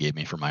back that he gave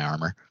me for my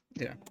armor.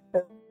 Yeah.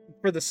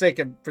 For the sake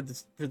of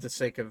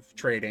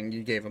trading,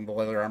 you gave him the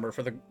leather armor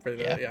for the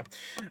yeah.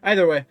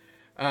 Either way,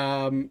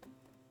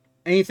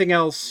 anything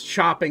else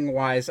shopping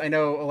wise? I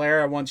know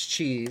Alara wants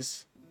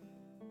cheese,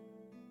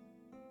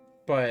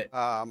 but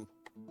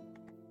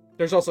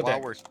there's also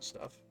daggers and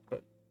stuff.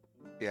 But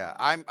yeah,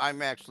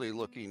 I'm actually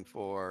looking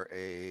for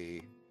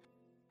a.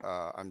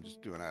 I'm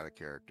just doing out of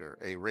character.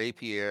 A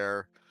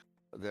rapier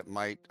that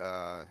might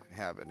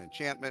have an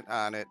enchantment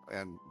on it,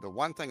 and the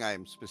one thing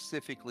I'm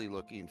specifically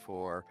looking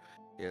for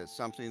is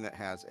something that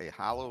has a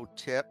hollow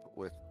tip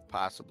with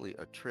possibly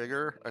a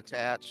trigger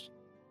attached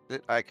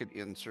that I could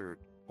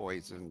insert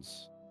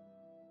poisons.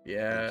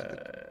 Yeah,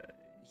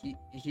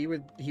 he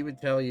would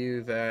tell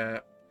you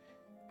that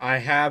I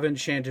have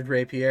enchanted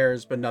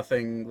rapiers, but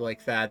nothing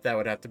like that. That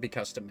would have to be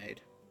custom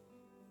made.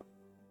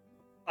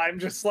 I'm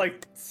just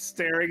like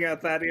staring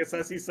at Thaddeus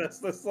as he says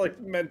this, like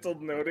mental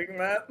noting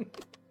that.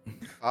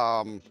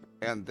 And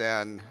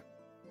then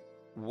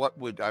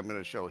I'm going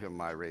to show him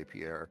my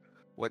rapier.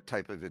 What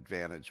type of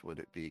advantage would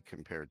it be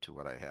compared to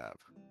what I have?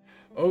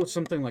 Oh,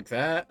 something like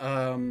that.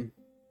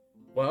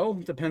 Well,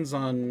 depends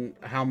on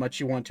how much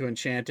you want to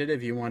enchant it.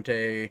 If you want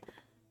a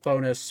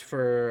bonus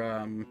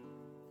for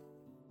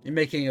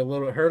making it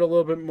hurt a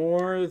little bit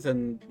more,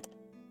 then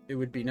it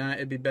would be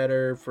it'd be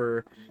better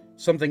for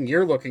something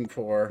you're looking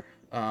for.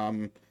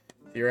 If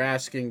you're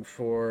asking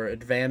for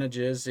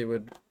advantages, it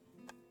would,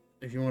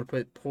 if you want to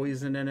put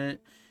poison in it,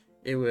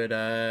 it would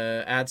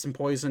add some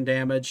poison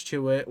damage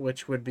to it,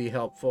 which would be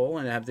helpful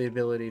and have the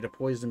ability to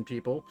poison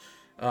people.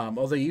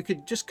 Although you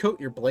could just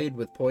coat your blade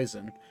with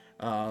poison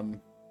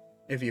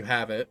if you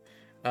have it.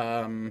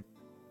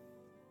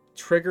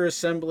 Trigger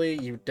assembly,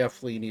 you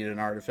definitely need an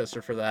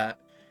artificer for that.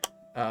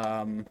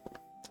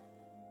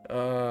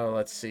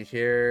 Let's see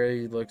here.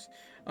 He looks.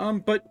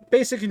 But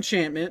basic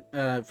enchantment,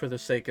 for the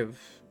sake of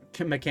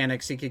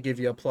mechanics, he could give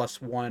you a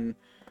 +1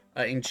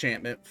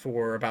 enchantment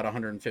for about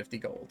 150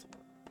 gold.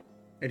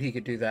 And he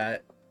could do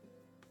that.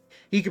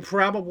 He could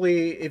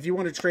probably, if you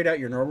want to trade out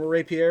your normal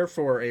rapier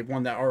for a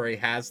one that already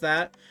has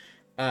that,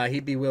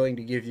 he'd be willing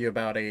to give you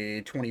about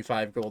a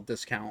 25 gold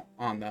discount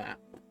on that.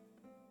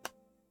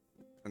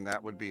 And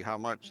that would be how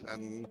much?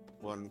 And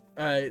one.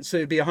 So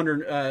it'd be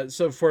 100.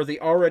 So for the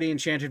already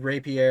enchanted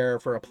rapier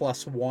for a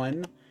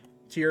 +1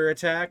 to your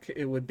attack,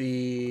 it would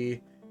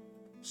be,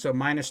 so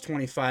minus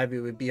 25. It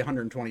would be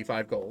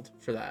 125 gold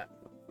for that.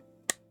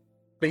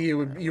 But you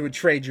would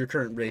trade your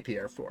current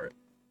rapier for it.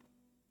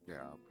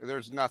 Yeah,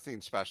 there's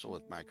nothing special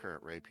with my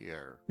current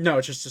rapier. No,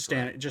 it's just a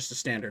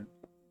standard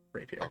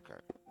rapier. Okay,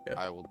 Yeah.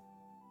 I will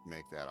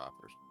make that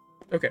offer.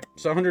 Okay,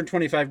 so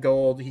 125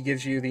 gold. He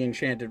gives you the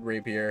enchanted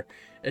rapier.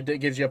 It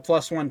gives you a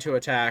 +1 to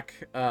attack,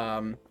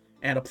 and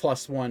a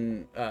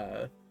 +1.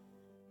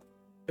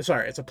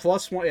 Sorry, it's a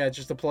 +1. Yeah,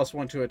 just a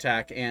 +1 to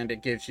attack, and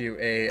it gives you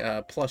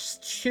a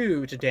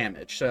 +2 to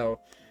damage. So,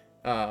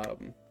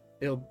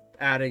 it'll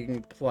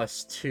adding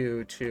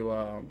 +2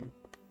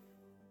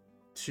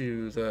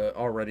 to the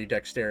already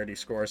dexterity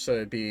score. So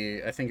it'd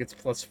be, I think it's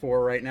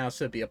 +4 right now.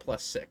 So it'd be a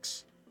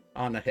 +6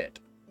 on a hit.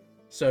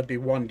 So it'd be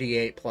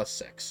 1d8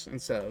 +6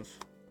 instead of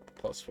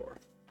 +4.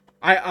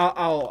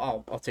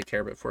 I'll take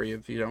care of it for you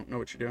if you don't know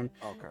what you're doing.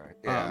 Okay.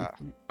 Yeah.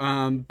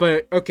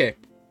 But okay.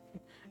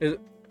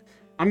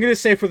 I'm gonna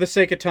say for the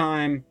sake of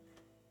time,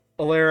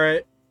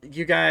 Alara,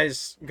 you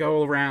guys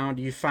go around.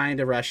 You find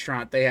a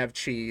restaurant. They have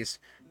cheese.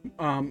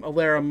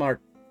 Alara,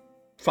 mark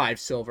 5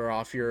 silver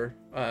off your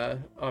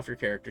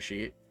character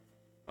sheet.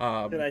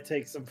 Can I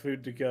take some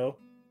food to go?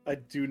 I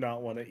do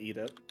not want to eat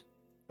it.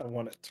 I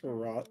want it to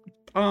rot.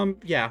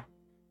 Yeah.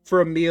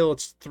 For a meal,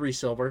 it's 3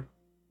 silver.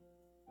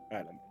 I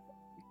don't know.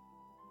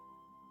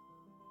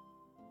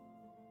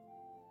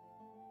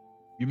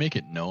 You make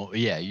it no.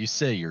 Yeah, you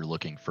say you're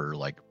looking for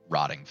like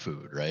rotting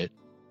food, right?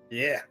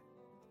 Yeah.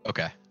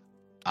 Okay.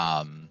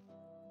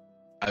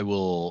 I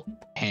will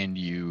hand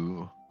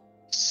you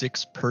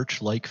 6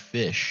 perch-like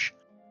fish,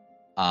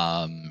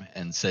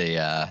 and say,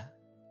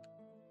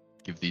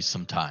 give these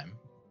some time.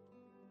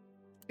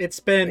 It's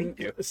been Thank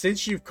you.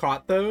 since you've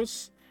caught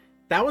those.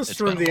 That was It's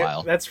from been a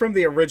while. that's from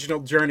the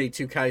original journey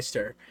to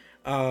Keister.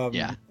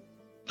 Yeah.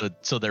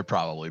 So they're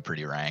probably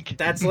pretty rank.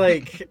 That's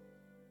like,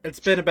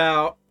 it's been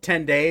about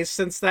 10 days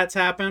since that's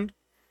happened.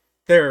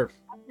 They're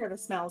That's where the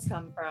smells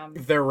come from.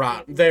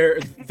 rotten.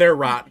 They're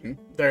rotten.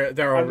 They're I'm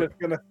already, just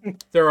gonna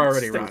they're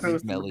already stick rotten.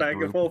 those in the Smelly bag of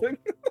group. holding.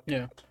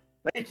 Yeah.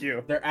 Thank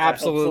you. They're That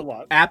helps a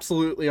lot.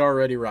 absolutely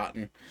already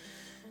rotten.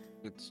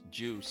 It's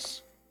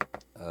juice.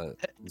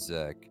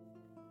 Zach.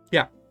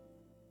 Yeah.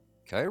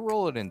 Can I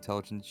roll an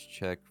intelligence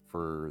check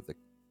for the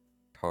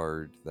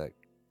card that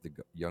the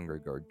younger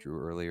guard drew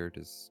earlier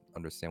to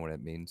understand what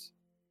it means?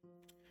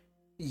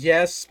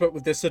 Yes, but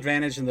with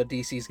disadvantage, and the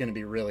DC is going to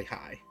be really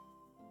high.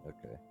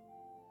 Okay.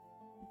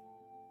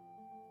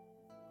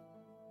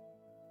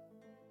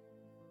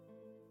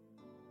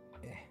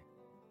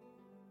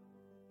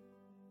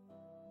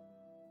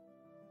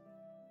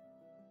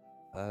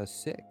 Eh.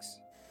 6.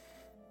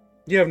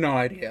 You have no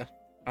idea.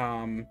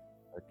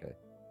 Okay.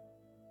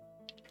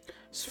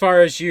 As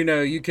far as you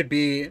know, you could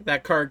be,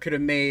 that card could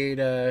have made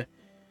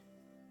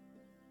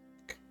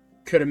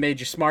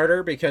you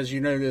smarter, because you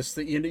notice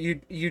that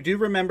you do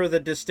remember the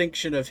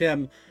distinction of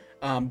him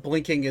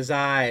blinking his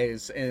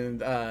eyes,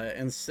 and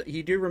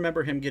you do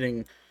remember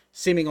him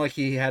seeming like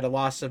he had a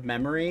loss of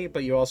memory,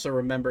 but you also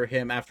remember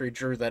him, after he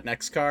drew that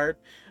next card,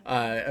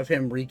 of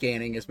him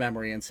regaining his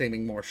memory and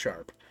seeming more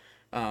sharp.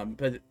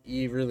 But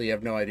you really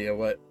have no idea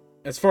what,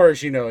 as far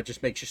as you know, it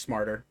just makes you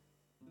smarter.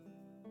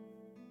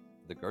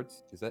 The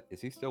guards,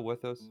 is he still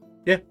with us?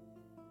 Yeah.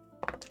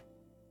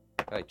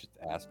 I just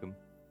ask him.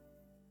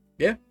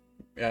 Yeah.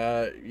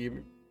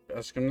 You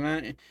ask him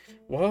that.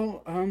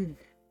 Well,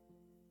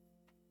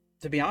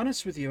 to be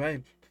honest with you,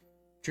 I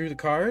drew the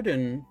card,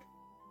 and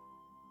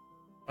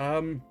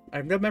I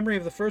have no memory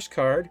of the first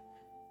card.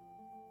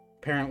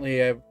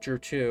 Apparently I drew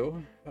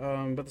 2.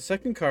 But the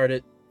second card,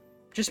 it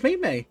just made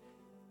me,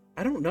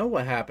 I don't know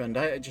what happened.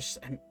 I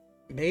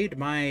made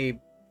my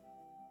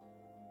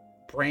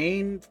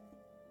brain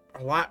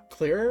a lot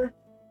clearer,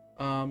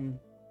 and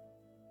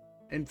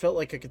felt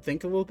like I could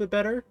think a little bit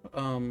better.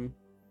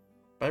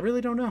 But I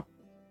really don't know.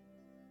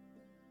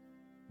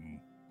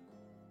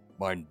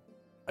 Mine,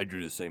 I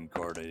drew the same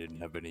card. I didn't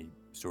have any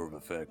sort of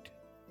effect.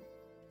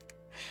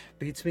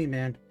 Beats me,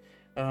 man.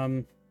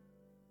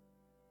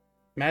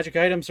 Magic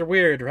items are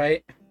weird,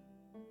 right?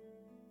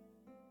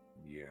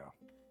 Yeah.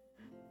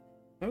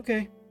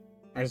 Okay.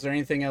 Is there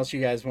anything else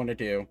you guys want to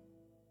do?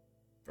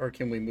 Or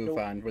can we move Nope.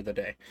 on with the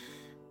day?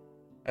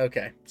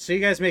 Okay. So you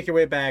guys make your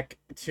way back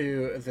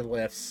to the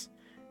lifts,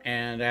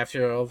 and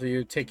after all of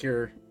you take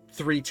your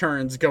 3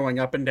 turns going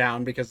up and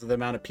down because of the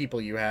amount of people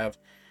you have.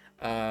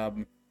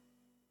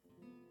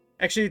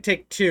 Actually,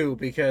 take 2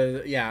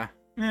 because,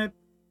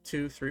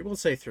 2, 3, we'll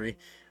say 3.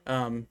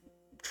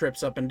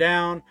 Trips up and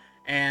down,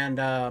 and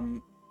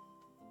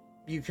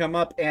you come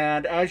up,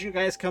 and as you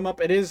guys come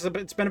up,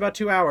 it's been about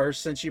 2 hours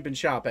since you've been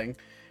shopping,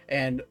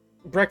 and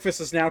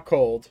breakfast is now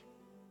cold,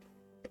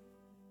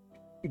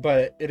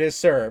 but it is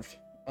served.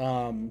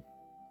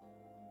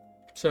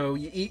 So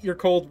you eat your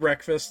cold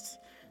breakfast.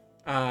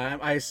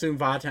 I assume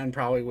Vatan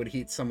probably would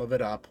heat some of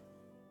it up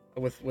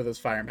with his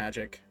fire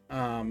magic.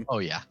 Oh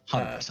yeah,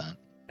 100%.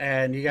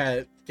 And you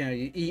got,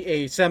 you eat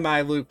a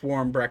semi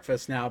lukewarm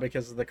breakfast now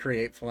because of the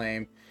create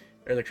flame,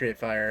 or the create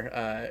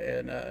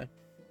fire,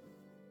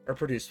 or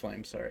produce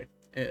flame, sorry,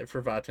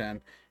 for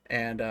Vatan.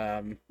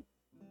 And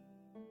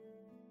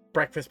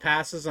breakfast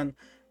passes, and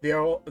the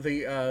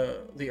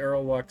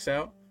Earl walks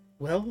out.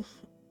 Well,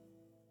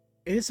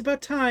 it is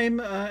about time.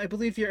 I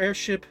believe your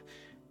airship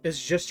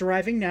is just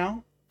arriving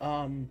now.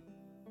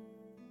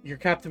 Your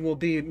captain will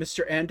be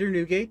Mr. Ander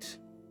Newgate.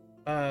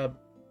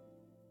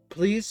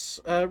 Please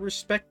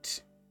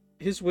respect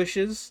his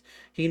wishes.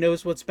 He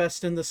knows what's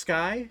best in the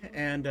sky,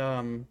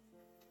 and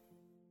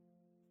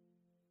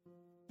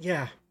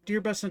yeah, do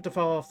your best not to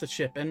fall off the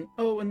ship. And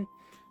and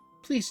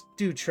please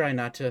do try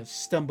not to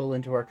stumble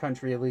into our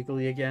country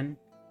illegally again.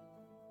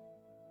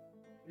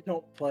 We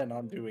don't plan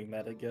on doing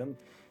that again.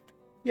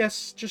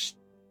 Yes, just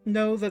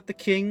know that the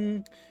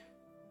king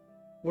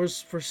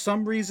was, for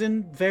some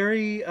reason,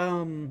 very,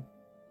 how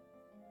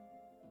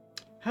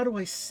do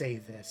I say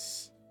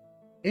this?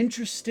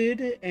 Interested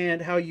in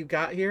how you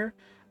got here.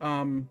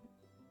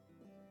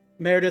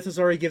 Meredith has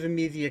already given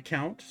me the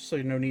account, so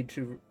no need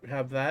to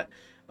have that.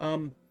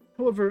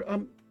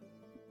 However,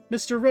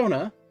 Mr.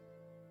 Rona.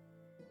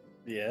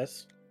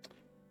 Yes.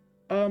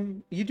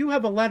 You do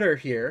have a letter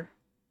here.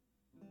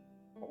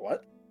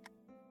 What?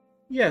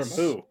 Yes.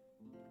 From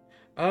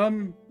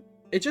who?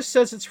 It just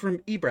says it's from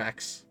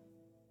Ebrax.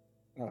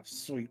 Oh,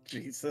 sweet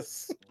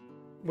Jesus.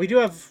 We do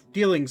have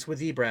dealings with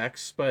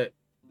Ebrax, but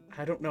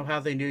I don't know how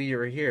they knew you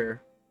were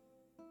here.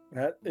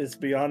 That is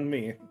beyond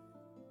me.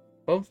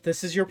 Well,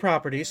 this is your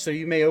property, so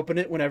you may open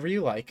it whenever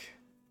you like.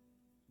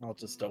 I'll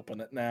just open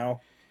it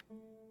now.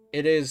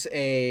 It is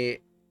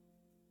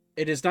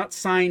not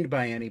signed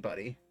by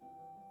anybody,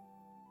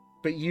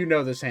 but you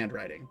know this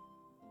handwriting.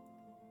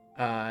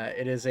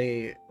 It is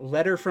a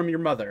letter from your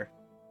mother.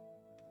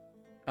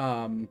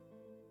 And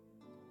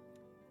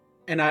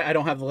I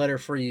don't have the letter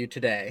for you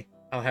today.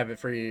 I'll have it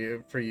for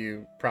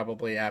you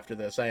probably after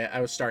this. I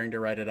was starting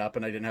to write it up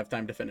and I didn't have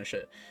time to finish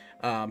it.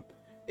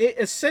 It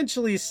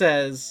essentially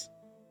says,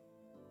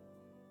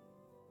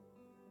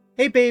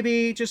 "Hey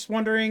baby, just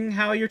wondering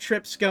how your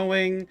trip's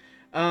going.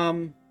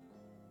 I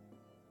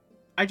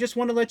just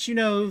want to let you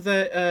know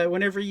that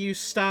whenever you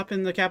stop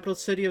in the capital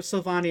city of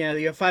Sylvania,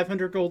 you have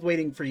 500 gold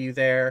waiting for you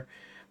there.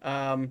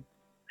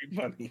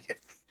 Money.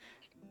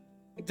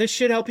 This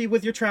should help you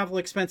with your travel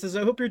expenses.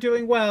 I hope you're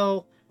doing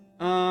well.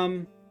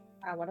 Wow,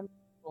 what a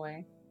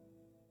boy.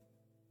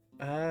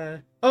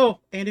 And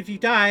if you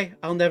die,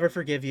 I'll never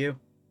forgive you."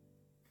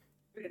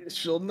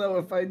 She'll know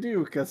if I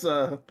do, because,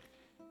 oh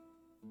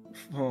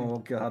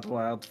god,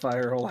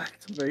 wildfire will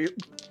activate.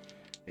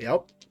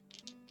 Yep.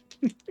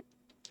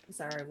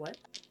 Sorry, what?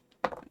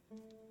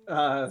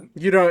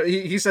 You know,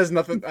 he says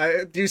nothing.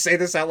 Do you say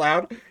this out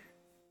loud?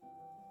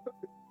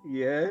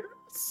 Yes?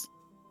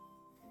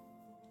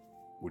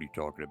 What are you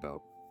talking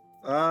about?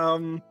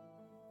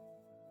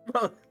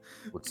 Well,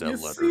 What's that you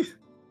letter? see,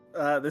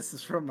 this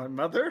is from my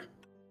mother.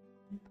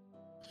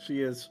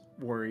 She is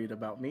worried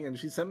about me, and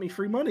she sent me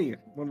free money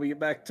when we get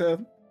back to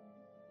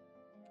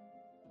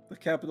the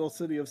capital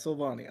city of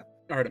Sylvania.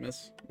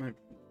 Artemis.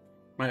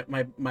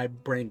 My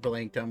brain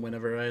blanked on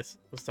whenever I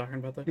was talking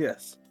about that.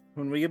 Yes.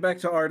 When we get back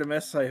to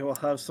Artemis, I will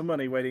have some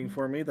money waiting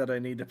for me that I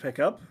need to pick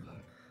up.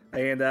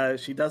 And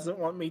she doesn't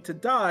want me to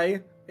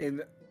die,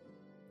 and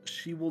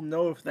she will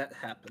know if that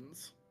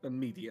happens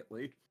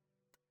immediately.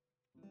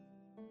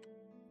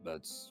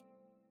 That's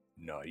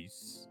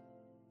nice.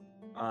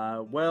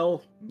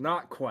 Well,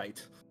 not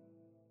quite.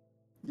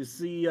 You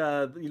see,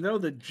 you know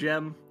the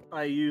gem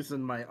I use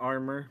in my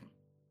armor?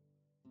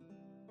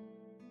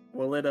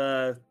 Well,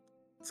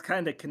 it's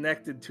kind of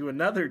connected to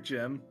another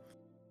gem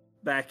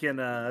back in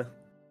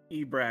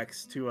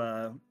Ebrax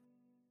to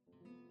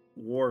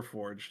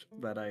Warforged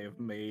that I have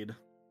made,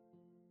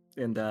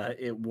 and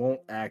it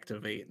won't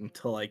activate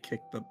until I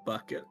kick the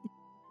bucket.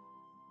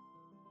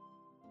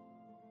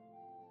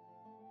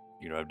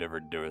 You know, I've never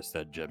noticed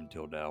that gem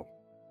till now.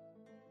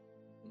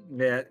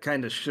 Yeah, it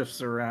kind of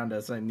shifts around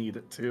as I need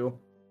it to.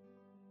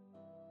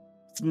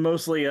 It's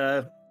mostly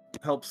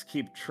helps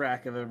keep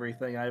track of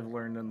everything I've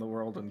learned in the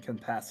world and can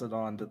pass it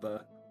on to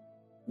the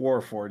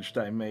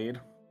Warforged I made.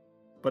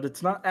 But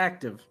it's not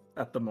active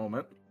at the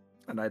moment,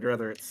 and I'd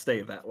rather it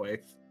stay that way.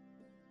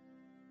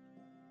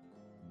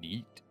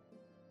 Neat.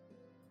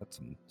 That's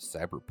some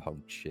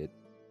cyberpunk shit.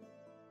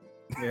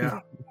 Yeah.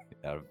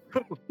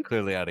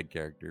 Clearly out of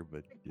character,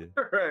 but yeah.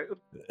 Right.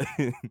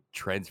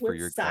 Transfer What's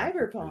your cyberpunk?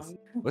 characters.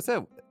 What's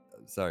that?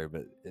 Sorry,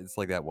 but it's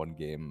like that one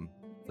game,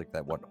 like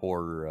that one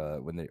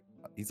horror when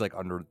he's like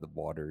under the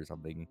water or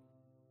something.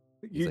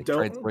 He's You like don't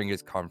transferring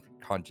his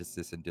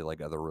consciousness into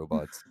like other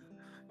robots.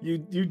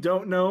 you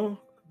don't know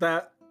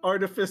that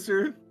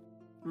Artificer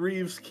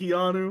Reeves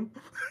Keanu.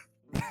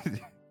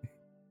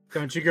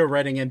 Don't you go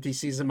writing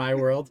NPCs in my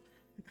world.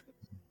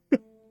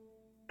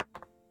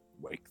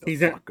 Wake the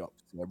He's fuck up,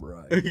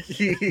 samurai.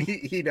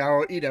 he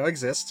now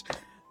exists.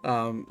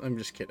 I'm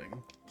just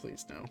kidding.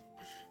 Please no.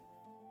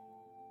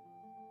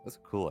 That's a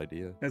cool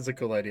idea. That's a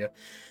cool idea.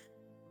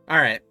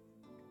 All right.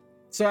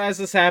 So as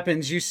this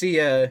happens, you see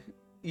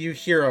you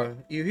hear a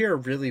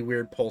really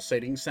weird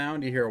pulsating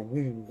sound. You hear a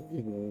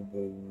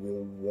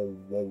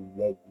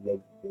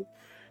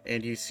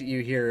and you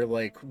hear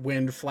like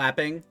wind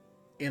flapping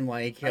in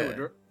like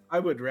I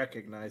would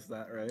recognize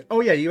that, right?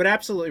 Oh yeah, you would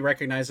absolutely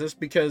recognize this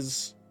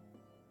because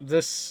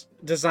this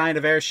design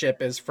of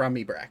airship is from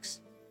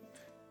Ebrax.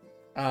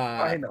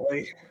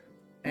 Finally.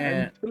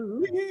 And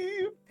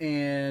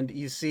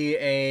you see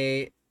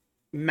a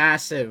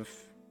massive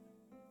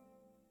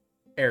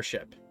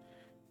airship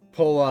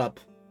pull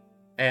up,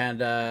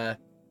 and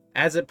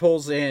as it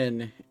pulls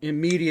in,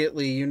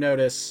 immediately you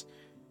notice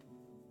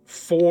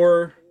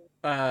four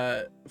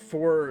like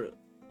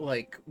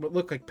what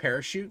look like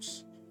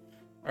parachutes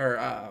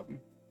or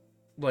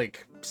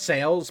like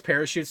sails,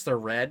 parachutes. They're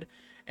red,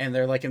 and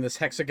they're like in this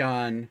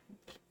hexagon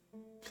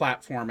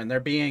platform, and they're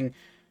being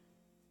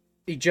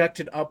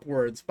ejected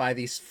upwards by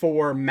these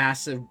four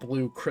massive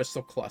blue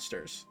crystal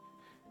clusters,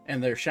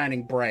 and they're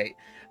shining bright,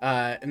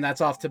 and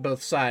that's off to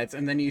both sides.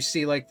 And then you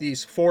see like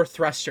these four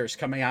thrusters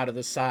coming out of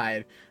the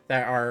side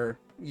that are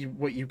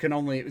what you can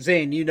only,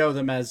 Zane, you know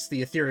them as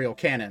the ethereal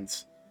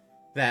cannons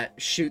that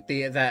shoot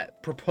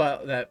that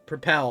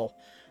propel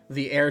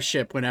the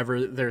airship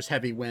whenever there's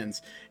heavy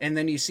winds. And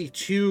then you see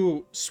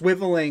two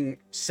swiveling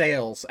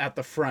sails at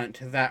the front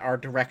that are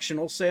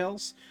directional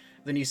sails.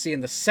 Then you see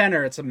in the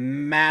center, it's a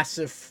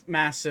massive,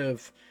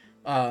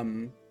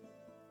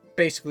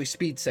 basically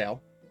speed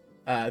sail.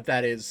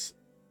 It's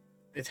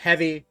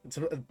heavy. It's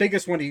the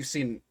biggest one you've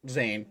seen,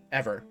 Zane,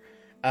 ever.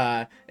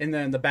 And then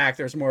in the back,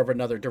 there's more of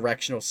another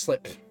directional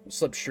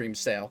slipstream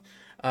sail.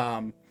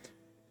 And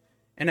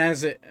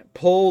as it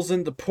pulls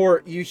into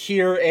port, you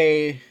hear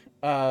a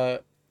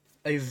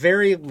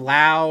very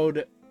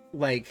loud,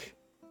 like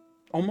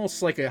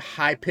almost like a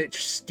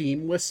high-pitched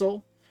steam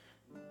whistle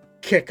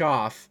kick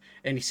off.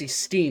 And you see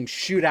steam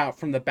shoot out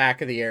from the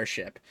back of the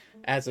airship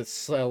as it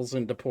sails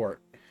into port.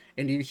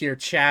 And you hear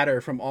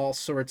chatter from all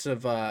sorts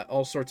of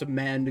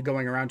men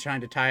going around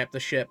trying to tie up the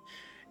ship.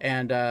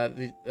 And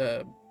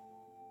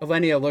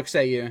Elenia looks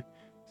at you.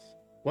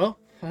 Well,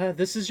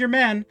 this is your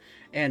man.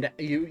 And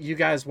you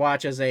guys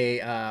watch as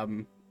a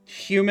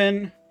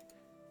human,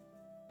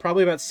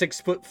 probably about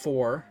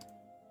 6'4",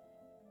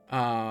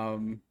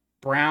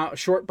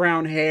 short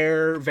brown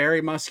hair,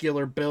 very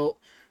muscular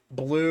built,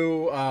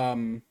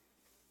 blue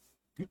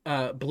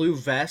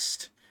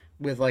vest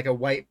with like a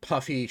white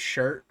puffy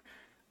shirt,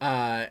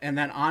 and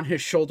then on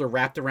his shoulder,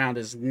 wrapped around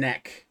his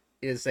neck,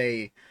 is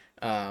a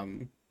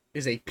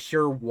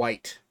pure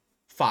white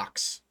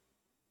fox,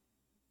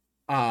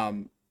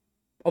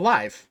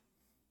 alive,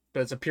 but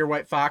it's a pure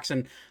white fox,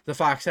 and the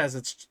fox has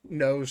its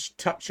nose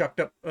tucked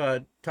up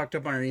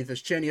underneath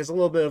his chin. He has a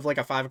little bit of like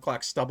a 5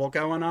 o'clock stubble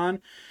going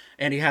on,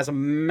 and he has a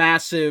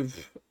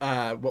massive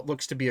what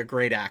looks to be a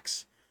great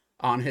axe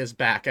on his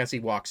back as he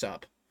walks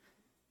up.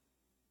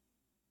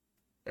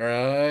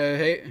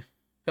 Hey,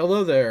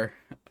 hello there,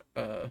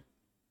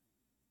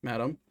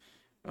 madam.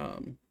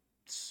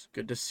 It's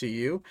good to see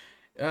you.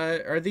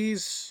 Are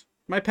these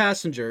my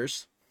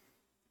passengers?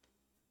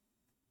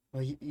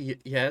 Well,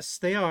 yes,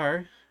 they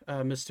are,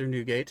 Mr.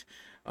 Newgate.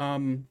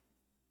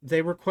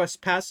 They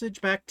request passage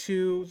back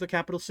to the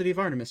capital city of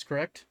Artemis,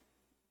 correct?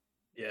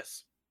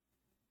 Yes.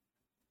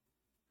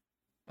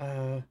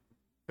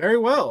 Very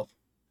well.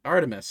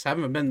 Artemis.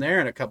 Haven't been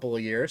there in a couple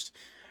of years.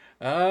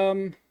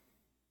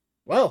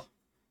 Well,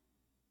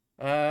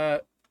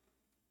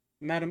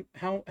 madam,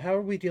 how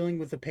are we dealing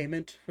with the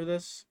payment for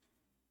this?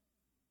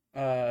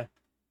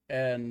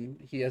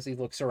 And as he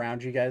looks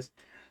around you guys,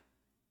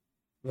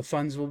 the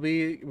funds will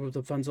be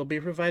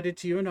provided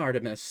to you in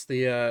Artemis.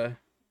 The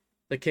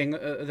king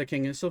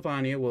of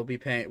Sylvania will be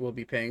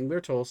paying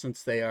their toll,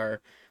 since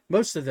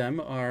most of them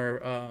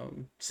are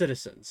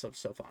citizens of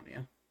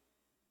Sylvania.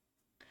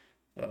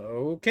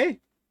 Okay.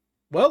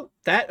 Well,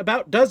 that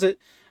about does it.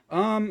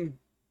 All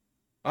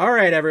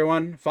right,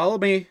 everyone, follow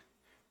me.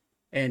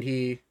 And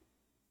he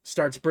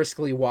starts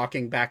briskly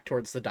walking back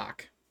towards the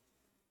dock.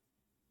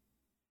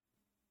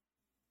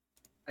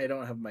 I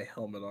don't have my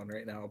helmet on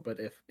right now, but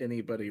if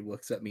anybody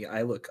looks at me,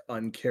 I look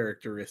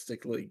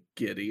uncharacteristically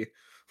giddy.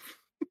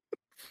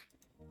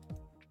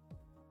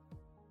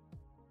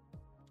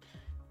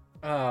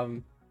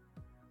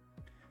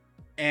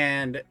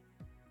 And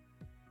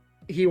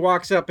he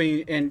walks up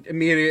and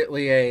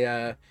immediately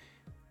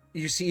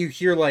you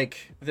hear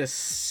like this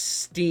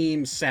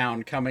steam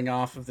sound coming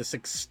off of this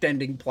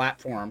extending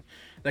platform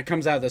that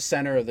comes out of the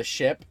center of the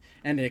ship,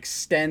 and it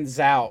extends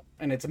out,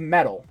 and it's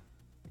metal,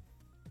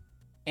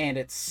 and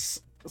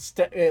it's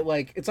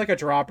like a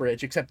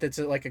drawbridge, except it's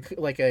like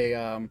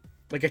a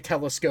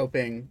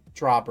telescoping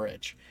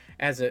drawbridge.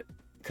 As it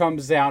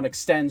comes down,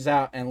 extends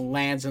out, and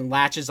lands and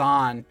latches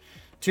on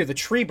to the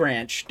tree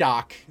branch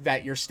dock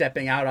that you're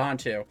stepping out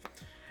onto.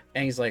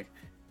 And he's like,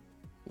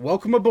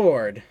 welcome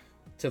aboard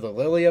to the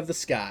Lily of the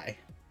Sky.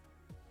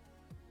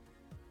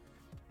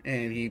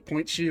 And he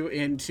points you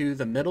into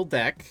the middle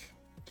deck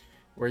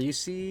where you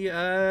see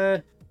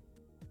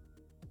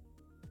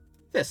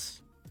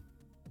this.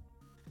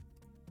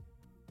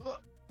 Oh,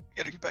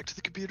 gotta get back to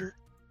the computer.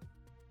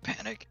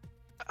 Panic.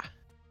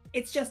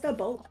 It's just a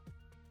boat.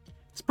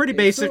 It's pretty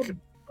basic.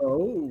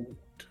 Oh.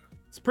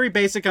 It's pretty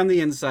basic on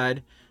the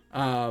inside.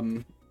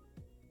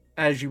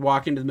 As you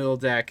walk into the middle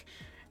deck,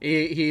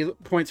 he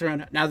points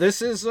around. Now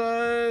this is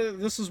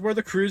where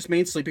the crew's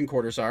main sleeping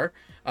quarters are.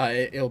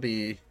 It'll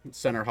be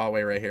center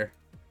hallway right here.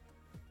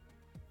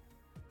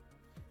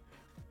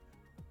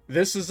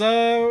 This is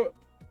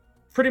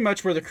pretty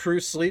much where the crew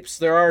sleeps.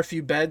 There are a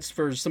few beds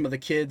for some of the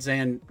kids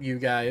and you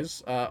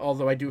guys.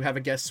 Although I do have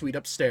a guest suite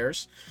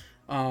upstairs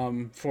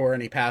for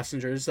any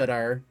passengers that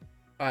are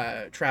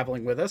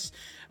traveling with us.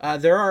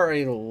 There are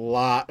a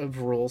lot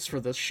of rules for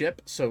this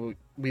ship, so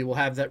we will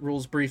have that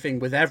rules briefing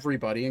with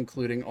everybody,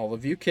 including all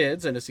of you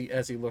kids. And as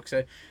he looks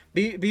at,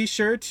 be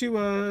sure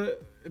to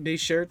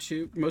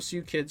most of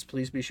you kids,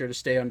 please be sure to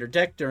stay under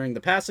deck during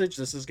the passage.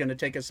 This is going to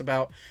take us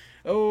about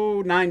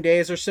 9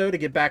 days or so to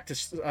get back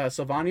to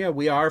Sylvania.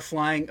 We are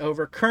flying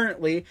over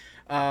currently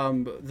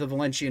the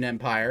Valentian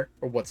Empire,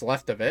 or what's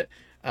left of it.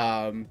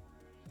 Did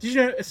you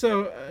know?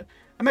 So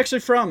I'm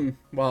actually from,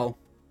 well,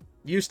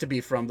 used to be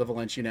from the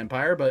Valentian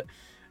Empire, but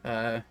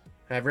I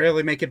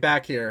rarely make it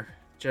back here.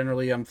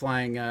 Generally, I'm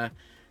flying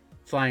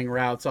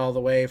routes all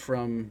the way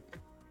from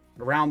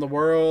around the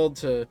world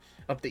to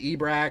up the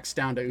Ebrax,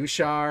 down to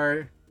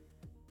Ushar.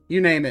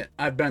 You name it,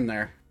 I've been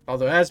there.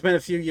 Although it has been a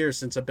few years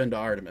since I've been to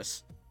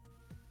Artemis.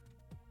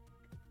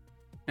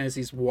 As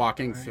he's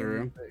walking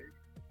through,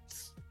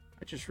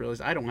 I just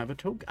realized I don't have a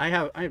token. I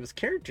have his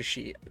character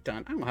sheet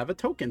done. I don't have a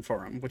token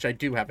for him, which I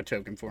do have a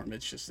token for him.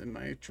 It's just in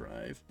my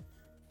drive.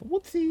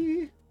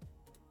 Whoopsie.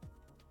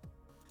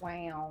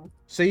 Wow.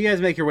 So you guys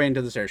make your way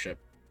into this airship,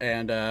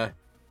 and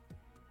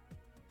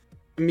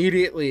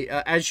immediately,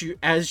 as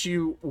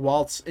you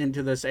waltz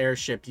into this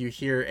airship, you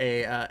hear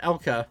a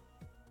Elka.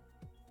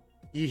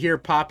 You hear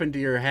pop into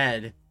your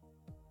head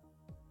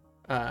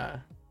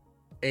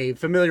a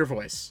familiar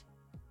voice.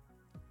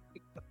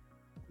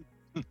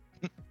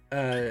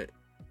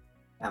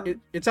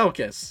 It's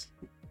Elkis,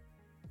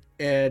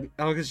 and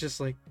Elkis just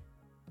like,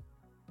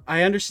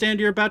 I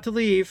understand you're about to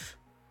leave.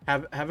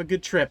 Have a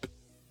good trip.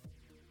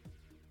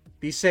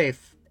 Be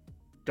safe.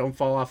 Don't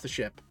fall off the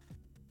ship.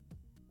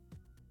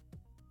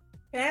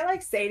 Can I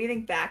say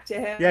anything back to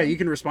him? Yeah, you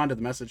can respond to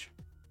the message.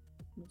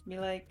 Be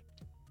like,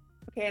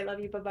 okay, I love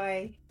you. Bye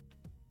bye.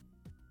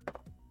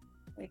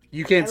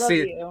 You can't I love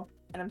see you,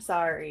 and I'm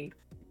sorry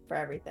for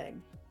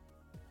everything.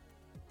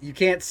 You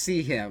can't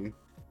see him,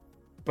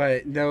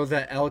 but know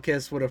that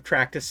Elkis would have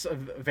tracked a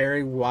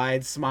very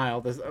wide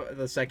smile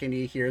the second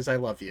he hears "I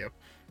love you."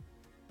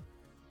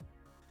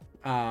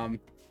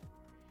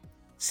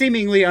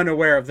 Seemingly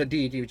unaware of the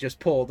deed you just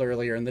pulled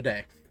earlier in the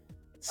day.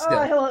 Still.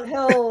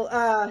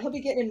 Oh, he'll be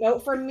getting a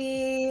note from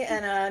me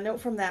and a note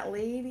from that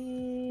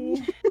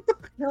lady.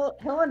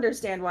 he'll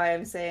understand why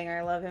I'm saying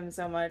I love him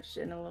so much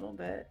in a little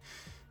bit.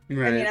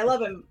 Right. I mean, I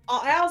love him.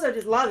 I also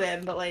just love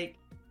him, but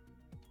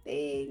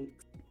thanks.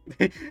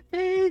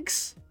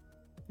 Thanks.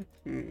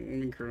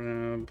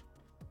 Crap.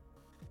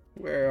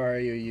 Where are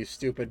you, you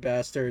stupid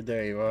bastard?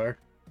 There you are.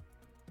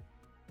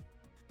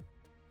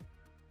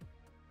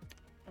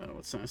 Oh,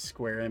 it's not a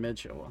square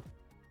image. Oh well.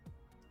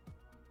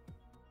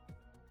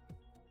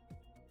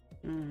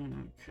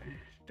 Okay,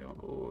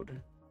 don't.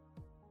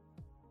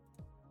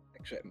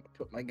 Actually, I'm gonna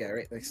put my guy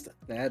right next to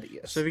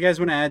Thaddeus. So if you guys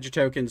want to add your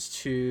tokens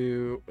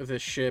to the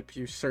ship,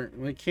 you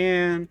certainly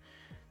can.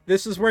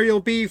 This is where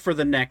you'll be for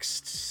the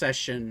next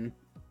session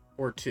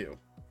or two.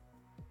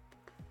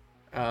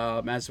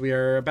 As we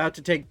are about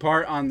to take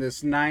part on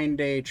this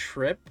 9-day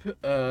trip,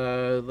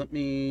 let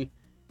me...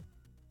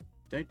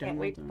 Can't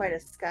wait to fight a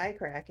sky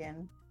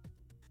kraken.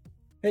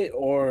 Hey,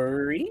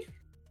 Ori.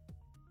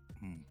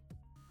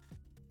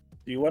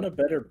 Do you want a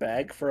better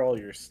bag for all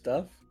your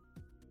stuff?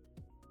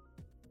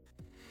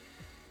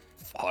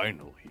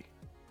 Finally.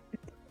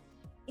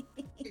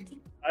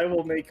 I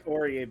will make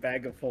Ori a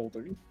bag of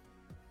holding.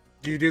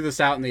 Do you do this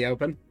out in the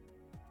open?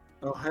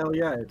 Oh, hell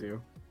yeah, I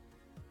do.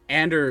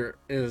 Ander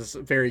is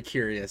very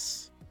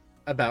curious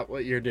about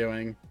what you're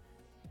doing.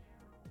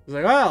 He's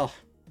like, well,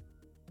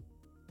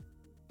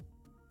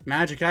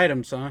 magic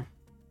items, huh?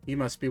 You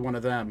must be one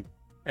of them,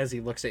 as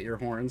he looks at your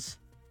horns.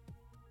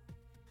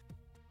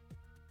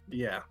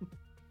 Yeah,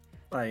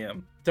 I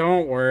am.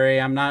 Don't worry,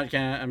 I'm not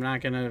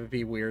gonna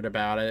be weird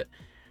about it.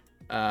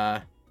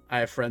 I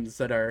have friends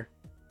that are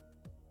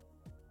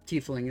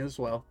tiefling as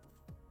well.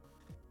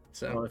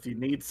 So Well, if you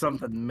need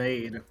something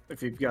made,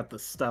 if you've got the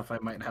stuff, I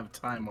might have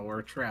time while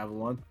we're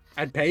traveling.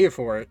 I'd pay you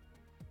for it.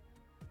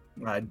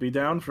 I'd be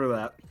down for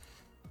that.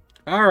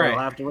 All right. I'll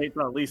have to wait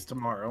till at least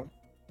tomorrow.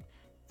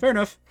 Fair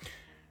enough.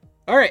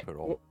 All right.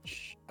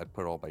 I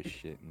put all my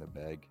shit in the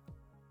bag.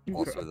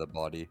 Also the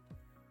body.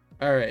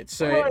 All right,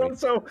 so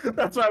So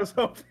that's what I was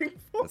hoping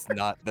for.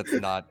 That's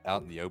not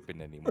out in the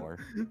open anymore.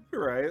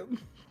 Right.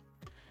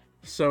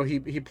 so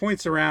he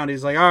points around.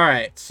 He's like, all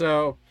right,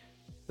 so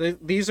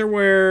these are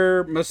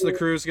where most of the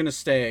crew is going to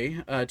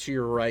stay. To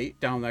your right,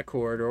 down that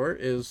corridor,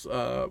 is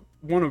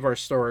one of our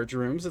storage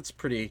rooms. It's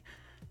pretty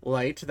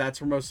light.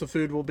 That's where most of the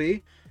food will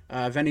be.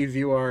 If any of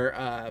you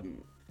are,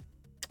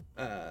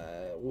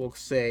 we'll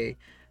say,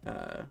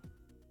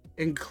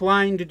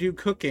 inclined to do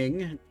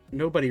cooking,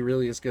 nobody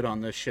really is good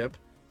on this ship.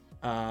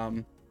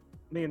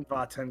 Me and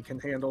Vaten can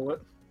handle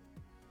it.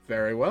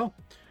 Very well.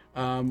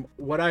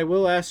 What I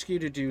will ask you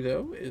to do,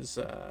 though, is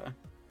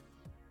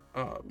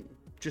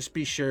just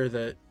be sure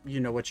that you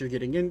know what you're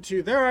getting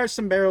into. There are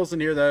some barrels in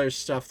here that are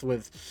stuffed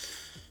with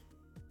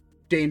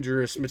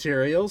dangerous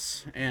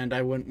materials, and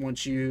I wouldn't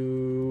want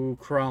you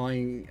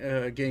crawling,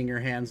 getting your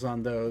hands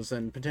on those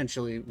and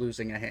potentially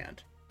losing a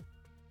hand.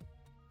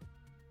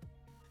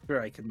 Sure,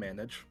 I can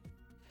manage.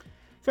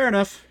 Fair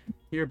enough.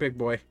 You're a big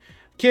boy.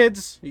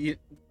 Kids,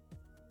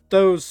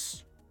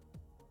 those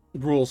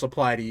rules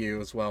apply to you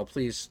as well.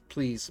 Please,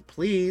 please,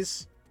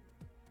 please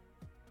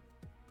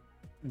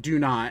do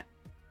not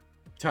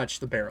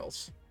touch the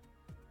barrels.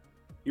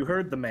 You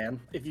heard the man.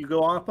 If you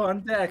go up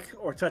on deck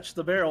or touch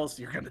the barrels,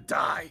 you're gonna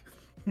die.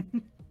 I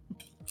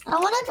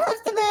want to touch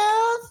the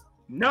barrels.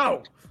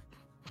 No!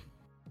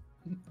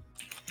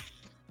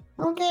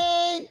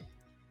 Okay.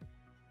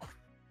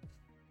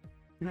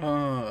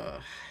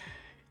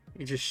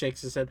 He just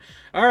shakes his head.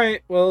 All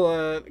right,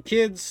 well,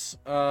 kids,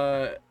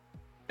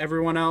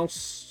 everyone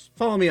else,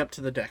 follow me up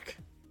to the deck.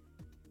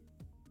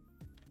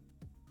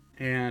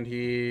 And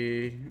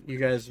you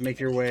guys make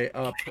your way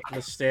up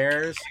the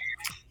stairs,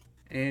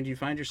 and you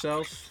find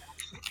yourself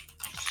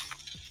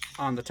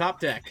on the top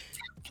deck.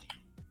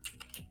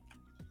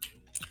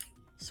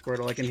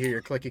 Squirtle, I can hear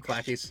your clicky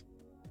clackies.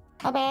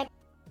 My bad.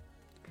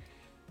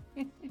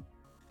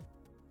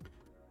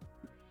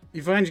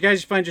 You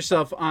find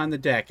yourself on the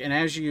deck, and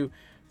as you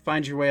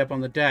find your way up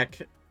on the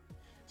deck,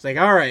 it's like,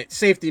 all right,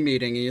 safety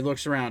meeting, and he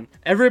looks around.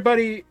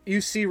 Everybody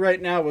you see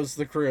right now is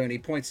the crew, and he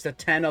points to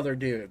 10 other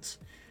dudes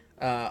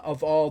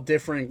of all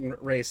different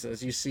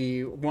races. You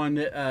see one,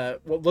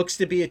 what looks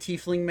to be a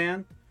tiefling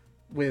man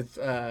with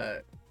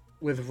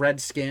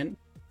red skin,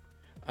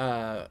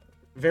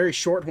 very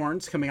short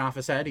horns coming off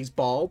his head. He's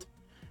bald,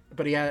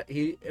 but he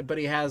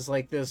has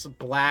like this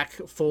black,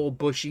 full,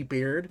 bushy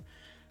beard.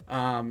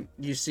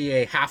 You see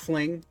a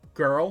halfling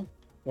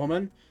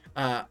woman,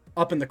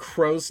 up in the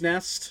crow's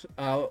nest,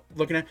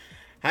 looking at,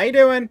 how you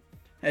doing?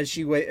 As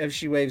she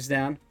waves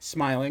down,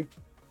 smiling.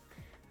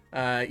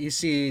 You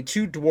see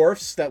two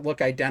dwarfs that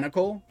look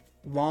identical,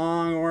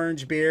 long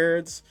orange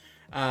beards.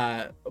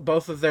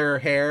 Both of their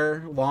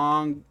hair,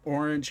 long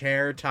orange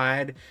hair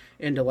tied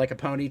into like a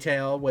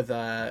ponytail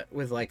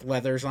with like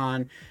leathers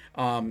on.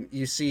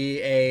 You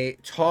see a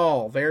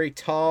tall, very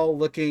tall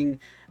looking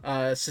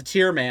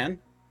satyr man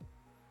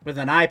with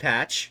an eye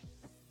patch,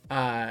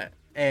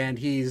 and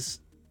he's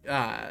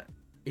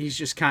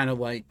just kind of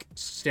like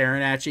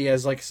staring at you. He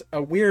has like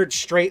a weird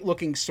straight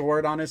looking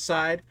sword on his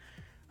side.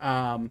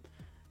 And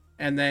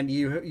then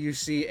you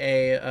see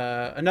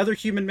another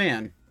human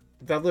man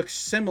that looks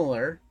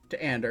similar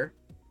to Ander,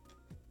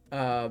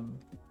 but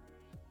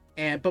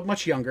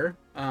much younger,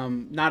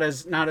 not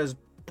as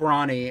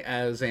brawny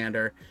as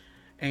Ander.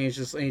 And he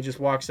just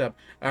walks up.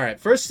 All right,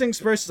 first things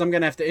first is I'm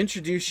gonna have to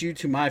introduce you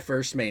to my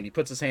first mate. He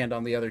puts his hand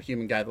on the other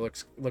human guy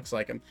that looks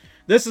like him.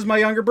 This is my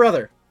younger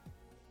brother.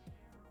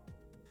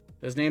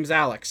 His name's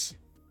Alex.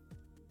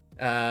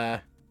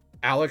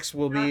 Alex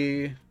will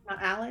be...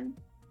 Not Alan?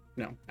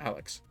 No,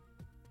 Alex.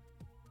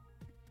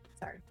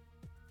 Sorry.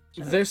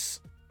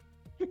 This...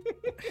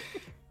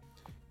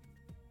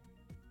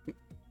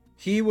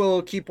 He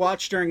will keep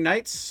watch during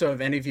nights, so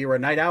if any of you are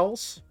night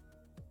owls,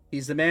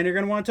 he's the man you're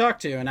going to want to talk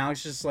to. And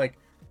Alex is just like,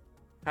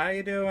 how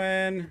you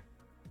doing?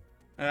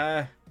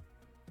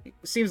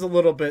 Seems a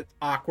little bit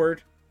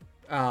awkward.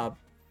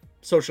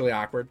 Socially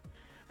awkward.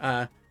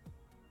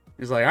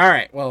 He's like, all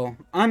right, well,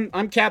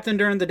 I'm captain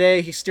during the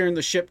day. He's steering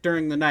the ship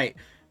during the night.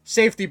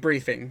 Safety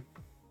briefing.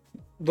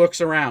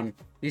 Looks around.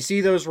 You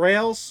see those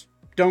rails?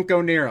 Don't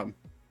go near them.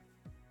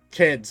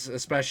 Kids,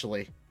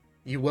 especially.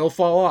 You will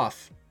fall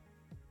off.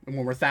 And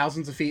when we're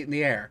thousands of feet in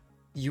the air,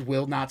 you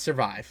will not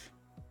survive.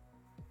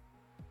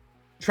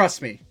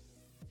 Trust me.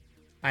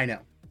 I know.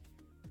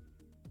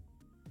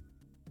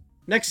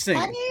 Next thing.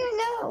 How do you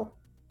know?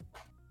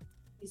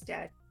 He's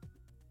dead.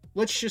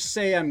 Let's just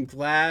say I'm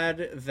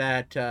glad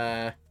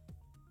that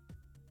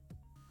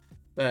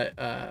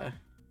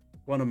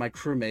one of my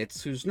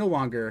crewmates, who's no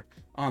longer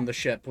on the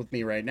ship with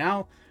me right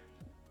now,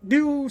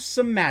 knew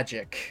some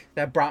magic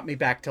that brought me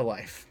back to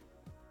life.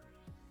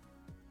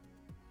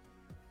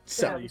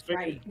 So, Sounds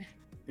right.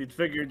 You'd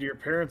figured your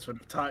parents would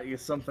have taught you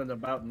something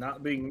about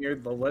not being near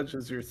the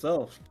ledges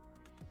yourself.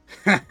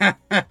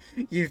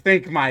 you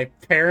think my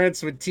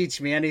parents would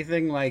teach me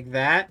anything like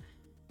that?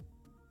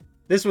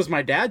 This was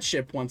my dad's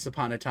ship once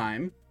upon a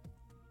time,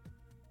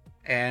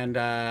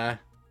 and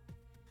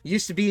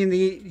used to be in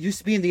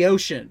the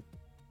ocean.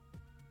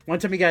 One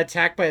time he got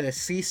attacked by the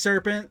sea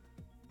serpent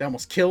that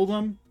almost killed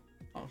him.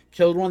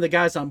 Killed one of the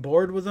guys on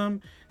board with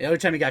him. The other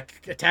time he got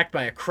attacked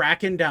by a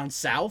kraken down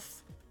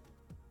south.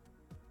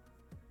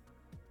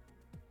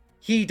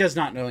 He does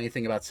not know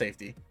anything about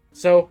safety.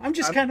 So I'm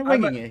just kind of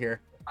winging it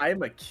here. I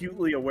am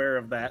acutely aware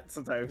of that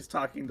since I was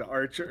talking to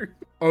Archer.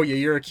 Oh yeah,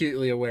 you're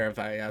acutely aware of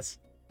that, yes.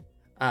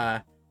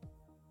 But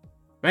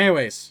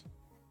anyways,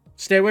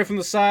 stay away from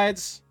the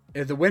sides.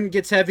 If the wind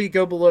gets heavy,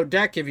 go below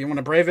deck. If you want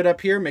to brave it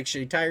up here, make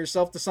sure you tie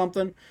yourself to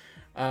something.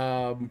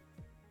 If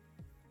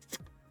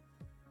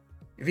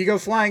you go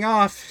flying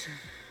off,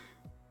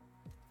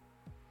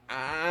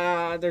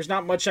 there's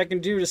not much I can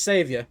do to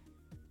save you.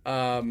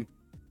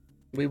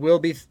 We will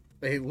be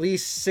at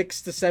least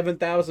 6,000 to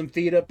 7,000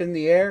 feet up in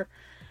the air,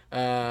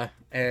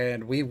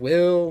 and we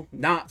will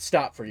not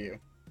stop for you,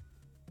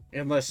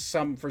 unless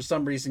for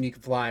some reason you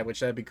can fly,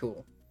 which that'd be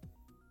cool.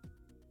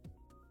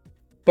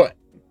 But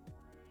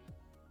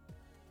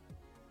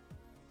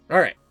all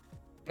right,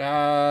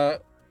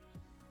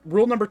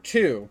 rule number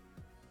 2.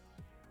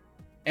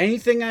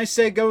 Anything I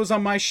say goes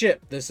on my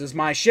ship. This is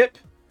my ship.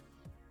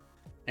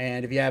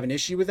 And if you have an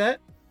issue with that,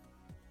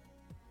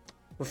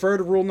 refer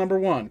to rule number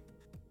 1.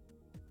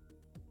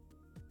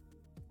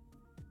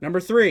 Number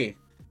 3.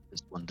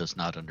 This one does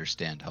not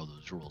understand how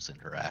those rules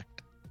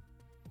interact.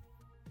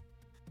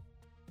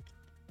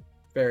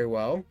 Very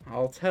well.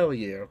 I'll tell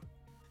you.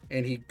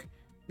 And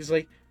he's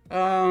like,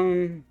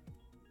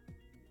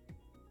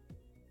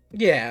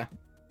 yeah.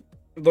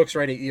 Looks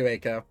right at you,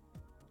 Eiko.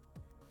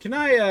 Can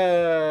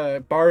I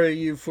borrow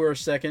you for a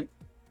second?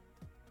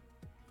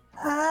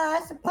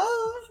 I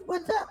suppose.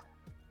 What's up?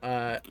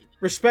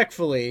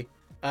 Respectfully,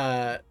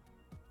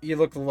 you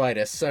look the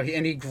lightest. So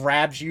he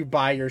grabs you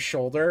by your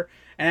shoulder,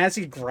 and as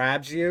he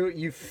grabs you,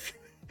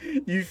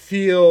 you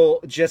feel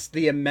just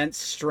the immense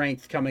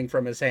strength coming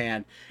from his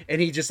hand,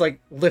 and he just like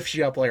lifts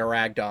you up like a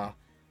rag doll.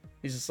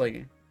 He's just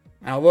like,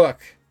 now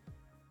look.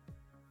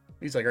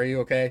 He's like, are you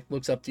okay?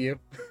 Looks up to you.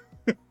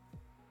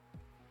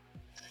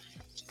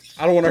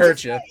 I don't want to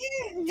hurt you.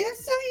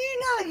 Just so you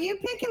know, you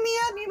picking me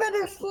up, you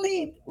better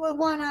sleep with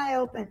one eye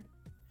open.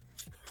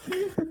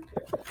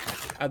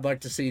 I'd like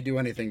to see you do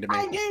anything to me.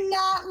 I do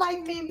not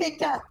like being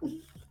picked up.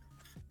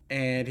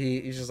 And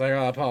he's just like,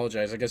 oh, I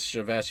apologize. I guess I should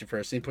have asked you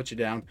first. And he puts you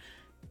down.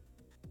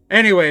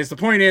 Anyways, the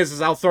point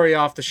is I'll throw you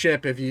off the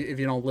ship if you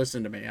don't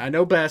listen to me. I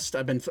know best.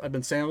 I've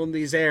been sailing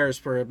these airs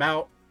for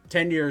about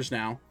 10 years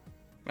now.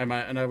 And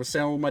I was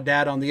sailing with my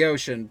dad on the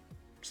ocean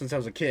since I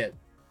was a kid.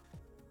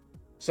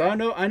 So I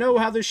know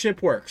how this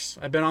ship works.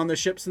 I've been on this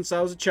ship since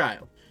I was a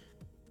child.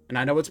 And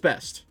I know what's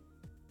best.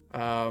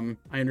 I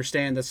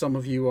understand that some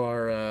of you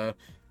are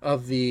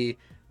of the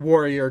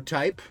warrior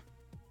type.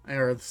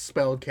 Or the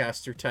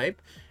spellcaster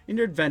type. In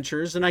your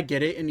adventures, and I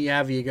get it, and you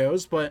have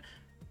egos, but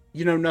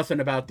you know nothing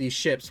about these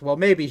ships. Well,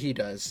 maybe he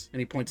does. And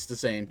he points to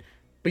Zane.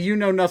 But you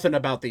know nothing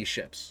about these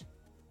ships.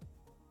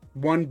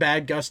 One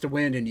bad gust of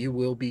wind and you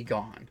will be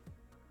gone.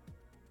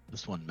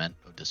 This one meant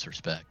no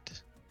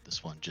disrespect.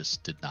 This one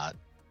just did not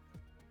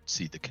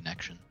see the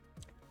connection.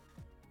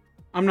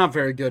 I'm not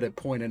very good at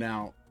pointing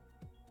out.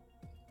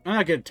 I'm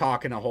not good at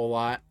talking a whole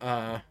lot,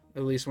 at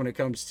least when it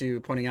comes to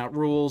pointing out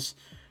rules.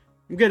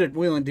 I'm good at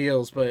wheeling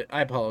deals, but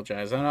I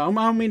apologize. I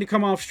don't mean to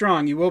come off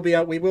strong. We will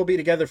be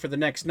together for the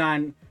next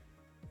 9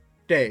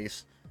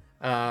 days.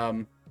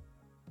 And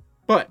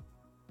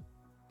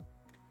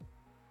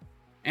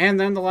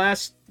then the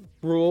last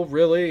rule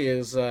really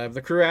is if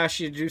the crew asks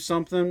you to do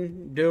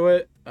something, do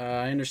it.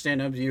 I understand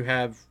none of you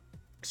have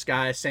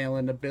sky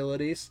sailing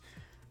abilities.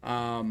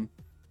 But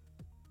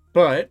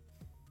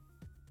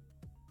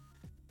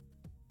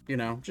you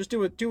know, just do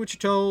what you're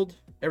told.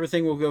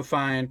 Everything will go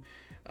fine.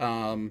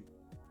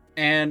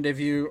 And if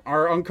you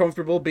are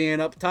uncomfortable being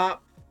up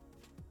top,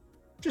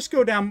 just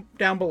go down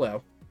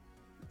below.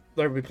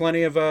 There'll be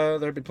plenty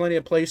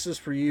of places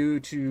for you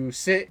to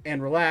sit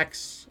and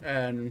relax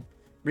and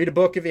read a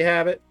book if you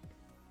have it.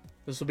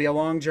 This will be a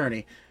long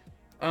journey.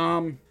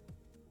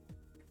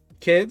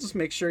 Kids,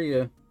 make sure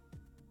you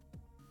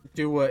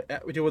do what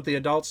the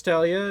adults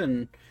tell you,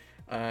 and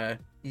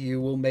you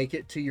will make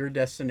it to your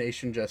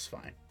destination just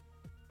fine.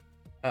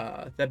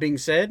 That being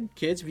said,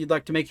 kids, if you'd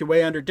like to make your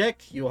way under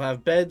deck, you'll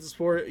have beds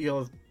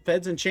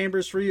and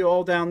chambers for you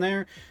all down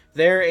there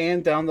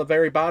and down the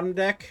very bottom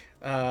deck.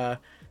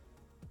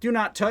 Do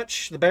not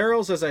touch the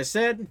barrels, as I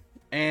said,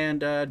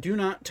 and do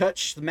not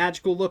touch the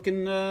magical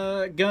looking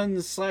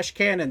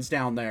guns/cannons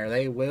down there.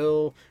 They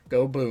will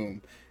go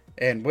boom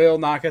and will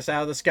knock us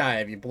out of the sky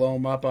if you blow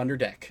them up under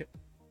deck.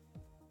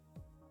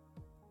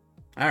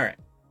 All right.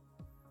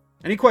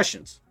 Any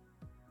questions?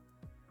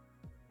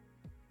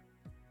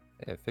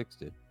 Yeah, I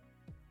fixed it.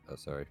 Oh,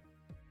 sorry.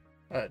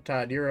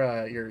 Todd,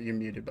 you're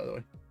muted, by the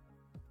way.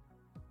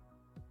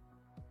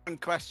 One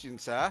question,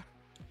 sir.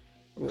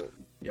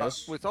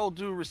 Yes. With all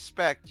due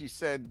respect, you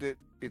said that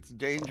it's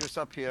dangerous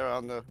up here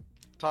on the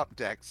top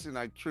decks, and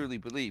I truly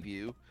believe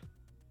you.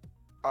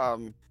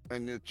 And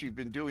that you've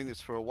been doing this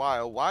for a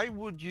while. Why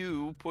would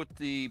you put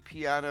the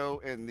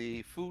piano and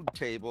the food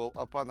table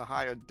up on the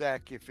higher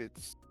deck if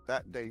it's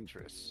that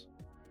dangerous?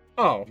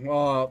 Oh,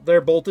 well,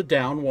 they're bolted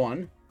down,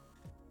 one.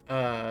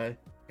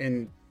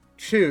 And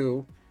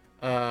two,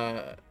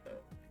 uh,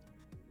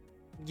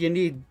 you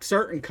need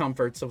certain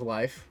comforts of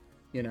life,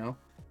 you know.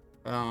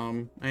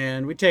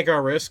 And we take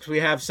our risks. We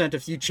have sent a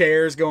few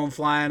chairs going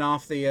flying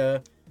off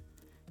the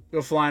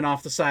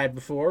side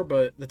before,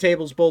 but the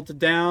table's bolted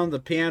down, the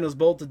piano's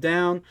bolted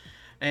down,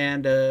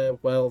 and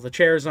well, the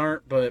chairs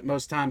aren't, but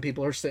most time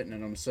people are sitting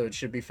in them, so it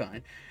should be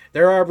fine.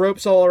 There are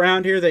ropes all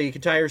around here that you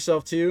can tie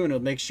yourself to, and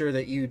it'll make sure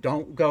that you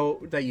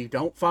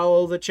don't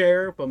follow the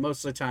chair. But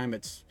most of the time,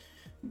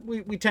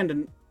 we tend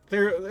to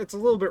it's a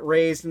little bit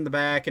raised in the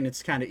back, and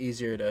it's kind of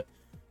easier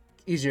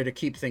to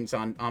keep things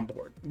on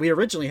board. We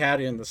originally had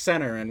it in the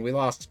center, and we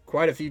lost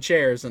quite a few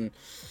chairs, and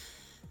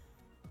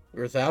we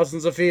were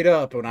thousands of feet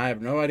up, and I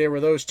have no idea where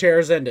those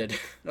chairs ended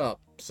up.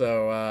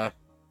 So,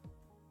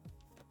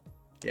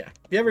 yeah.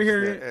 You ever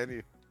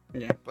hear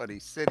anybody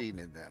sitting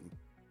in them?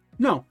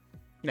 No.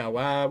 We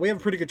have a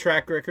pretty good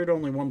track record.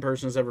 Only one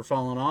person has ever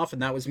fallen off,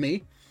 and that was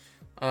me.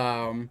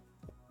 I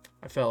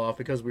fell off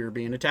because we were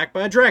being attacked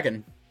by a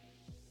dragon.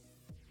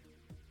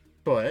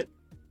 But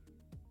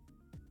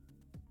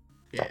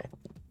yeah,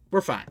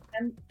 we're fine.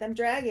 Them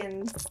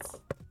dragons.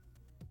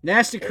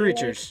 Nasty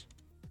creatures.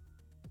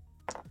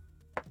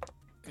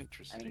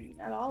 Interesting. I mean,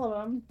 not all of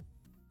them.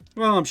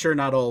 Well, I'm sure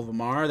not all of them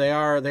are. They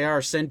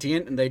are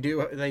sentient, and they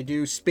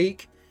do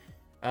speak.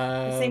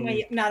 The same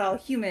way not all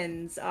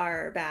humans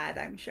are bad,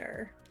 I'm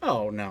sure.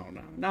 Oh,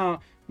 no.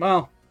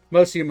 Well,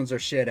 most humans are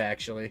shit,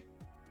 actually.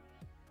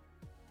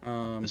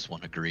 This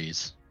one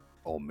agrees.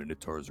 All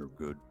minotaurs are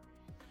good.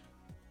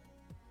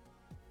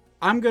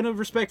 I'm gonna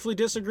respectfully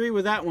disagree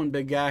with that one,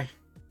 big guy.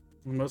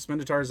 Most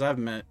minotaurs I've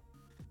met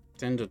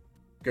tend to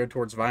go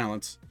towards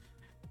violence.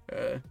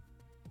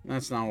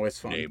 That's not always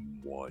fun. Name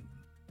one.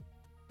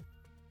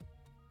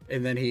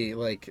 And then he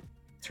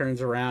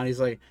turns around. He's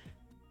like,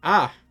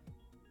 "Ah,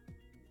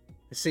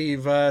 I see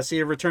you've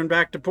returned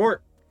back to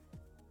port."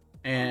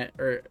 And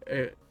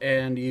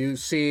you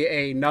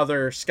see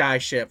another sky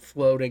ship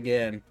floating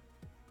in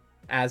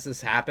as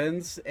this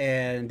happens,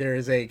 and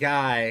there's a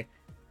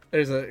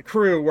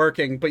crew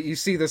working, but you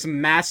see this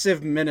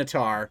massive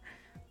minotaur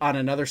on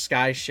another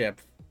sky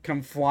ship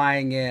come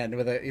flying in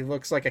with he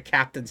looks like a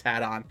captain's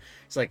hat on.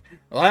 It's like,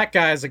 well, that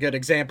guy's a good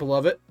example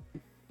of it.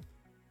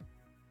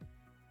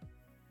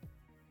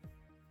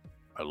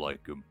 I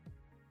like him.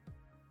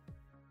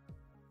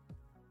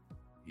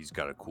 He's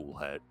got a cool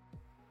hat.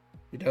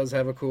 He does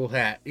have a cool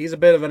hat. He's a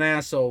bit of an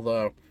asshole,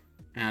 though.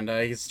 And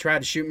he's tried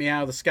to shoot me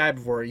out of the sky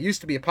before. He used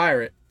to be a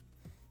pirate.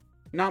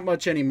 Not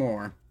much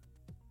anymore.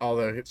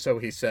 Although, so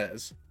he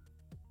says.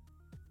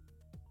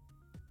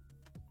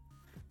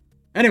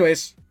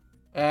 Anyways,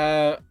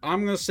 I'm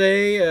going to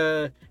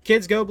say,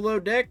 kids go below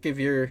deck. If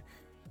you're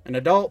an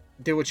adult,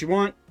 do what you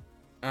want.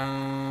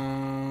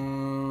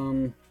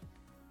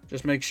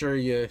 Just make sure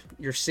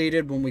you're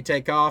seated when we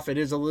take off. It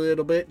is a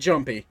little bit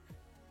jumpy.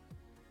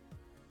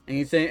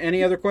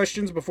 Any other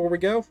questions before we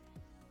go?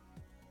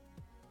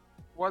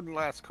 One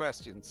last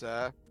question,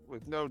 sir.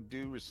 With all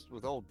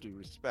due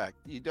respect,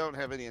 you don't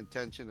have any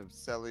intention of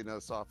selling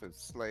us off as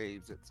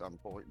slaves at some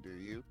point, do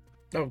you?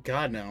 Oh,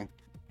 God, no.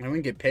 I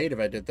wouldn't get paid if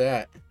I did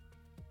that.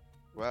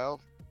 Well,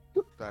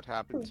 that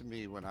happened to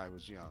me when I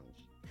was young.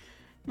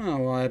 Oh,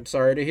 well, I'm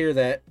sorry to hear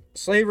that.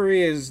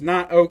 Slavery is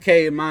not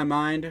okay in my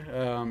mind.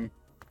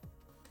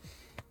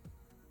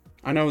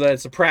 I know that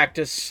it's a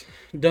practice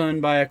done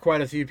by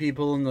quite a few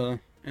people in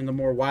the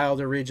more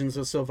wilder regions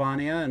of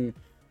Sylvania and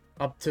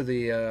up to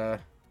the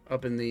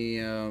up in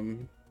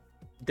the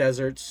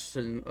deserts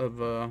of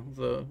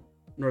the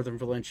northern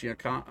Valencia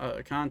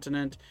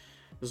continent,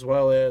 as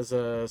well as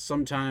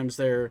sometimes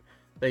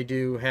they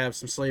do have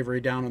some slavery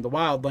down in the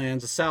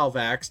wildlands of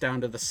Salvax down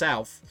to the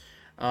south.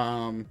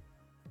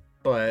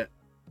 But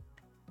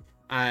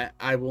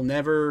I will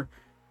never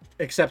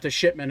accept a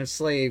shipment of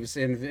slaves,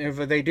 and if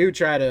they do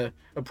try to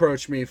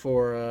approach me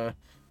for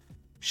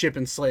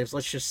shipping slaves,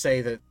 let's just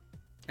say that,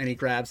 and he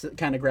grabs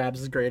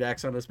his great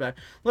axe on his back.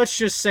 Let's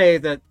just say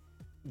that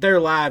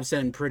their lives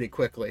end pretty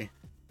quickly.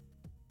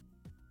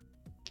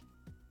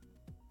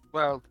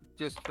 Well,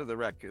 just for the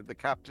record, the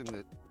captain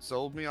that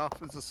sold me off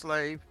as a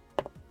slave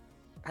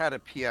had a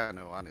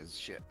piano on his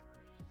ship.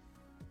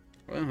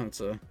 Well, that's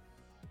a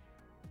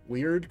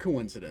weird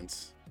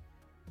coincidence.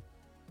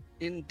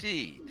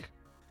 Indeed.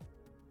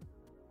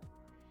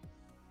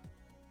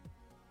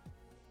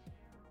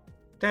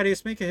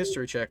 Thaddeus, make a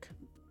history check.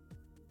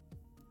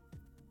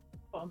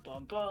 Bum,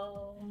 bum,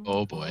 bum.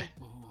 Oh boy.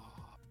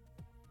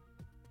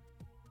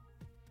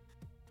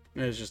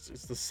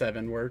 It's the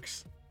 7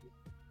 works.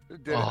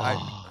 Did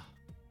I?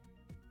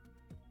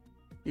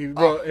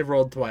 It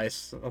rolled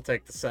twice. I'll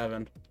take the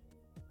 7.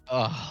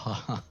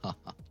 Oh.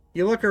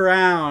 You look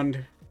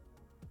around.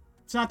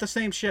 It's not the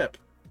same ship,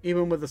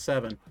 even with the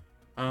 7.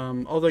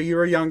 Although you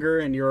are younger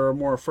and you're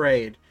more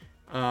afraid.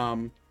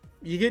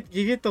 You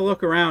get the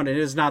look around. It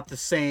is not the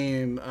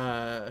same.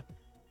 It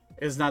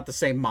is not the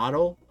same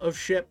model of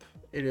ship.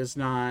 It is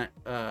not.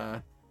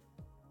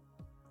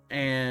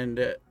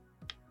 And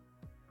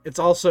it's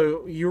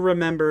also, you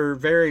remember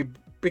very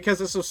because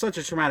this was such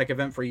a traumatic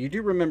event for you, you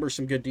do remember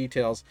some good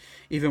details,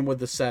 even with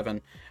the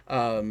 7.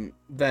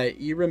 That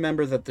you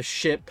remember that the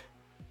ship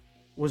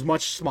was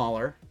much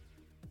smaller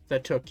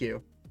that took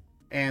you,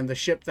 and the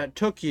ship that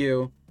took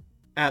you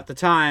at the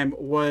time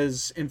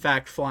was in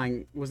fact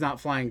not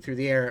flying through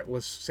the air, it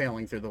was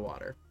sailing through the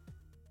water.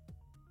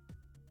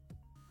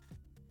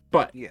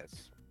 But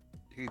Yes,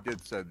 he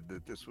did said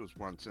that this was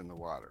once in the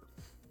water.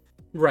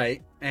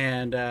 right,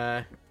 and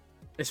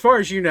as far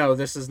as you know,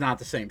 this is not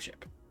the same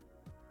ship.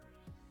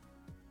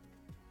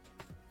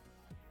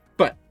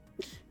 But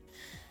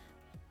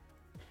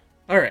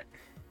all right,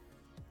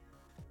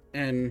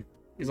 and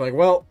he's like,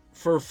 well,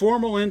 for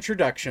formal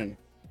introduction,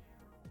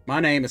 my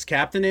name is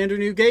Captain Andrew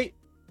Newgate.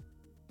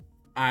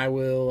 I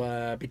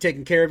will be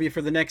taking care of you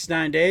for the next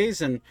 9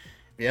 days, and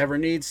if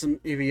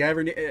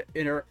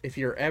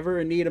you're ever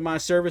in need of my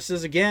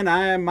services again,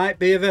 I might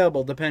be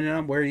available depending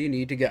on where you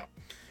need to go.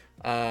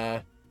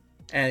 And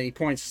he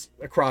points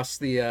across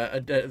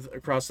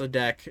the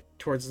deck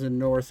towards the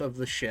north of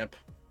the ship,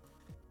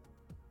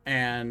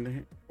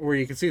 and where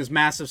you can see this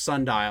massive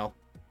sundial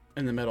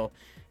in the middle.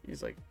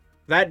 He's like,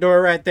 that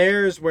door right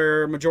there is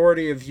where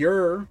majority of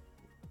the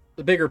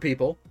bigger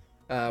people,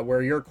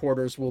 where your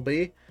quarters will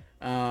be.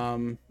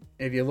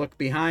 If you look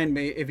behind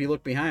me,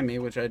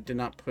 which I did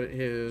not put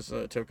his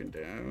token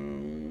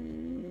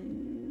down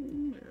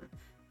there.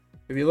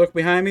 If you look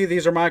behind me,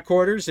 these are my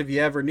quarters. If you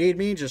ever need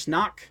me, just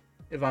knock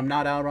if I'm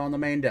not out on the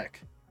main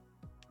deck.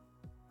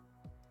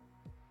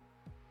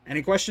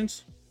 Any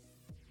questions?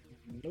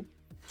 Nope.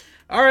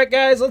 All right,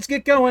 guys, let's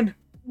get going.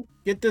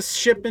 Get this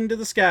ship into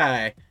the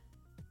sky.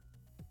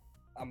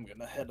 I'm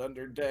gonna head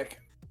under deck.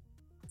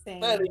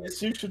 Same.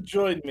 Thaddeus, you should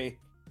join me.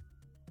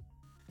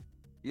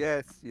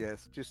 Yes,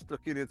 just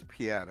looking at the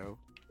piano.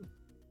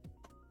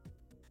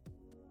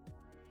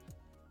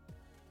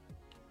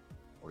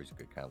 Or he's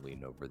good kind of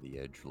lean over the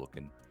edge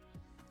looking.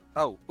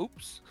 Oh,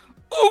 oops.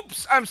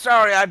 I'm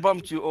sorry, I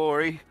bumped you,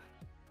 Ori.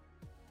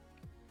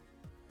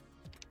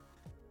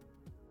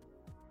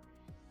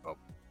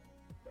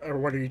 Or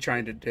what are you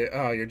trying to do?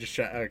 Oh, you're just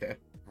trying. Okay.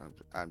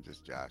 I'm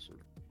just joshing.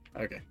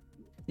 Okay.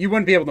 You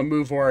wouldn't be able to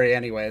move Ori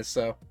anyways,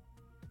 so.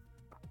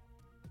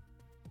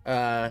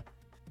 And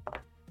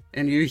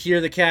you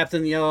hear the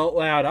captain yell out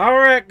loud, all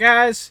right,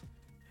 guys.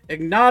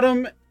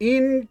 Ignotum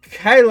in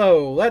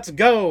Caelo. Let's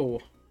go.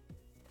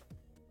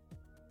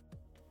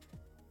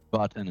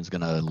 Botan is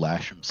going to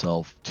lash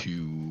himself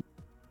to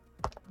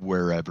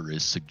wherever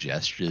is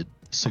suggested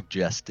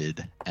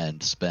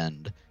and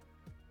spend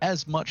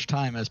as much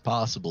time as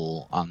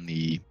possible on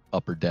the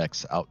upper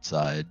decks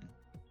outside.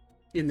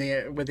 In the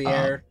air, with the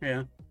air,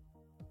 yeah.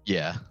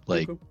 Yeah,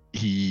 like Cool.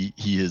 he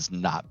has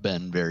not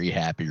been very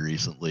happy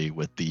recently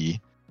with the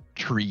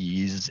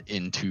trees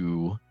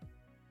into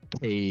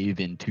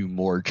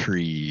more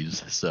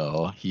trees.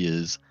 So he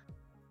is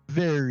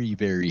very,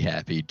 very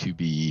happy to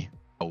be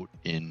out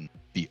in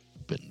the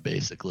open,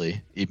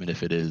 basically, even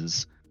if it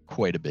is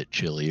quite a bit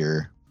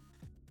chillier.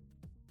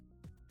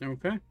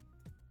 Okay.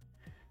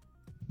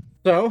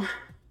 So,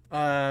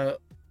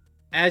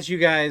 as you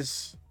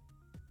guys,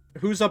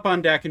 who's up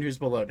on deck and who's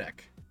below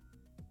deck?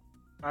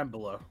 I'm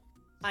below.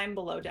 I'm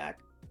below deck.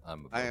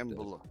 I am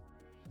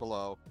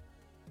below.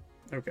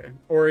 Okay.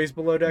 Ori's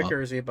below deck, Well-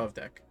 or is he above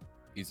deck?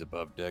 He's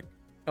above deck.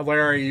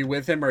 Where are you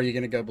with him, or are you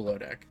going to go below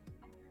deck?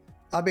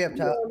 I'll be up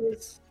top.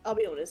 I'll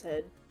be on his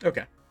head.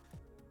 Okay.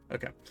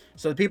 Okay.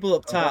 So the people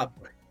up top,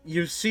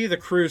 you see the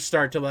crew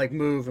start to like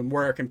move and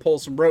work and pull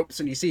some ropes,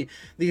 and you see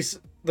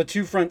the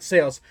two front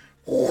sails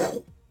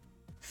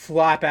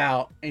flop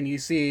out, and you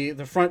see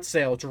the front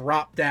sail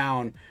drop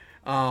down,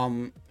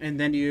 and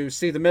then you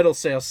see the middle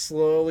sail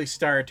slowly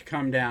start to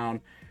come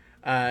down,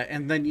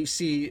 and then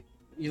you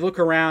look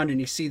around and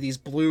you see these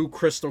blue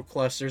crystal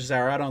clusters that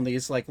are out on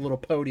these like little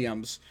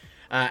podiums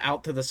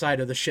out to the side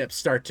of the ship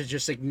start to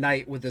just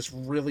ignite with this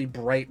really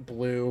bright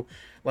blue,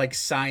 like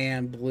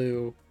cyan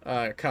blue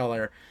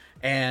color,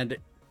 and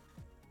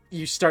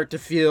you start to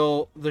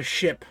feel the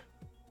ship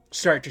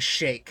start to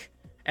shake.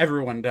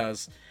 Everyone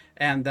does,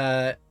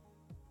 and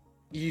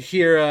you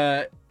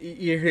hear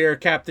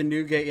Captain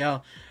Newgate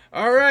yell,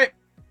 "All right,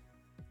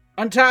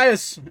 untie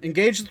us,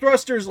 engage the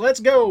thrusters, let's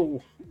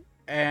go!"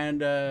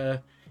 And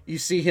you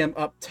see him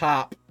up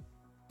top,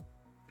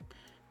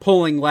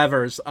 pulling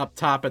levers up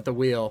top at the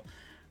wheel,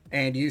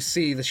 and you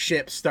see the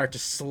ship start to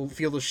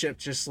feel the ship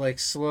just like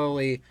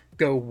slowly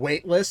go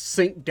weightless,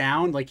 sink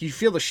down. Like you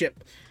feel the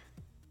ship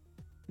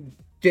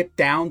dip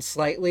down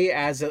slightly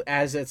as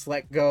it's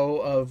let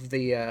go of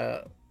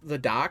the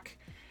dock,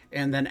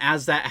 and then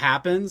as that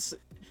happens,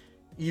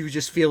 you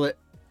just feel it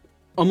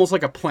almost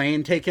like a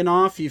plane taking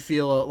off. You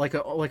feel like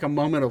a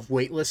moment of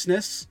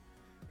weightlessness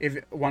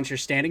once you're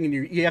standing, and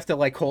you have to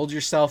like hold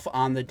yourself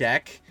on the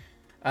deck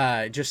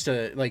just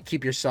to like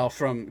keep yourself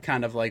from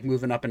kind of like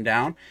moving up and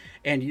down,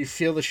 and you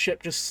feel the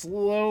ship just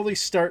slowly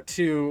start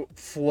to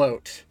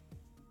float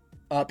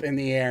up in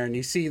the air, and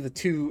you see the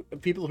two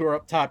people who are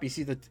up top. You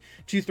see the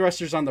two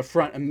thrusters on the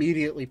front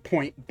immediately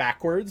point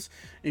backwards,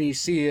 and you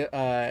see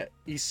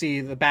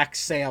the back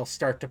sail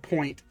start to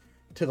point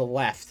to the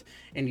left,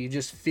 and you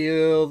just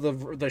feel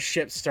the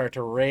ship start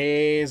to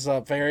raise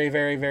up very,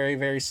 very, very,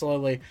 very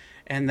slowly,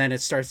 and then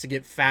it starts to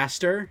get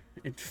faster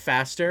and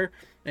faster.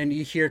 And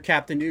you hear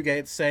Captain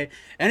Newgate say,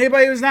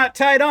 "Anybody who's not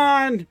tied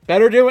on,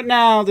 better do it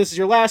now. This is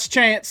your last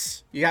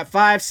chance. You got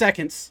 5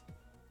 seconds."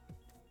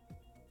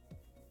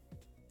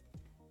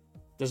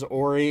 Does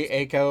Ori,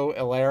 Aiko,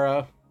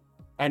 Ilera?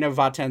 I know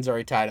Vaten's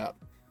already tied up,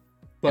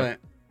 but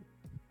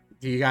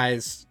do you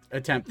guys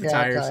attempt to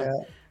tie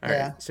yourself? All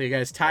right, so you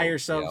guys tie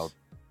yourselves.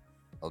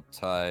 I'll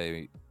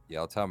tie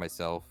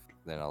myself.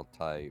 Then I'll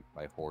tie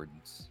my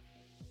horns.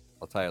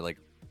 I'll tie like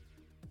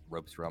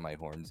ropes around my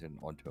horns and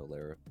onto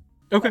Ilera.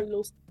 Okay.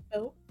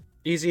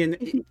 Easy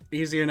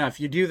enough.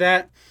 You do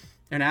that,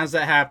 and as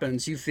that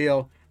happens, you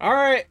feel, all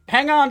right,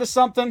 hang on to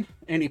something,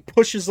 and he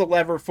pushes the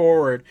lever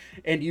forward,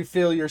 and you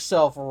feel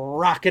yourself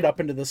rocket up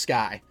into the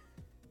sky,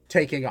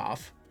 taking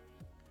off.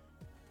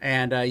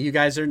 And you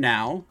guys are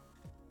now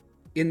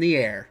in the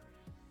air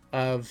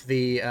of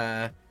the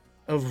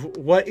of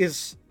what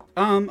is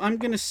I'm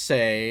gonna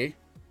say.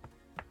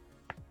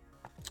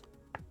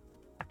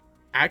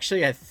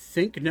 Actually, I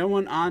think no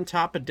one on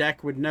top of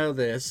deck would know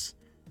this.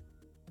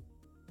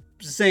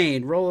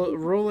 Zane,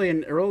 roll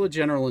a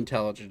general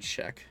intelligence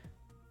check.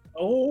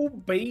 Oh,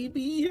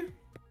 baby.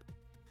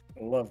 I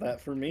love that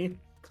for me.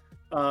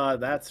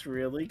 That's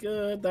really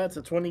good. That's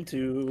a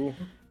 22.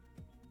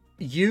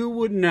 You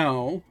would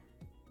know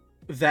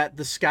that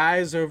the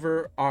skies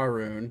over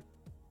Arun,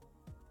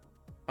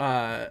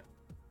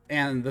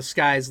 and the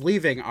skies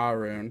leaving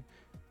Arun,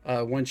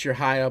 once you're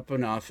high up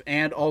enough,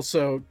 and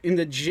also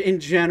in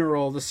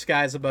general, the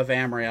skies above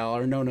Ammriel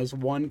are known as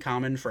one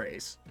common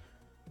phrase: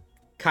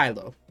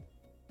 Caelo,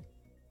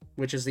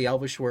 which is the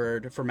Elvish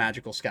word for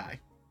magical sky.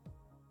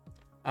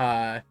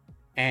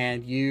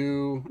 And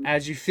you,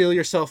 as you feel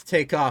yourself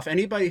take off,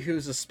 anybody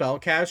who's a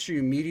spellcaster, you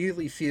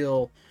immediately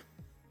feel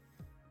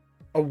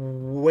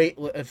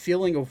a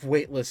feeling of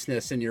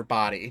weightlessness in your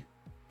body,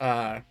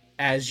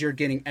 as you're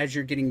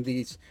getting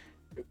these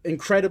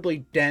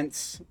incredibly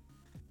dense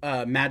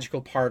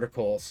magical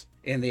particles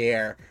in the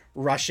air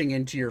rushing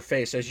into your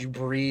face as you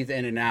breathe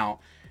in and out.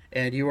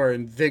 And you are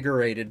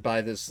invigorated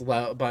by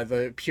by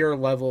the pure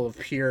level of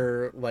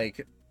pure,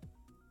 like,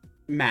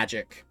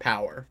 magic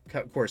power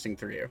coursing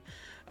through you.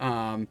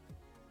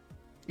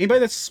 Anybody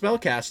that's a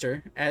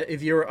spellcaster,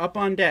 if you're up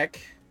on deck,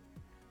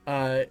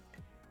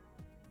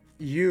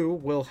 you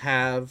will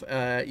have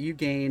you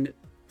gain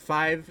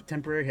 5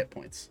 temporary hit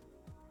points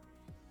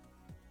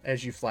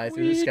as you fly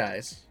through the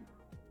skies.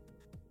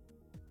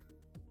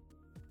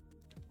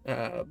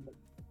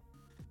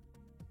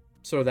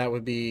 So that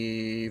would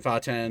be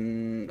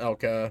Vaten,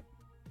 Elka,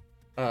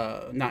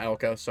 not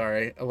Elka,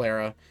 sorry,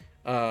 Ilera,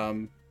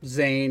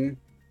 Zane,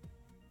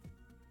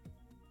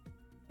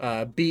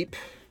 Beep,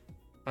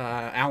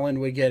 Alan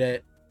would get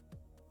it.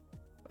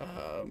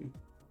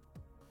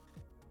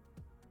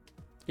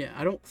 Yeah,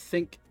 I don't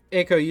think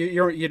Aiko,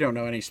 you don't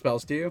know any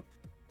spells, do you?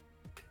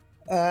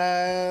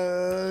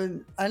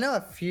 I know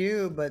a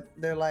few, but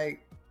they're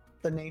like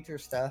the nature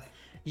stuff.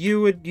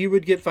 You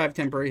would get 5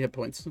 temporary hit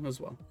points as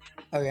well.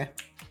 Okay.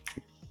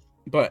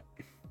 But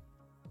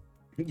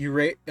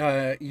you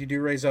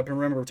do raise up, and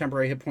remember,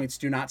 temporary hit points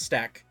do not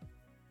stack.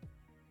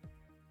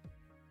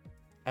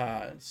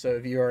 So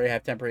if you already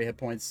have temporary hit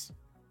points,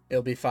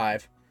 it'll be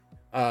 5.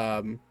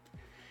 And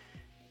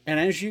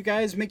as you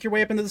guys make your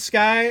way up into the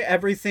sky,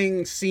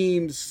 everything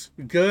seems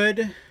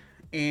good,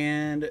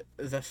 and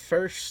the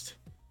first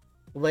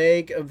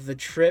leg of the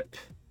trip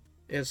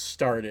is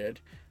started.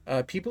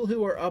 People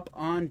who are up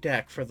on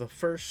deck for the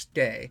first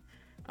day,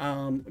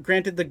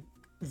 granted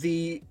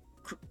the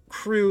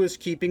crew is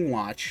keeping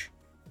watch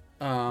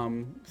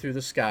through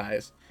the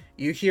skies.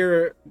 You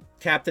hear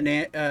Captain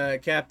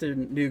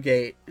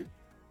Newgate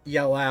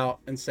yell out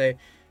and say,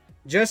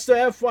 "Just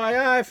a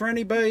FYI for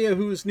anybody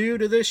who's new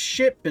to this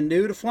ship and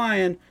new to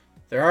flying,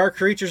 there are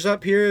creatures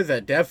up here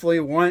that definitely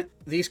want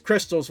these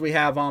crystals we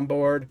have on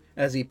board,"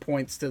 as he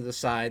points to the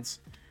sides.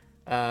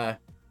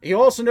 You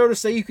also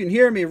notice that you can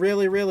hear me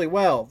really, really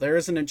well. There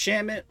is an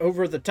enchantment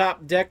over the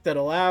top deck that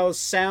allows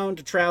sound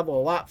to travel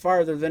a lot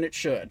farther than it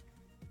should.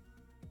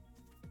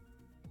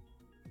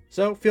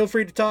 So feel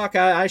free to talk.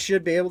 I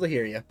should be able to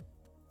hear you.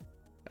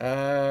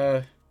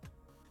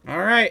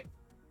 Alright.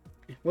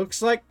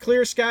 Looks like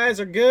clear skies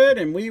are good,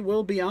 and we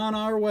will be on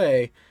our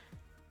way.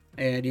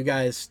 And you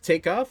guys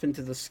take off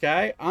into the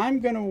sky. I'm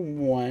going to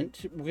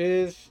want,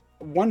 with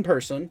one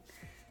person,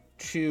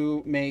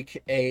 to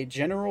make a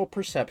general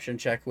perception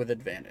check with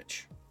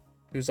advantage.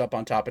 Who's up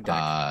on top of deck?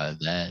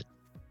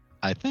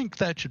 I think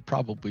that should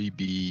probably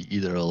be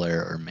either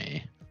Ilera or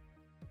me.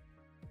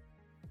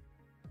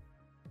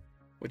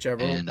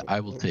 Whichever. And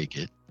I will take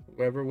it.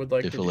 Whoever would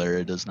like if to. If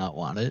Ilera does not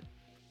want it.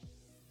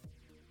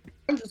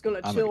 I'm just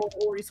gonna chill on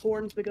Ori's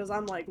horns because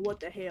I'm like, what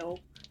the hell?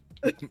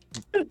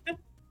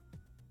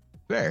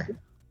 Fair.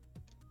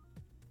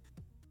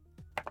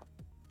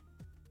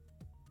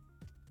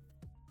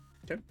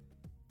 Okay.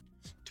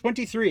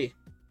 23.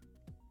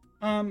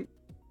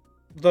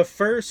 The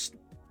first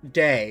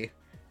day,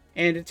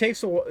 and it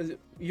takes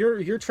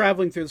you're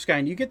traveling through the sky,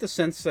 and you get the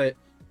sense that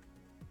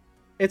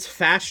it's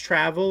fast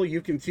travel.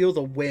 You can feel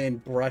the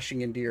wind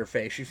brushing into your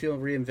face. You feel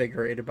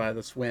reinvigorated by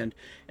this wind.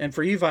 And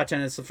for you,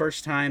 Vatan, it's the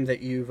first time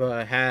that you've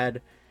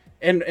had,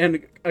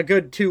 and a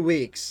good 2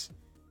 weeks,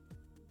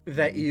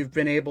 that you've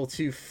been able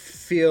to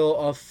feel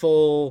a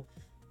full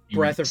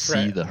breath of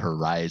fresh. See the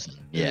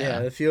horizon.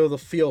 Yeah.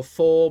 Feel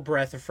full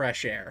breath of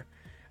fresh air.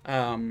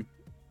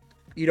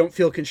 You don't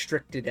feel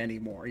constricted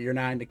anymore. You're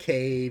not in a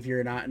cave.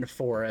 You're not in a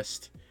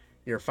forest.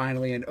 You're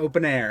finally in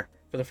open air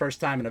for the first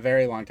time in a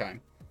very long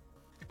time.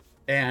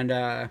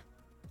 And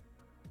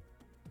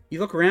you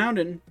look around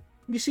and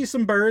you see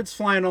some birds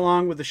flying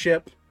along with the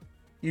ship.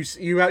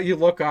 You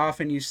look off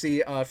and you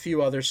see a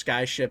few other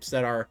sky ships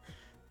that are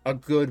a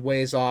good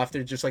ways off.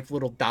 They're just like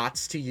little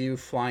dots to you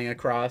flying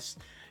across.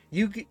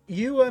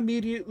 You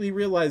immediately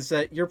realize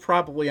that you're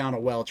probably on a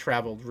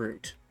well-traveled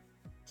route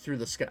through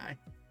the sky.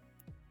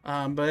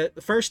 But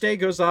the first day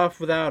goes off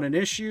without an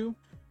issue.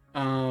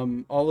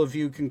 All of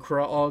you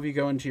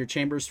go into your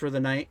chambers for the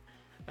night.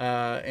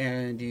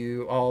 And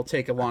you all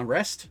take a long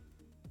rest.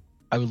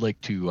 I would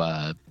like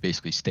to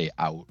basically stay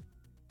out,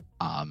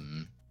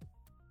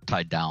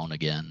 tied down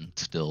again,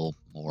 still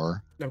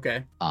more.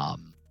 Okay.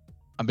 I'm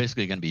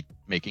basically going to be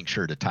making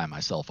sure to tie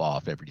myself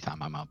off every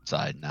time I'm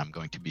outside, and I'm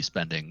going to be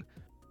spending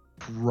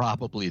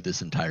probably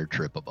this entire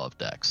trip above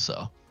decks.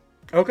 So.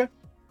 Okay.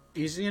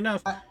 Easy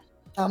enough.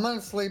 I'm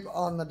gonna sleep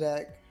on the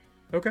deck.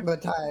 Okay.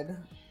 But tied.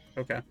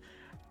 Okay.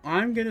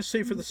 I'm gonna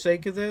say for the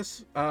sake of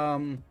this,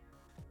 for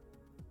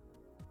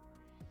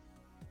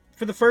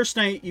the first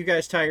night, you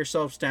guys tie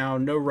yourselves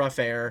down. No rough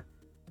air.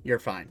 You're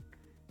fine.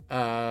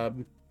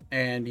 And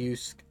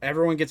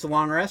everyone gets a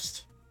long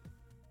rest.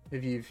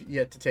 If you've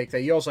yet to take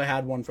that, you also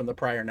had one from the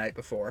prior night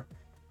before.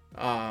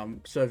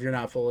 So if you're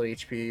not full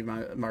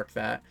HP, mark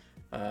that.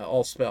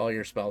 All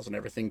your spells and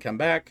everything come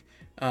back.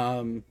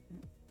 And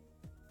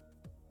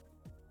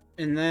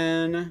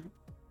then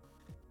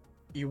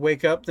you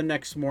wake up the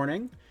next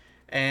morning,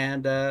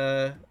 and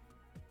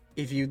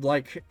if you'd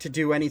like to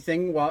do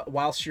anything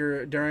whilst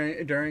you're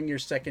during your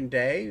second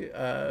day,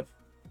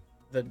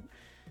 the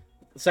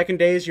second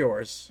day is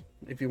yours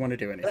if you want to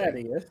do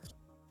anything.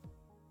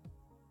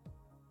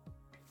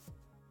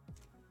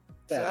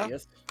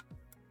 Thaddeus,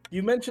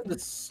 you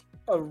mentioned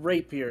a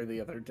rapier the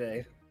other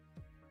day.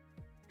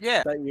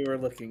 Yeah. That you were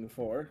looking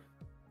for.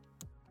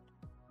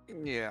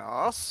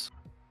 Yes.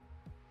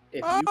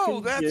 If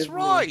that's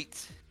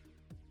right.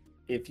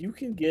 If you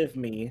can give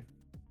me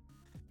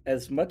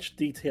as much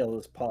detail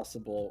as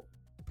possible,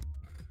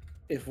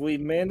 if we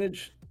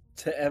manage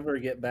to ever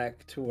get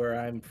back to where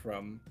I'm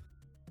from,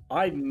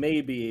 I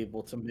may be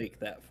able to make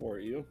that for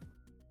you.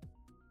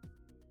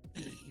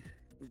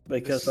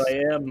 Because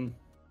I am,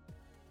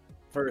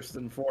 first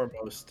and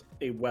foremost,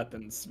 a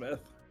weaponsmith.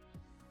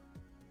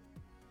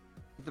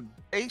 The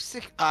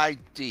basic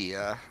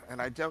idea,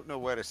 and I don't know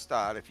where to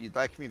start. If you'd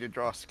like me to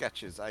draw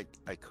sketches, I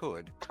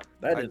could.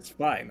 That is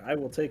fine. I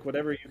will take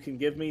whatever you can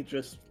give me.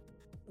 Just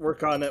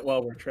work on it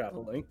while we're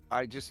traveling.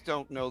 I just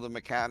don't know the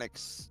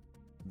mechanics.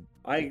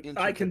 I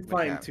can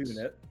fine tune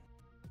it.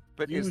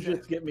 But you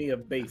just get me a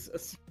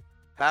basis.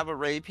 Have a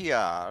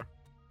rapier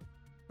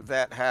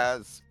that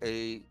has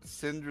a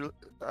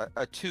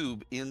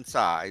tube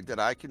inside that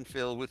I can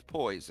fill with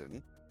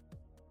poison,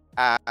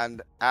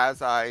 and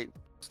as I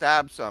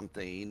stab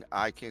something,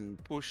 I can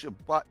push a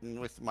button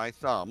with my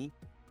thumb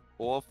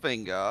or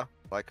finger,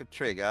 like a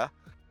trigger,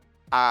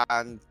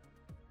 and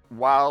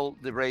while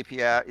the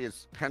rapier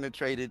is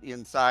penetrated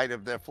inside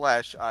of their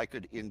flesh, I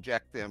could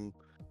inject them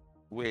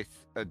with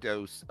a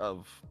dose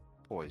of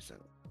poison.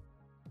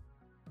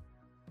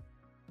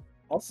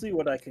 I'll see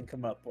what I can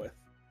come up with,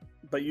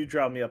 but you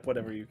draw me up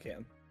whatever you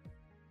can.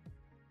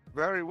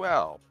 Very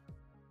well.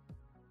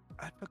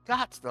 I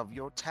forgot of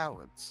your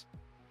talents.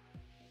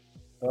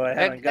 Oh, I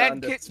haven't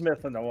gotten to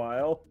Smith in a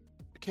while.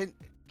 Can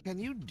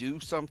you do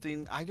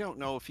something? I don't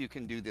know if you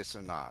can do this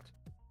or not.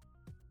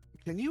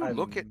 Can you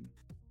look at...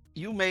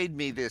 You made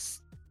me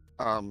this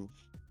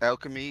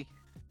alchemy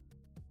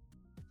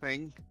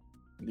thing.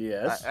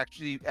 Yes.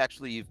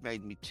 Actually, you've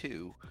made me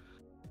two.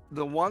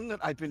 The one that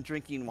I've been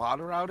drinking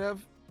water out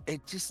of,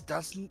 it just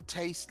doesn't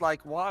taste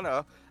like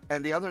water.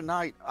 And the other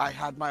night, I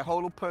had my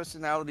whole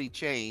personality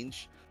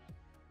change.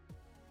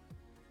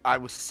 I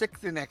was sick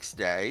the next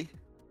day.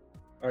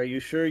 Are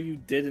you sure you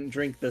didn't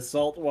drink the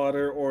salt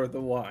water or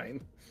the wine?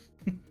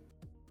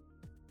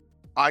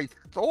 I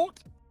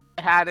thought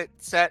I had it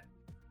set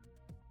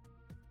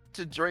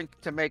to drink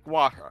to make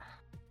water.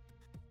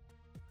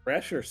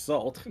 Fresh or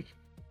salt?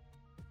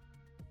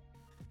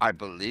 I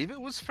believe it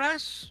was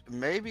fresh.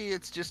 Maybe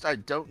it's just I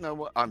don't know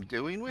what I'm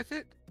doing with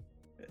it.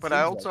 But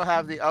I also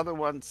have the other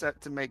one set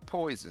to make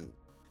poison.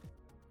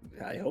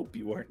 I hope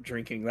you weren't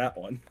drinking that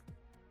one.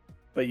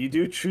 But you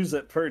do choose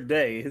it per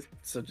day,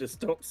 so just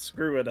don't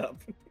screw it up.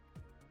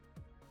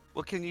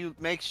 Well, can you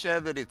make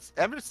sure that it's...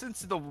 Ever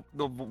since the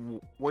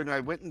when I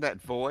went in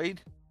that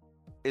void,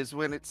 is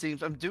when it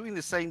seems I'm doing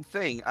the same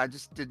thing. I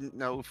just didn't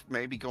know if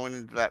maybe going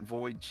into that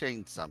void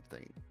changed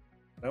something.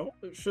 No,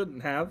 it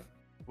shouldn't have.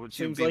 Would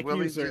you Seems be like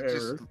willing user to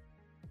just error.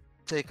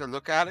 take a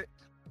look at it?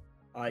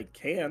 I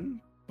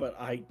can, but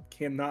I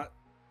cannot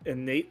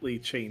innately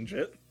change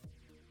it.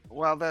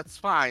 Well, that's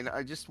fine.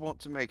 I just want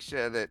to make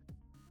sure that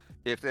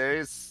if there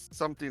is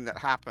something that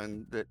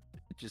happened, that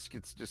it just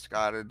gets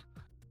discarded,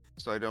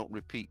 so I don't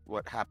repeat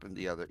what happened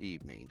the other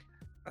evening.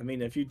 I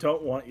mean, if you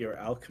don't want your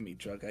alchemy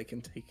jug, I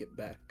can take it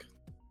back.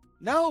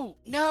 No,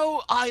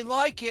 I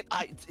like it.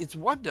 It's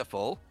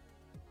wonderful.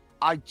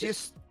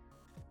 It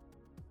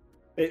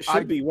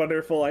should be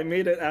wonderful. I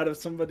made it out of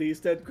somebody's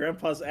dead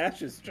grandpa's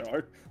ashes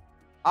jar.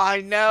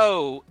 I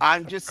know.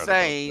 I'm just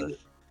saying.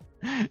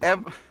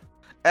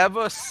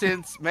 Ever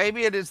since,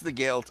 maybe it is the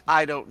guilt,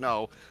 I don't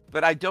know,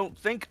 but I don't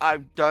think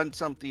I've done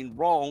something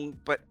wrong.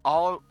 But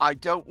I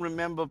don't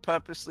remember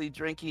purposely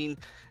drinking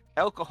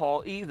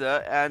alcohol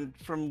either. And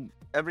from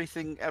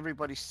everything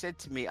everybody said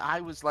to me, I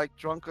was like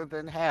drunker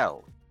than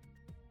hell.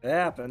 It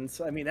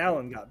happens. I mean,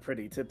 Alan got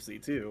pretty tipsy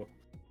too.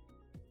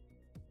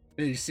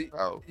 You see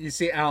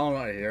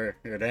Alan,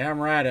 you're damn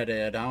right I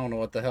did. I don't know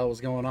what the hell was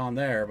going on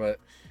there, but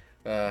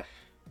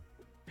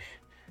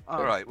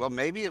all right, well,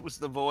 maybe it was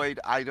the void.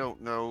 I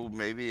don't know.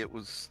 Maybe it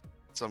was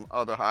some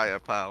other higher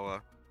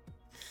power.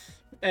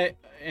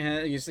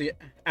 And you see,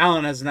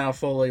 Alan has now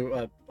fully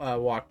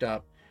walked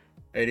up.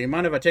 Hey, do you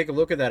mind if I take a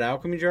look at that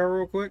alchemy jar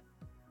real quick?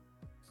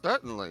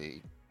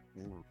 Certainly.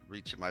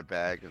 Reach in my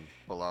bag and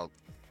pull out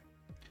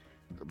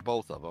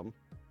both of them.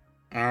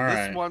 All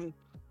right. This one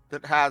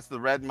that has the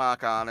red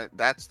mark on it,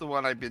 that's the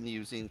one I've been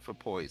using for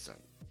poison.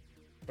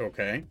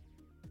 Okay.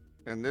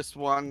 And this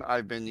one,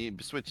 I've been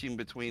switching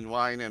between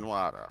wine and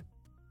water.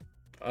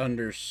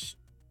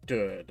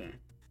 Understood.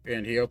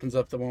 And he opens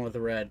up the one with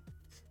the red.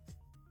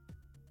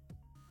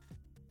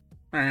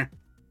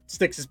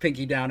 Sticks his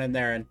pinky down in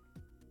there and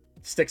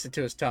sticks it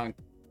to his tongue.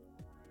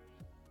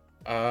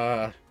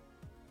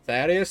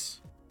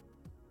 Thaddeus?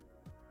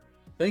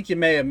 I think you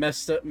may have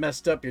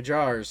messed up your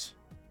jars.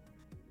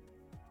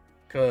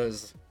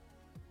 'Cause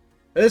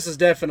this is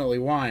definitely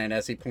wine,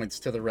 as he points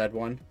to the red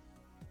one.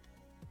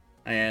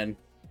 And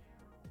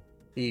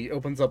he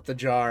opens up the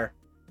jar,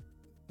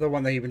 the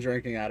one that he'd been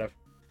drinking out of.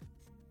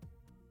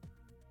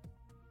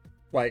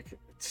 Like,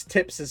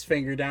 tips his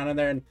finger down in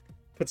there and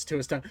puts it to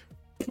his tongue.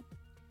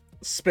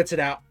 Spits it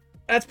out.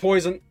 That's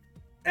poison.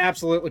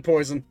 Absolutely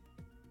poison.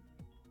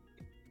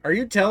 Are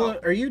you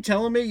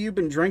telling me you've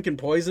been drinking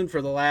poison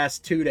for the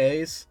last 2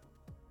 days?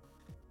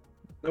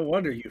 No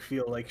wonder you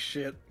feel like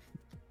shit.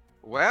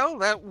 Well,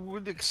 that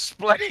would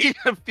explain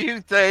a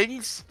few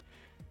things.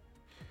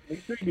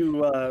 Make sure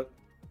you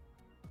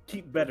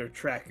keep better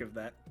track of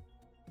that,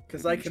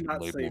 because I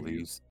cannot save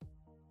you.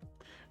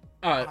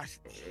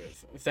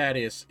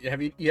 Thaddeus,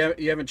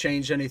 you haven't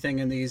changed anything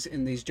in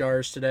these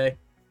jars today?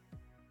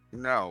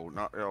 No,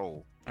 not at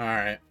all. All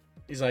right.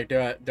 He's like, do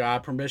I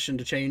have permission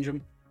to change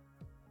them?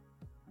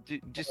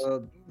 Just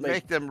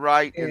make them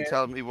right and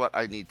tell me what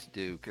I need to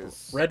do.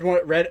 Because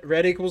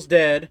red equals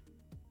dead,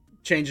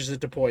 changes it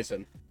to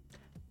poison.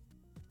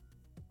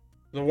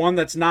 The one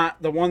that's not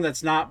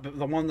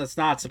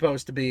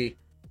supposed to be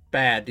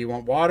bad. Do you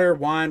want water,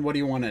 wine? What do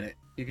you want in it?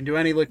 You can do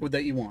any liquid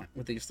that you want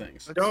with these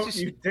things. Don't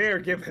you dare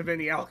give him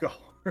any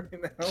alcohol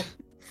right now.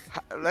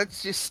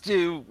 Let's just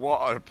do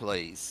water,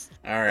 please.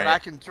 All right. That I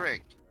can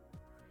drink.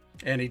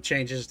 And he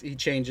changes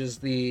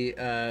the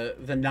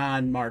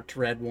non-marked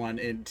red one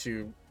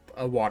into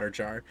a water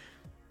jar.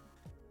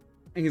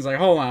 And he's like,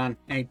 hold on.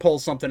 And he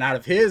pulls something out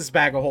of his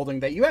bag of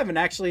holding that you haven't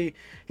actually...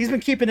 He's been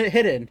keeping it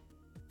hidden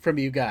from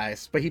you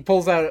guys. But he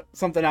pulls out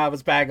something out of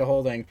his bag of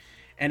holding.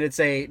 And it's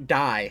a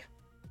dye.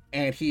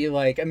 And he,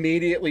 like,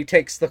 immediately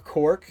takes the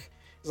cork.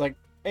 He's like,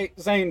 hey,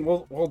 Zane,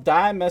 will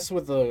dye mess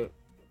with the...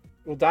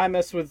 Will dye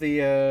mess with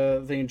the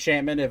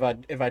enchantment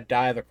if I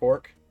dye the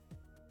cork?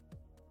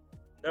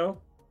 No.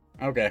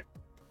 Okay.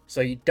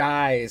 So he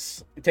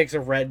takes a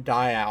red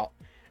dye out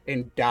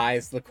and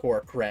dyes the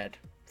cork red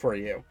for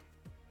you.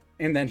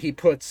 And then he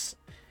puts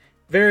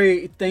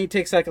then he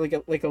takes like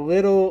a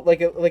little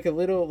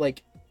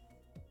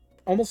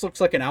almost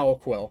looks like an owl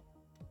quill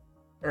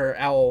or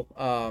owl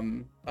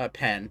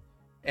pen,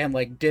 and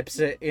like dips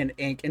it in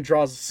ink and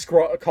draws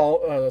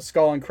a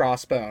skull and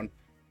crossbone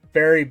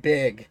very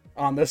big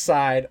on the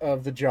side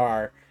of the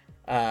jar.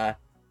 And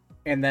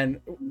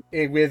then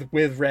with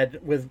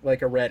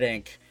like a red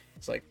ink.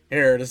 It's like,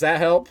 here, does that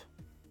help?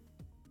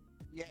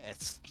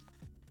 Yes.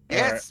 All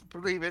Yes,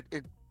 believe it.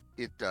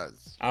 It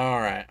does. All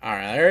right.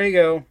 There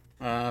you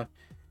go.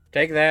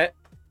 Take that.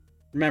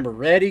 Remember,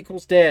 red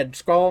equals dead.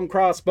 Skull and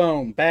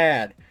crossbone,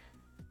 bad.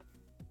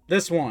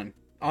 This one,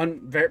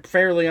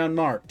 fairly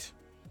unmarked.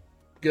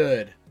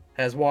 Good.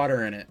 Has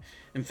water in it.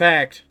 In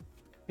fact,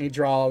 he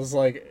draws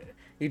like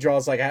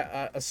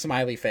a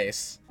smiley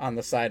face on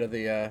the side of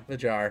the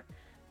jar.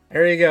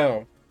 There you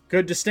go.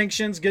 Good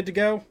distinctions. Good to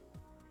go.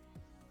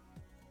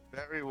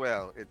 Very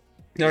well.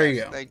 There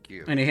you go. Thank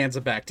you. And he hands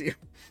it back to you.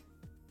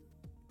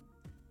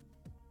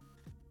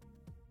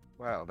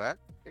 Well, that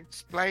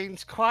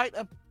explains quite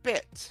a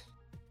bit.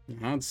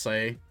 I'd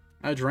say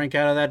I drank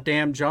out of that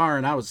damn jar,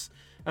 and I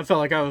felt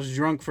like I was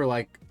drunk for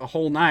like a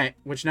whole night,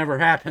 which never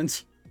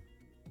happens.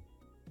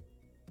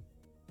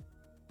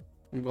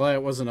 I'm glad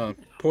it wasn't a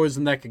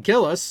poison that could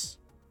kill us,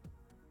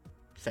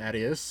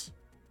 Thaddeus.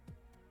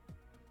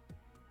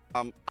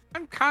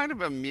 I'm kind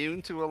of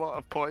immune to a lot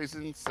of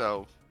poison,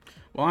 so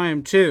Well, I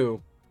am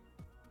too.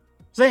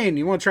 Zane,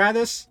 you want to try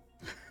this?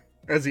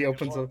 As he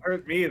opens Won't up.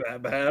 hurt me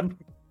that bad.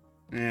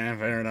 Yeah,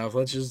 fair enough.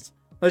 Let's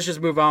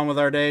just move on with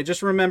our day.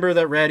 Just remember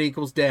that red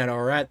equals dead.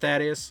 All right,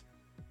 Thaddeus.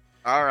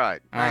 all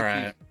right. All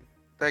right.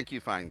 Thank you,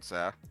 fine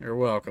sir. You're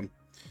welcome.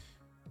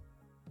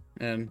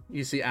 And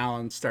you see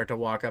Alan start to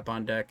walk up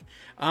on deck.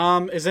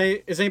 Is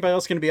anybody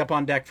else going to be up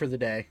on deck for the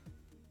day?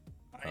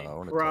 I I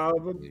wanna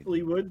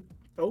probably would.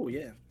 Oh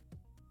yeah.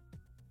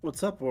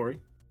 What's up, Ori?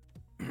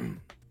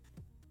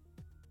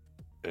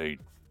 Hey,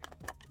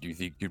 do you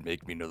think you'd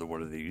make me another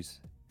one of these?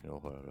 You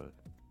know,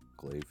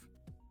 glaive.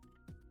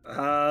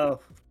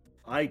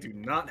 I do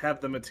not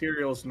have the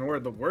materials nor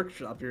the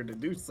workshop here to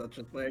do such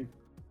a thing.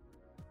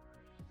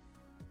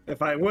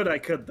 If I would, I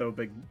could though,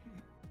 big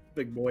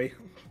boy.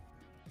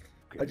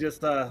 I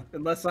just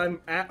unless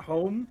I'm at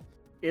home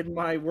in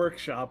my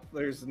workshop,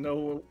 there's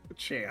no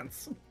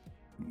chance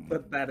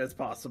that is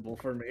possible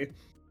for me.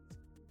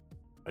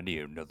 I need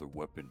another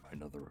weapon,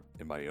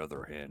 in my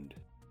other hand.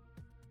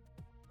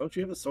 Don't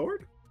you have a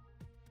sword?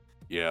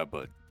 Yeah,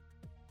 but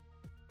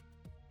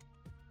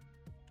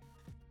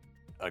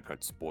I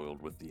got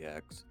spoiled with the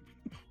axe.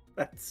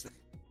 That's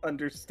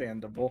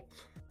understandable.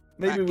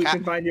 Maybe That we cat-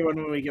 can find you one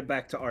when we get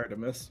back to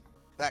Artemis.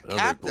 That Another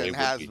captain glaive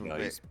has would be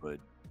nice, but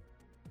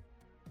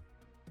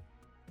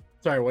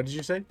Sorry, what did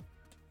you say?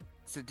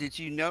 So did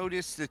you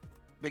notice the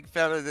big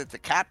fella that the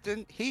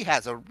captain? He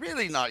has a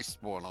really nice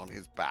one on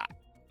his back.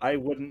 I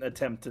wouldn't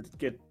attempt to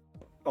get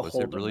a was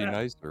hold it really of that.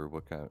 nice, or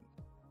what kind?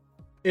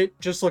 It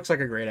just looks like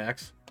a great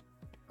axe,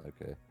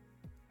 Okay.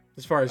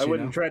 as far as I you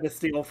wouldn't know. try to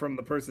steal from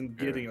the person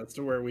Sure. getting us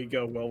to where we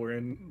go while we're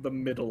in the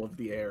middle of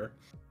the air.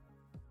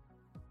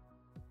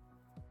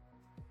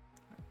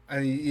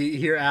 And you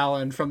hear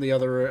Alan from the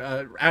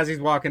other as he's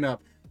walking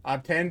up. I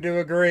tend to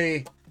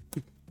agree.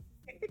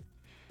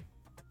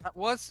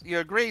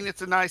 You're agreeing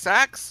it's a nice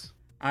axe?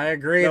 I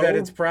agree that No.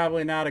 it's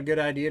probably not a good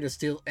idea to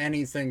steal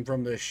anything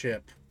from this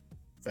ship.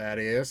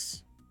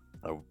 Thaddeus.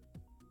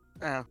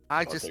 I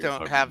I'll just take a don't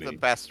fucking have the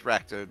beat. best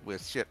record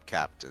with ship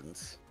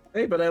captains.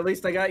 Hey, but at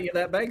least I got you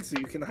that bag so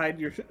you can hide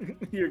your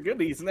your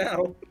goodies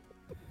now.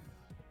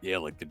 Yeah,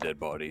 like the dead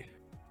body.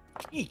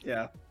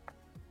 Yeah.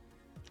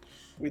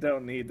 We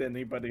don't need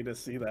anybody to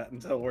see that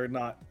until we're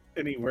not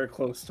anywhere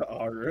close to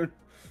Aru.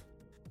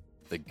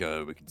 Think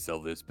we can sell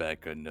this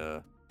back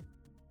on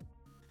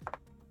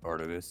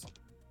Artemis.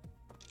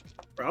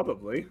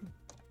 Probably.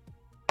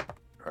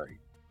 All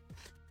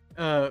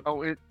right.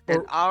 Oh,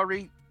 and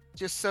Ari,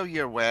 just so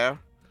you're aware,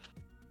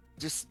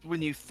 just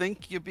when you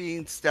think you're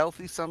being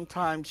stealthy,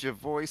 sometimes your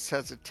voice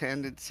has a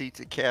tendency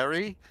to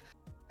carry,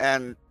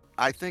 and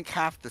I think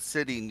half the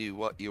city knew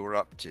what you were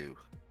up to.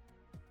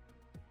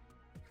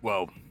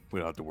 Well, we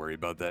don't have to worry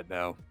about that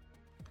now.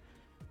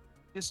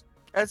 Just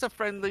as a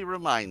friendly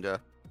reminder.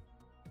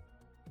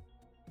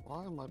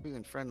 Why am I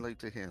being friendly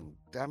to him?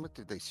 Damn it,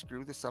 did they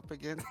screw this up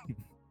again?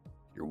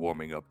 You're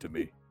warming up to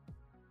me.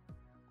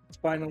 It's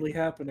finally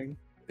happening.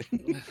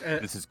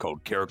 This is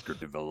called character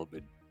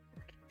development.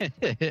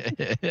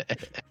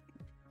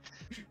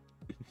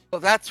 Well,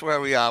 that's where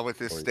we are with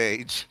this Or-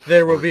 stage.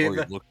 There will Or be he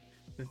the- or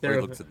he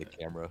there, looks at the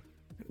camera.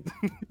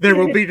 there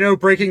will be no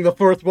breaking the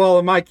fourth wall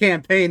in my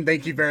campaign.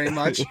 Thank you very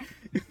much.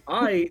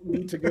 I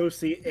need to go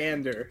see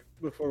Ander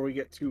before we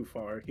get too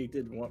far. He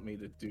did want me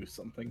to do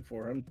something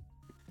for him.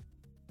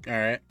 All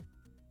right.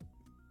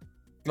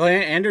 Well,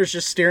 Anders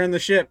just steering the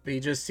ship.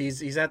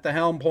 He's at the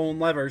helm pulling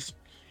levers.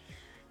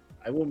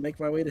 I will make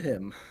my way to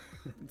him.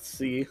 Let's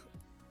see.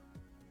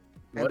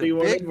 And What do a you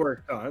want big- me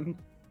work on?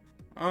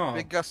 Oh,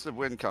 Big gust of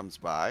wind comes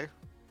by.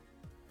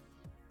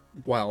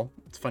 well,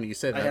 it's funny you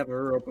said I that. have a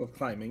rope of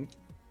climbing.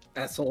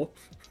 Asshole.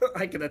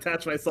 I can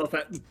attach myself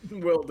at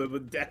will to the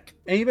deck.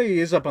 Anybody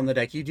who's up on the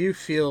deck, you do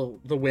feel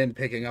the wind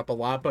picking up a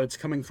lot, but it's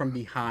coming from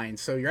behind,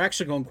 so you're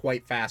actually going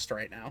quite fast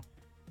right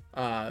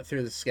now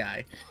through the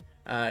sky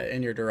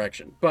in your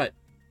direction. But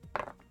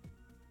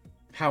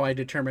how I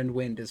determined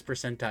wind is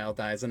percentile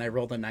dies, and I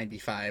rolled a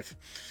 95.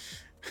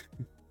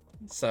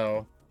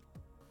 So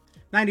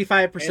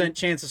 95% And-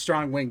 chance of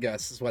strong wind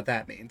gusts is what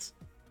that means.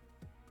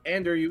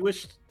 Ander, you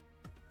wished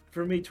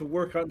for me to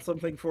work on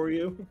something for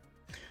you?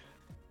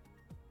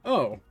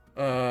 Oh,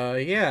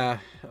 yeah.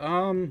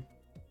 And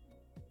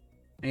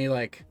he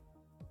like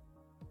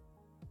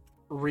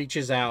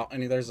reaches out,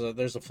 and there's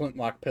a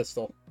flintlock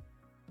pistol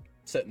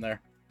sitting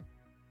there.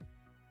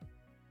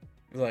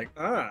 He's like,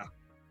 Ah,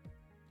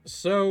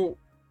 so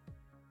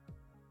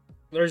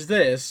there's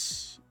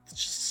this. It's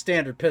just a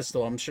standard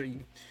pistol. I'm sure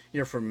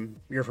you're from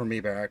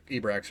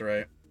Ebrax,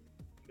 right?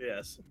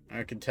 yes.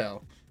 I can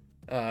tell.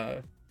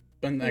 But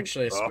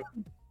actually,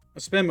 I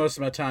spend most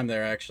of my time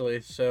there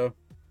actually. So,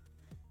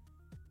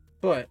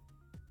 but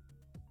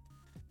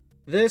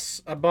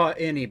this I bought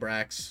in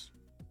Ebrax,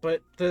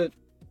 but the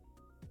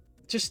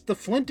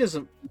flint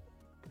doesn't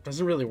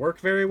really work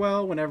very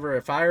well. Whenever I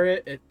fire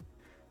it, it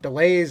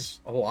delays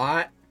a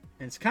lot.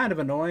 And it's kind of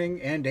annoying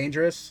and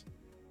dangerous.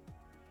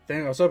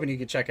 thing. I was hoping you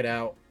could check it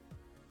out.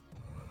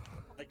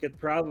 I could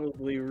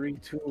probably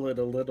retool it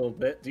a little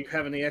bit. Do you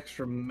have any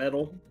extra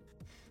metal?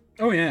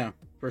 Oh yeah,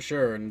 for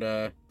sure.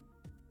 And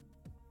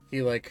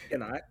he like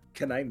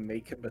Can I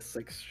make him a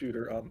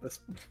 6-shooter on this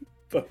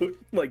boat?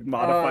 Like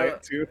modify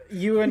it too?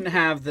 you wouldn't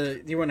have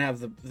the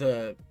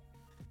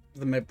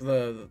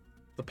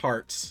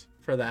parts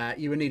for that.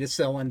 You would need a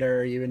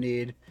cylinder. You would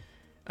need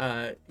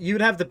you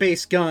would have the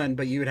base gun,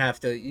 but you'd have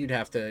to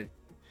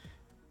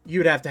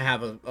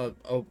have a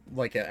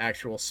like an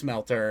actual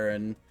smelter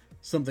and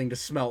something to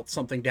smelt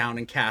something down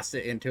and cast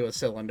it into a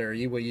cylinder.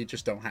 You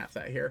just don't have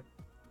that here.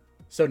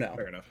 So no.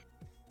 Fair enough.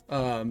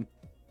 Um,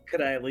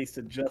 Could I at least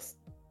adjust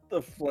the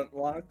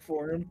flintlock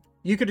for him?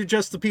 you could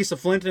adjust the piece of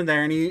flint in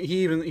there, and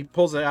he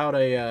pulls out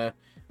a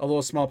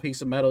little small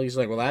piece of metal. He's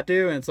like, "Will that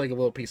do?" And it's like a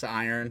little piece of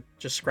iron,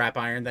 just scrap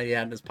iron that he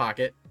had in his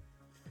pocket.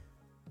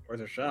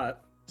 Worth a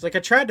shot. It's like, I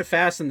tried to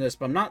fasten this,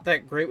 but I'm not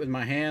that great with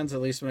my hands,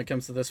 at least when it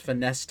comes to this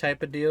finesse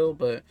type of deal.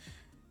 But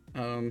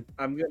I'm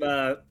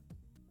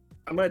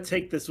gonna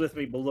take this with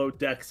me below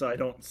deck so I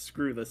don't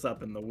screw this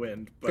up in the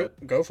wind.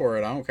 But go for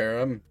it. I don't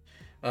care.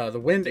 The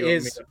wind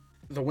is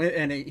the wind,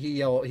 and he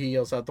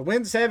yells out, "The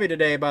wind's heavy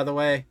today, by the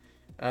way.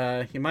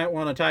 You might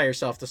want to tie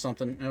yourself to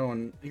something." Oh,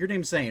 and your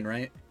name's Zane,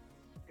 right?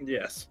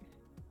 yes.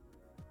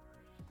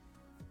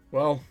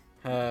 Well,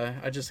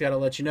 I just gotta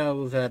let you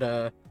know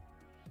that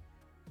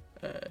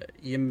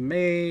you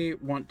may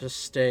want to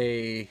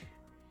stay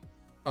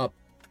up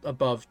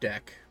above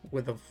deck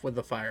with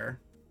the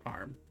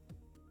firearm.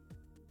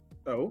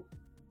 Oh.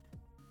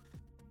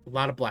 A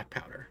lot of black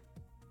powder.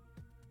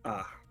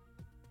 Ah.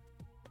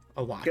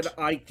 A lot.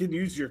 I can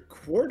use your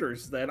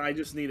quarters then. I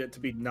just need it to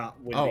be not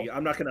windy. Oh.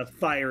 I'm not gonna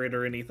fire it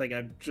or anything.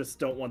 I just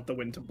don't want the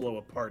wind to blow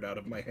a part out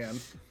of my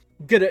hand.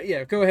 Good.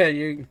 Yeah. Go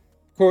ahead.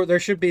 There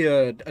should be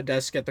a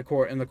desk at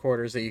the in the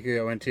quarters that you could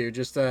go into.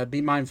 Just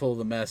be mindful of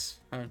the mess.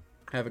 I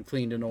haven't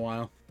cleaned in a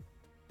while.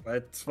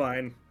 That's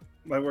fine.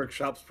 My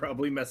workshop's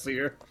probably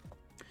messier.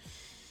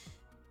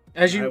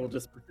 As you, I will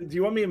just. Do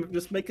you want me to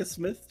just make a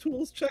Smith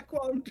tools check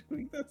while I'm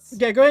doing this?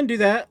 yeah, go ahead and do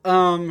that.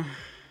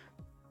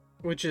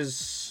 Which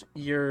is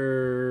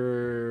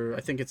your,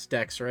 I think it's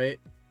Dex, right?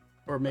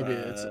 Or maybe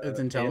it's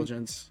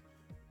intelligence.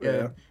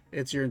 Yeah,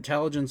 it's your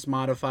intelligence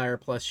modifier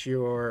plus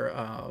your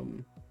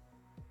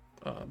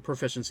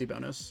proficiency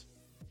bonus.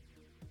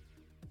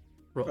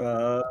 Roll.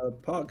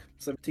 Pog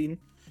 17.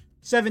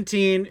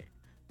 17.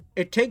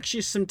 It takes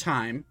you some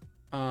time,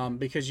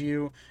 because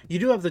you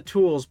do have the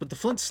tools, but the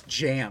flint's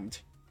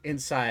jammed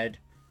inside,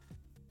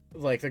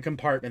 like, the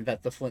compartment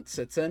that the flint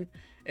sits in,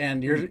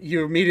 and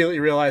you immediately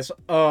realize,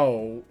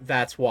 oh,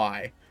 that's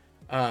why.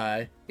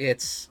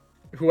 It's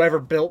whoever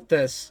built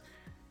this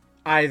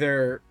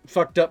either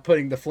fucked up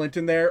putting the flint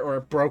in there, or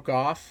it broke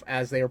off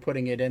as they were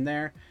putting it in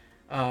there.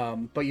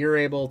 But you're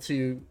able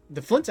to.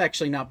 The flint's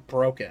actually not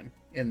broken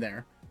in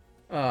there.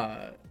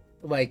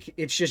 Like,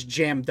 it's just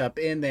jammed up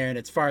in there, and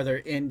it's farther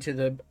into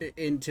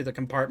the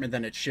compartment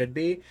than it should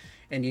be,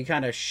 and you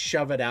kind of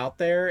shove it out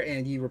there,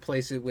 and you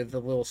replace it with a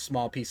little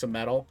small piece of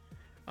metal,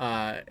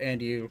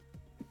 and you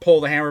pull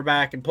the hammer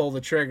back and pull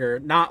the trigger.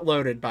 Not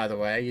loaded, by the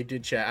way. You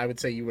did check. I would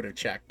say you would have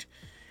checked.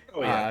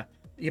 Oh yeah.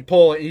 You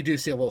pull it, you do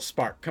see a little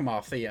spark come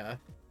off the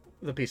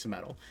piece of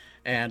metal,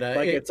 and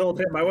I told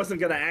him I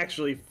wasn't gonna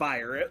actually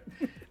fire it.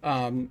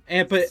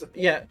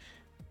 Yeah.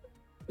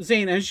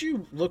 Zane, as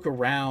you look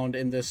around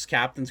in this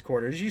captain's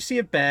quarters, you see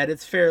a bed.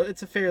 It's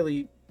a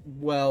fairly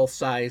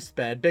well-sized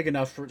bed,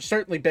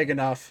 certainly big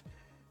enough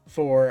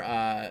for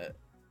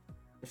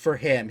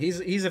him.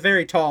 He's a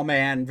very tall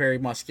man, very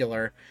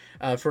muscular,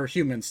 for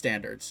human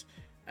standards,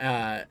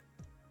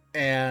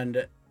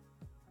 and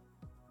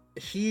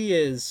he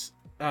is.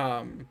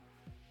 You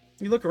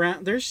look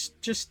around. There's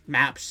just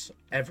maps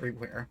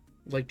everywhere,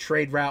 like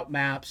trade route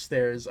maps.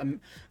 There's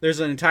an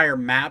entire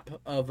map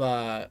of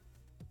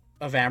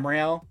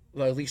Ammriel,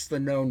 at least the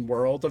known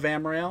world of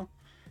Ammriel,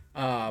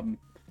 and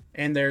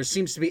there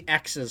seems to be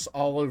X's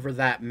all over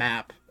that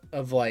map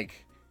of,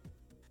 like,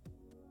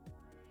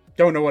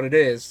 don't know what it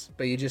is,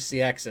 but you just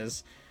see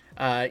X's.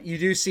 You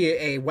do see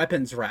a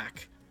weapons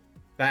rack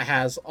that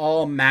has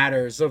all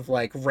matters of,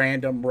 like,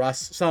 random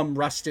some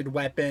rusted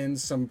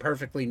weapons, some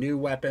perfectly new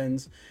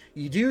weapons.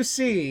 You do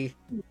see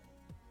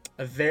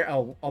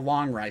a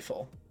long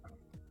rifle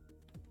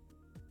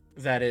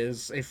that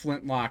is a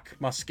flintlock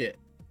musket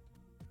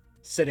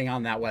sitting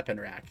on that weapon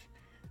rack.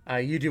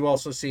 You do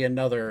also see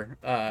another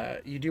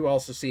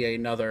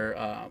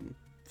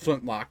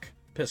flintlock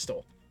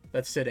pistol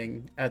that's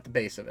sitting at the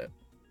base of it.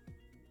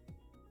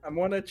 I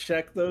want to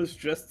check those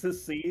just to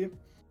see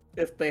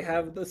if they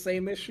have the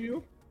same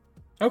issue.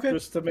 Okay.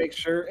 Just to make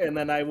sure, and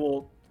then I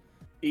will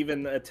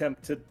even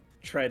attempt to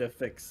try to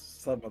fix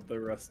some of the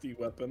rusty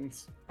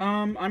weapons.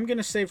 I'm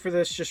gonna say for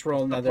this, just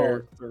roll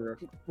another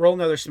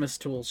Smith's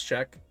Tools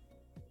check.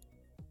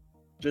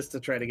 Just to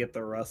try to get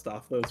the rust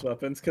off those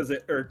weapons, because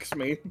it irks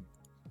me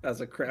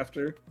as a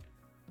crafter.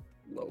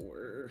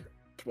 Lower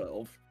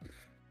 12.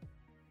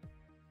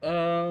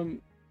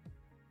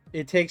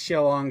 It takes you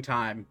a long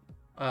time,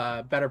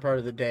 better part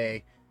of the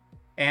day,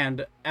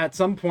 And at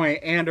some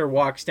point, Ander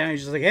walks down.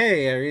 He's just like,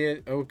 "Hey, are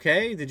you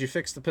okay? Did you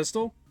fix the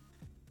pistol?"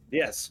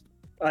 Yes,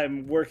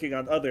 I'm working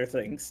on other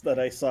things that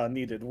I saw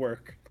needed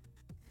work.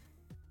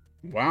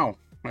 Wow,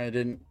 I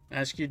didn't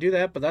ask you to do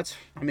that, but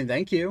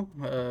thank you.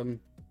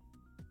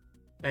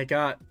 I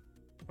got,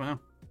 wow.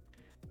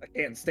 I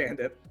can't stand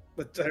it.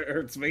 It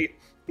hurts me.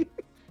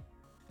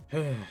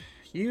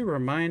 You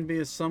remind me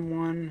of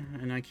someone,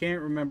 and I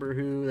can't remember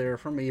who. They're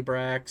from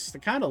Ebrax. They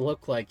kind of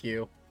look like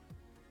you.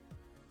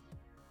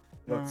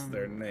 What's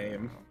their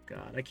name? Oh,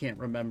 God, I can't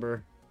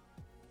remember.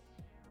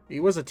 He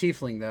was a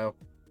tiefling, though.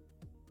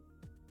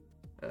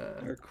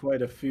 There are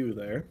quite a few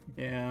there.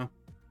 Yeah.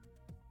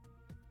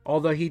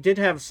 Although he did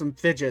have some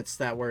fidgets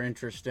that were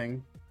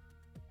interesting.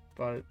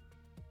 But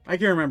I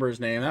can't remember his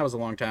name. That was a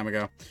long time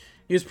ago.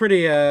 He was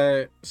pretty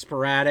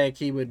sporadic.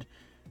 He would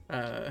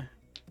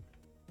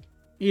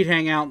he'd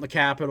hang out in the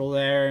capital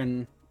there,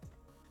 and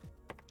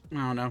I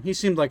don't know. He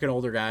seemed like an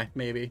older guy,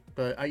 maybe,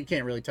 but you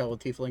can't really tell with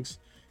tieflings.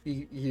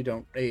 You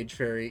don't age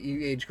you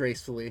age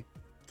gracefully,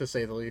 to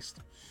say the least.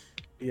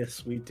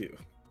 Yes, we do.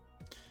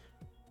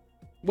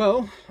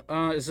 Well,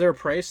 is there a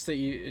price that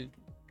do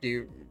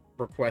you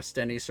request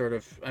any sort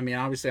of? I mean,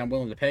 obviously, I'm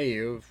willing to pay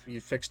you if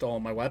you fixed all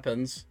my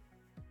weapons.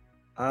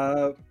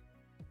 I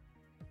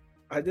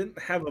didn't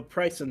have a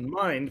price in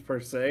mind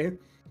per se.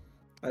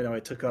 I know I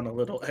took on a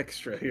little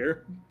extra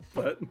here,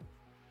 but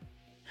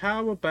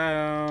how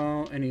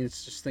about? And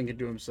he's just thinking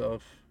to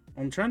himself.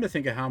 I'm trying to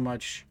think of how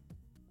much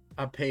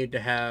I paid to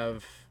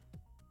have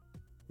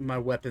my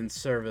weapons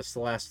serviced the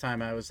last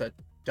time I was at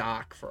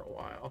Dock for a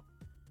while.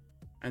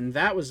 And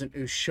that was in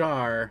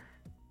Ushar,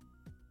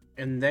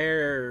 and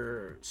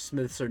their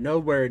smiths are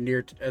nowhere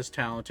near as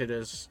talented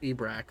as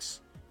Ebrax.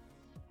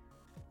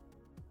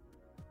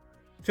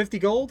 50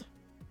 gold?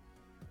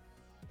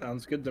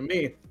 Sounds good to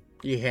me.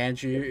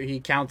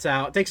 He counts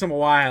out. It takes him a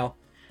while.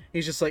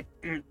 He's just like,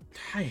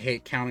 I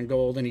hate counting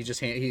gold, and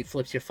he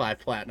flips you 5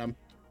 platinum.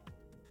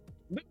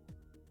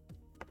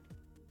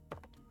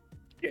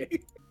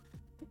 Okay.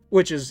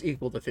 Which is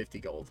equal to 50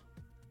 gold.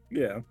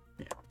 Yeah.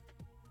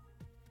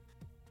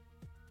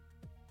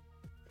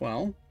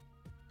 Well,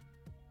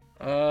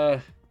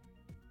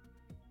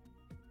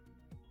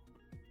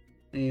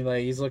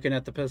 he's looking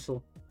at the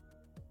pistol.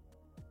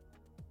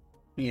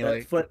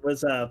 That foot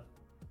was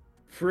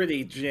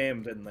pretty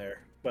jammed in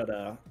there,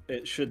 but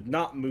it should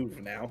not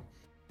move now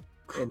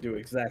and do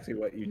exactly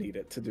what you need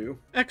it to do.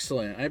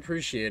 Excellent, I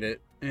appreciate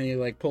it. And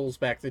he pulls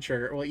back the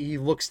trigger. Well, he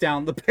looks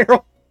down the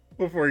barrel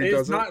before he does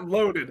it. It's not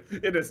loaded.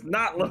 It is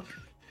not loaded.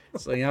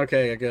 So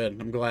okay, good.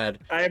 I'm glad.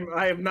 I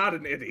am not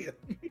an idiot.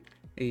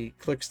 He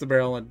clicks the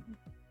barrel and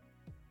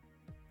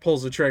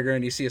pulls the trigger,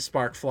 and you see a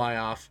spark fly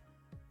off.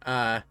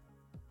 All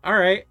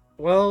right.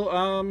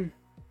 Well,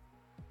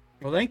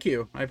 thank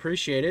you. I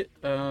appreciate it.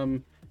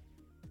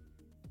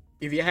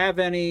 If you have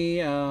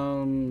any,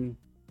 I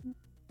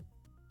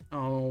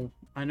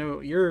know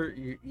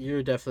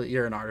you're definitely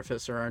an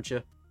artificer, aren't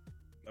you?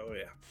 Oh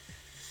yeah.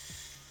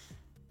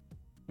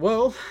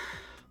 Well,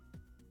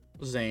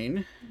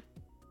 Zane,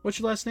 what's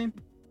your last name?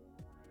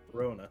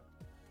 Rona.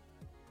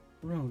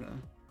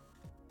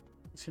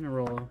 He's gonna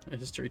roll a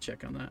history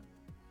check on that.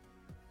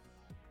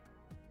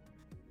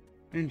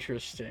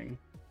 Interesting.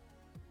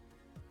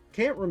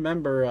 Can't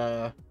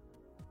remember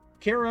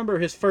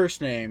his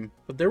first name,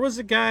 but there was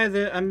a guy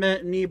that I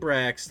met in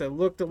Ebrax that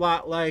looked a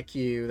lot like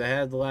you that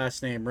had the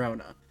last name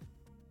Rona.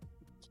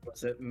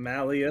 Was it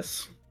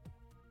Malleus?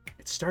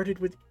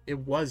 It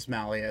was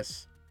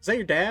Malleus. Is that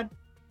your dad?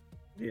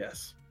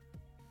 Yes.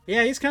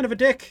 Yeah, he's kind of a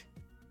dick.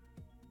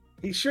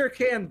 He sure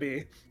can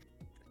be.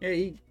 Yeah,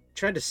 he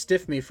tried to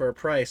stiff me for a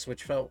price,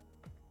 which felt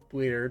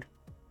weird.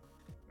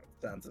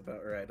 Sounds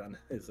about right on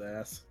his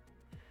ass.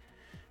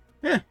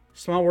 Yeah,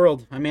 small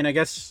world. I mean, I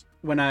guess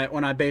when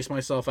I base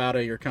myself out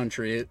of your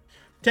country, I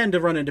tend to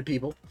run into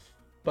people.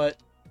 But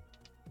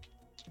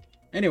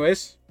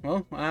anyways,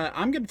 well,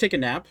 I'm gonna take a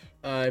nap.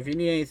 If you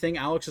need anything,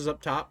 Alex is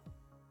up top.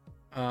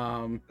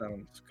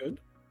 Sounds good.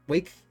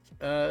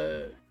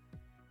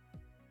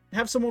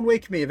 Have someone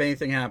wake me if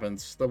anything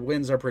happens. The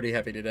winds are pretty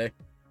heavy today.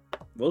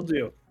 Will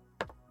do.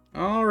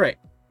 All right.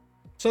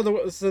 So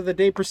the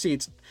day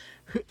proceeds.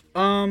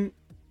 Can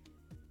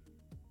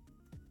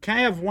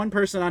I have one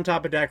person on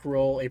top of deck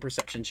roll a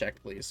perception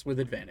check, please, with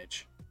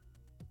advantage?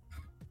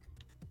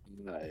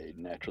 I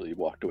naturally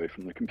walked away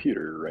from the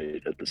computer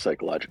right at the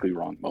psychologically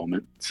wrong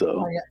moment.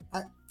 So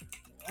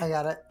I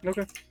got it.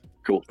 Okay.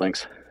 Cool.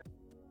 Thanks.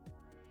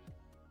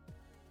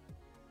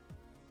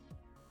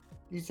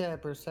 You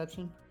said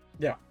perception?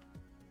 Yeah.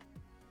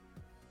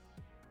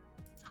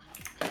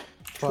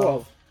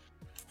 12.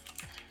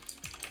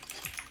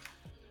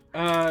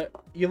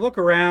 You look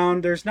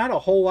around. There's not a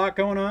whole lot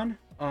going on.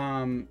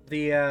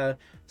 The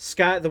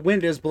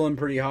wind is blowing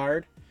pretty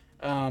hard.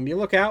 You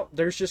look out.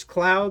 There's just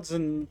clouds,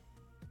 and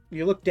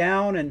you look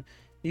down, and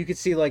you can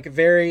see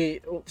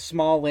very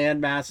small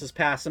land masses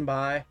passing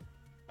by.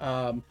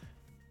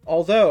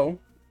 Although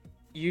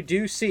you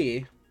do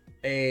see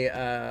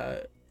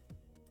a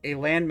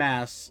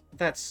landmass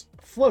that's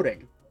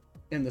floating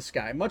in the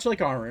sky, much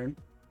like Arun.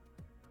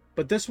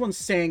 but this one's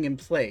staying in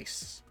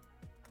place.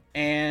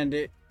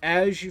 And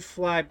as you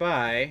fly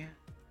by,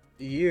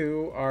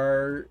 you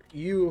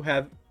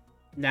have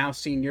now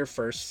seen your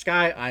first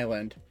sky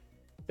island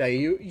that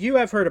you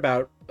have heard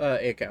about,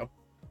 Eiko.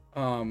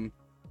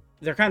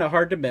 They're kind of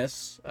hard to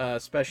miss,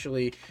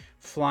 especially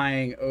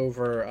flying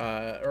over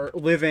or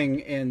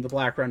living in the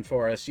Blackrun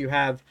Forest. You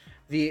have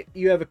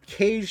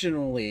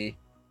occasionally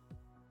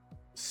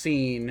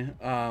seen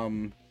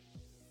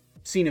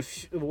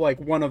like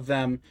one of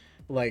them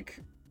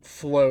like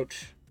float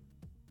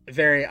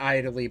very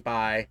idly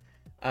by,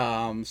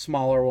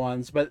 smaller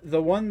ones, but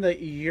the one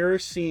that you're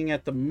seeing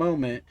at the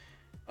moment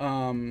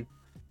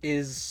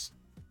is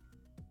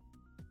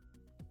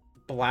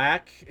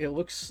black. It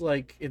looks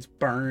like it's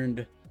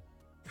burned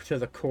to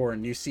the core,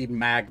 and you see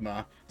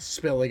magma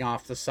spilling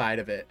off the side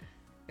of it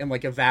and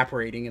like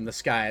evaporating in the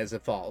sky as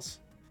it falls.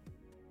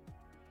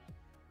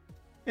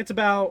 It's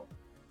about,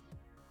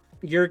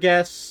 your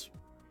guess,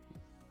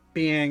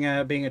 being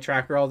a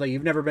tracker, although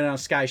you've never been on a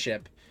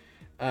skyship,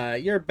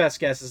 your best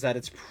guess is that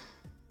it's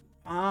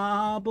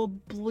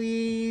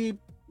probably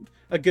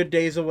a good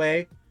days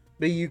away,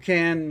 but you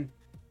can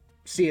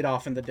see it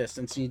off in the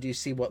distance, and you do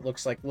see what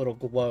looks like little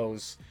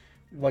glows,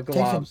 like Takes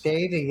a globs.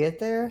 day to get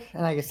there,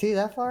 and I can see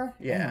that far?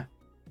 Yeah.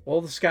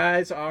 Well, the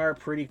skies are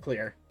pretty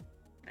clear,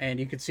 and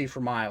you can see for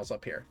miles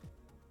up here.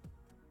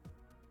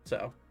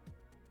 So.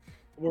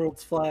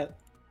 World's flat.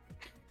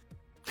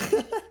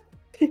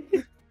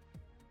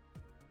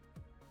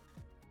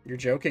 You're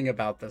joking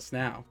about this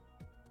now.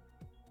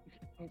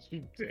 Don't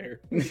you dare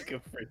make a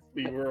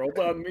frisbee world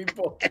on me,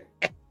 boy.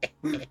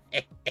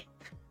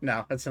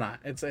 No, it's not.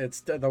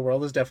 It's the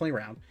world is definitely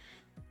round.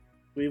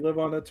 We live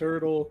on a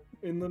turtle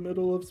in the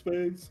middle of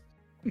space.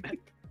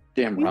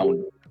 Damn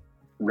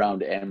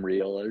round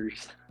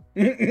Ammrielers.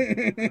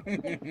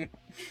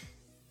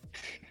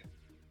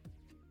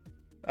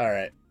 All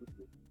right.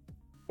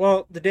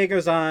 Well, the day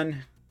goes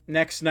on.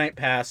 Next night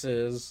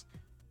passes.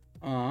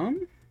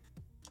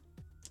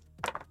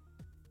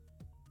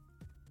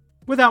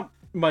 Without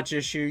much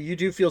issue. You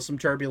do feel some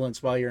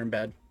turbulence while you're in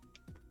bed.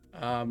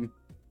 But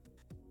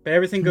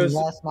everything goes.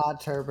 That's not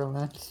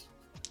turbulence.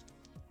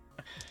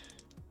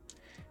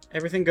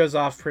 Everything goes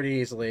off pretty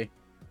easily.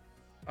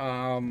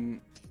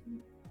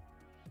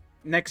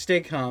 Next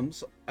day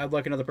comes. I'd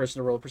like another person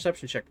to roll a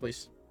perception check,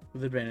 please,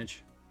 with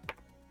advantage.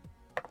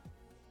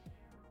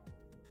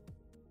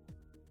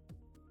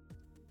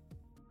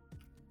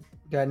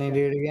 Do I need to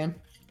do it again?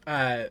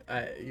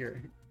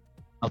 You're.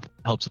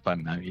 Helps if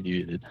I'm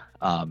muted.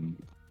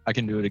 I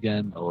can do it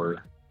again,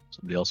 or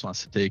somebody else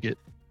wants to take it.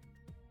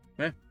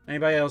 Okay.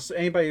 Anybody else?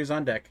 Anybody who's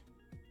on deck?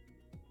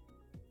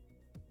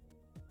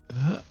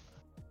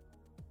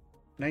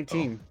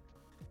 19.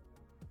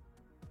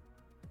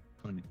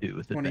 22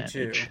 with 22.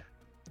 advantage.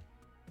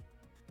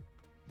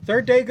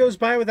 Third day goes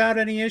by without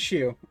any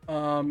issue.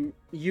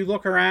 You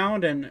look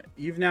around, and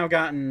you've now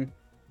gotten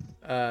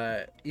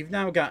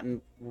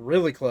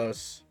really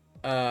close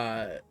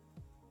to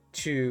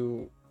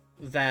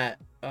that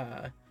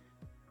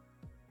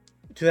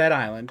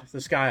island,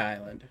 the Sky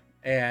Island,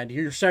 and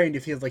you're starting to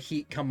feel the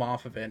heat come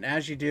off of it. And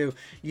as you do,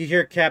 you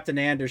hear Captain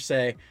Anders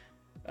say,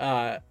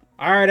 "All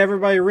right,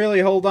 everybody,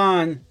 really hold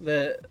on.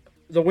 The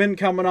wind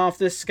coming off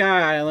this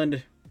Sky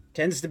Island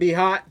tends to be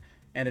hot,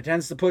 and it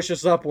tends to push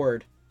us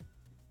upward."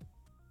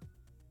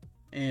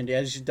 And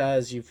as it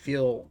does, you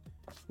feel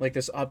like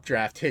this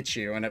updraft hits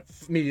you, and it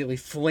immediately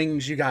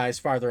flings you guys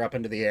farther up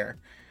into the air.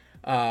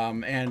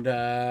 I'm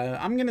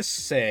gonna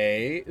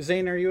say,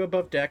 Zane, are you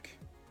above deck?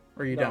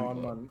 Or are you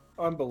down below?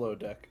 I'm below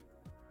deck.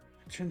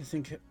 I'm trying to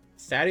think.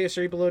 Thaddeus,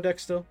 are you below deck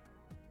still?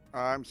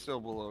 I'm still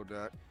below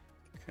deck.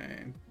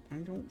 Okay. I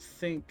don't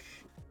think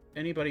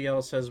anybody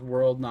else has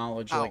world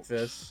knowledge like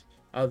this,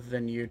 other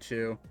than you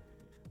two.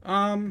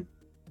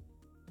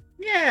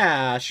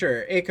 Yeah,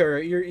 sure.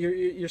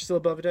 Eiko, you're still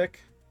above deck?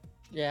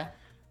 Yeah.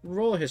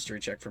 Roll a history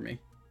check for me.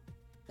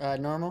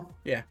 Normal?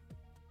 Yeah.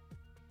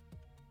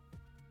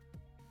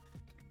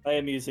 I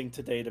am using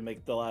today to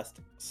make the last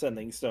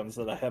sending stones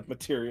that I have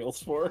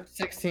materials for.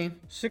 16.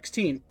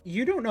 16.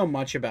 You don't know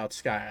much about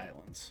Sky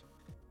Islands,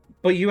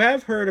 but you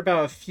have heard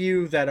about a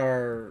few that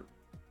are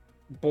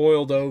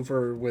boiled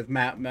over with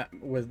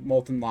with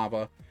molten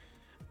lava.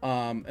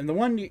 And the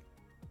one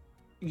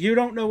you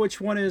don't know which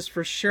one is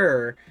for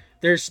sure.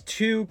 There's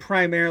two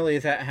primarily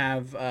that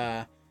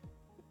have.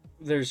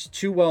 There's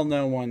two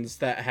well-known ones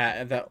that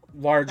have that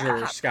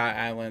larger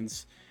Sky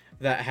Islands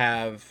that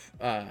have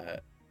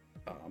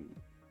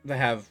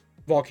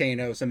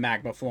volcanoes and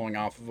magma flowing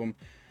off of them.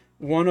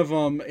 One of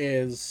them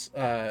is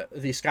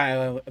the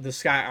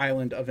Sky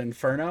Island of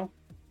Inferno.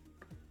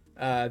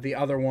 The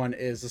other one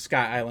is the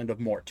Sky Island of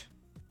Mort.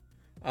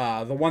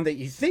 The one that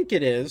you think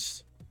it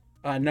is,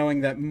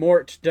 knowing that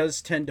Mort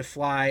does tend to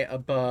fly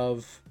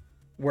above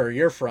where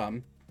you're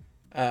from,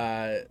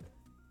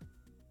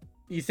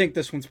 you think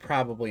this one's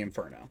probably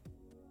Inferno.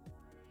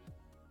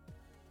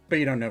 But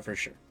you don't know for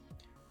sure.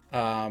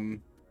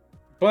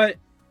 But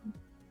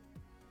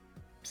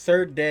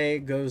third day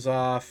goes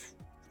off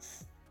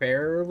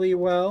fairly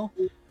well.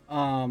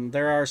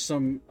 there are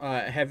some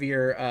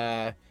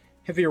heavier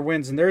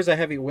winds, and there is a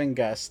heavy wind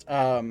gust.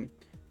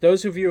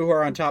 Those of you who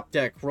are on top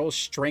deck, roll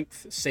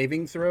strength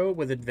saving throw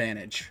with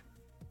advantage.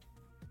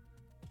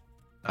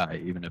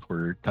 Even if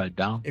we're tied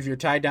down? If you're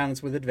tied down,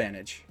 it's with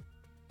advantage.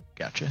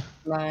 Gotcha.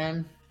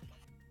 9.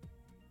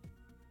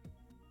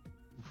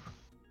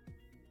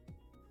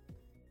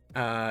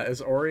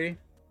 Is Ori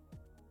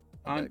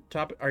on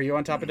top? Are you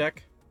on top of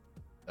deck?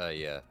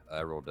 Yeah,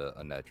 I rolled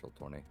a natural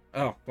 20.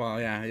 Oh,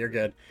 well, yeah, you're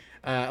good.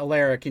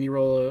 Alara, can you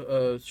roll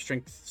a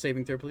strength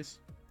saving throw, please?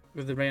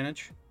 With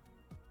advantage?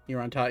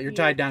 You're on top. You're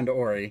tied down to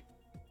Ori.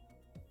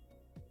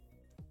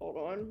 Hold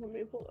on, let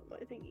me pull up my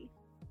thingy.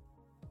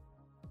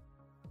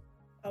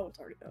 Oh, it's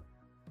already up.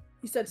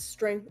 You said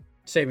strength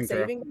Saving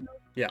throw.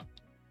 Yeah.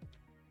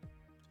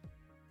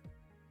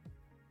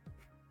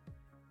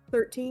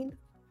 13.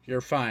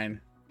 You're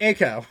fine.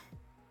 Echo,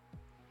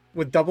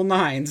 with double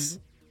 9s,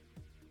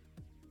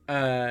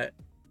 as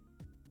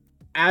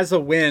a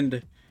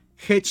wind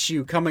hits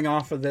you coming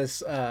off of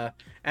this,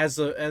 as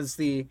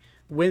the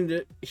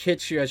wind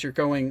hits you as you're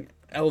going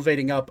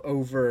elevating up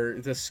over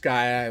the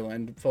sky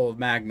island full of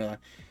magma,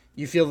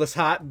 you feel this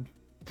hot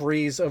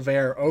breeze of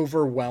air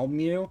overwhelm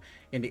you,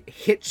 and it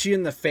hits you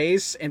in the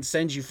face and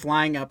sends you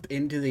flying up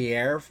into the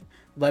air,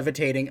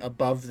 levitating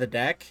above the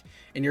deck,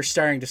 and you're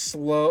starting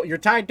to you're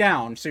tied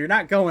down, so you're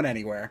not going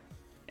anywhere.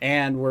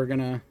 And we're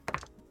gonna...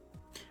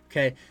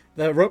 Okay,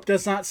 the rope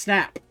does not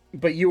snap,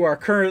 but you are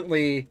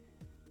currently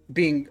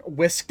being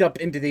whisked up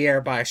into the air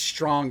by a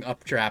strong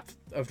updraft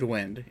of the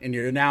wind, and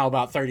you're now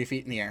about 30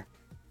 feet in the air.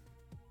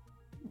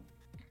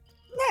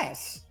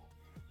 Nice.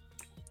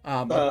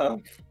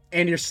 And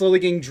you're slowly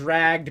getting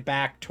dragged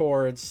back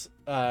towards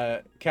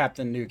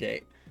Captain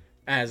Newgate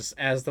as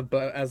the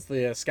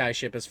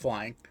skyship is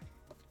flying.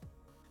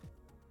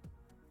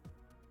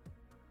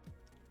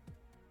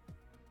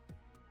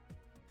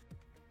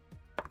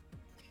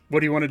 What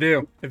do you want to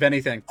do, if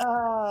anything?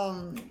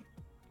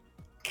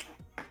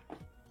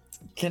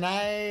 Can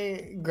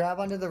I grab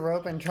onto the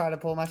rope and try to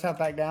pull myself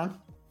back down?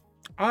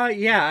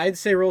 Yeah, I'd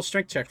say roll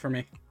strength check for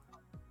me.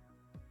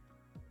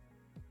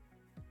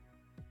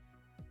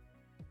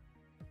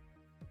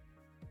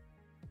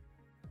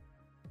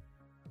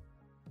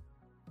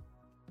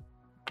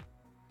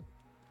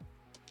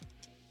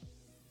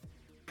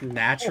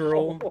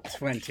 Natural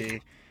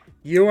 20.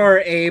 You are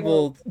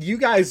able. You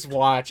guys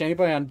watch.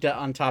 Anybody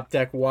on top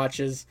deck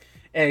watches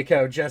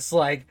Eiko just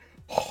like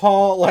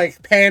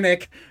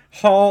panic,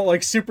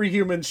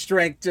 superhuman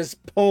strength,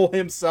 just pull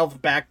himself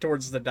back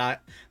towards the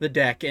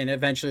deck, and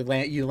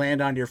eventually you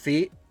land on your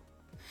feet.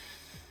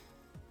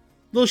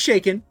 A little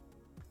shaken,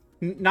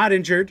 not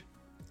injured.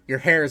 Your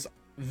hair is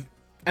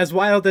as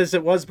wild as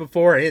it was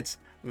before. It's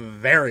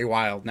very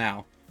wild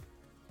now,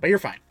 but you're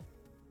fine.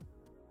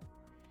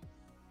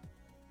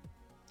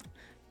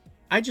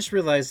 I just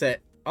realized that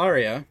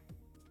Arya,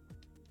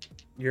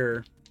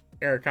 your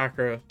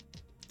Aarakocra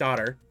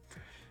daughter,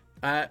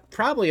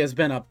 probably has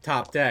been up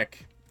top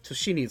deck, so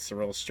she needs to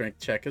roll a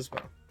strength check as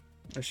well.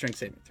 A strength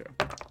saving throw.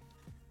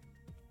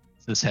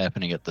 Is this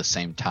happening at the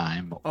same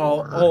time?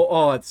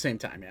 All at the same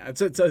time, yeah.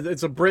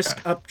 It's a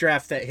brisk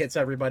updraft that hits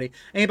everybody.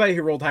 Anybody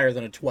who rolled higher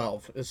than a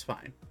 12 is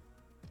fine.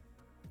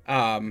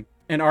 And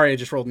Arya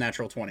just rolled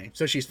natural 20,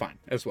 so she's fine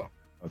as well.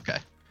 Okay.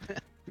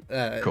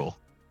 Cool.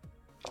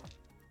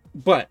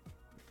 But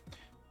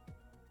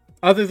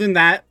other than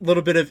that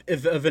little bit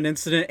of an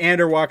incident,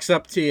 Ander walks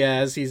up to you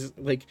as he's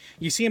like,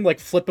 you see him like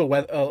flip a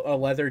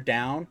leather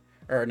down,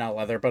 or not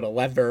leather, but a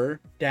lever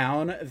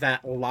down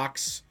that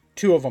locks,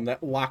 two of them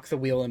that lock the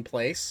wheel in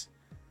place.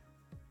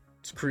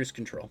 It's cruise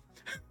control.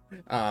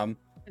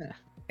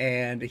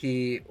 And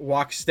he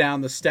walks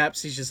down the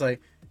steps. He's just like,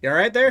 "You all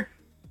right there?"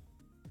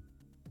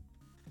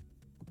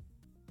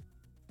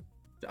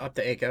 Up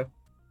to Eiko.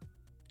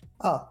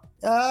 Oh,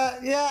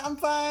 yeah, I'm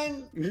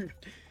fine.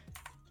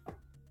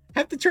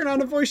 Have to turn on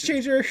a voice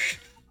changer.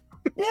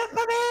 Yeah,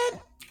 my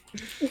bad.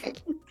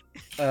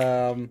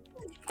 Yeah,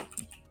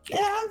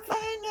 I'm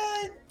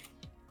fine.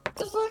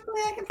 Just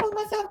luckily I can pull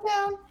myself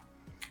down.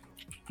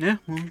 Yeah,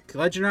 well,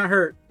 glad you're not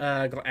hurt.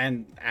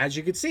 And as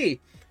you can see,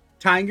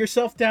 tying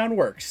yourself down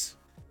works.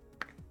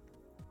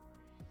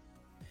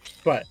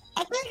 But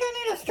I think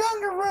I need a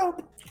stronger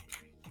rope.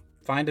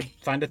 Find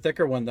a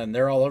thicker one then.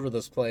 They're all over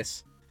this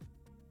place.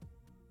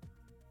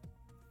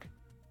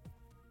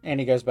 And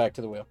he goes back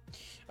to the wheel.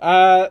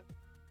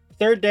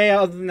 Third day,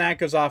 other than that,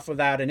 goes off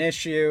without an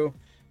issue.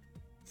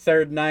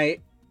 Third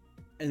night,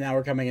 and now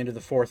we're coming into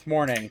the fourth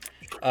morning.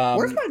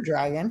 Where's my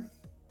dragon?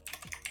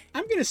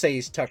 I'm gonna say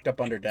he's tucked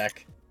up under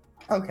deck.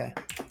 Okay.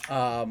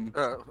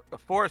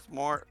 Fourth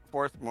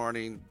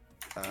morning,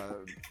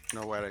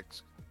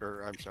 Noetics,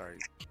 or I'm sorry,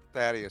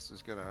 Thaddeus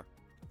is gonna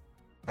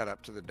head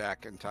up to the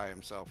deck and tie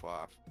himself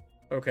off.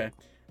 Okay.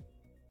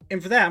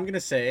 And for that, I'm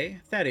gonna say,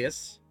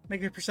 Thaddeus,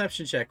 make a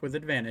perception check with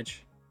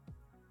advantage.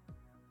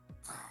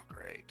 Oh,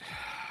 great.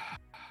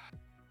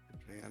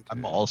 Advantage.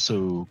 I'm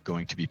also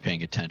going to be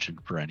paying attention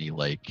for any,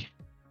 like,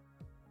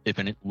 if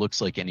it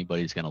looks like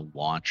anybody's going to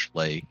launch,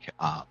 like,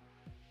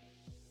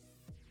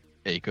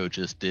 Aiko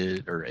just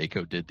did, or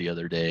Aiko did the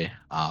other day,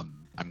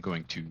 I'm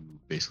going to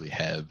basically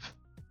have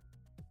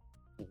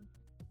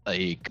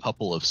a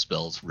couple of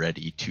spells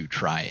ready to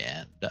try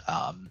and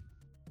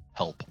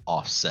help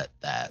offset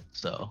that.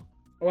 So,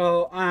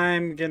 Well,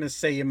 I'm gonna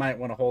say you might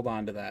want to hold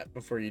on to that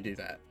before you do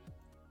that,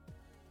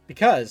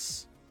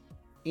 because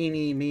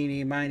eeny,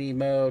 meeny, miny,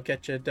 mo,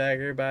 catch a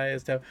dagger by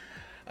his toe.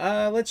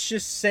 Let's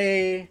just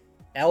say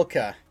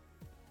Elka.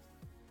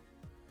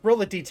 Roll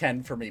a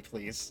d10 for me,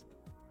 please.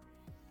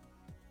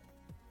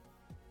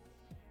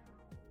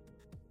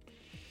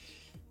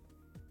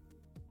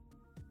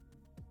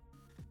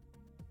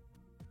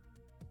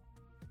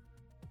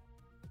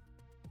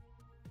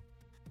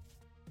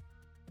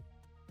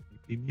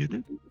 be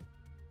muted.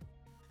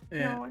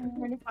 Yeah. No, I'm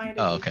trying to find it.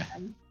 Oh, okay.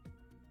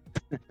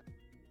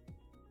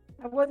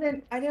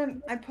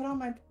 I put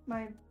on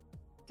my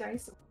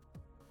dice.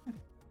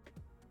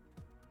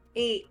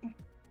 8.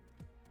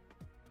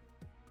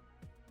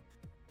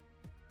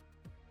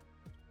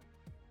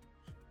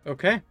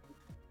 Okay.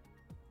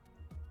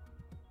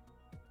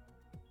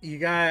 You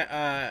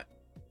got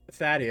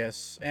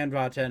Thaddeus and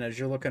Vaten as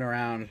you're looking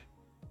around.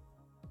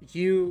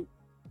 The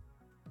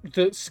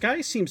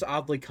sky seems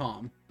oddly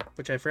calm,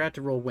 which I forgot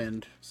to roll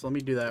wind, so let me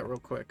do that real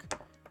quick.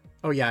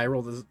 Oh yeah, I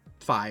rolled a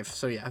 5,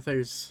 so yeah,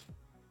 there's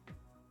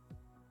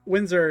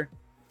winds are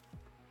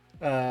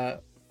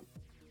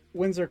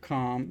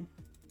calm.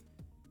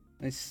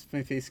 My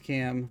face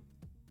cam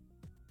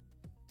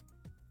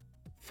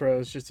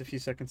froze just a few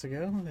seconds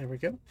ago. There we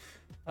go.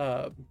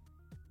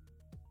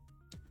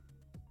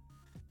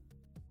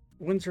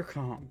 Winds are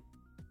calm.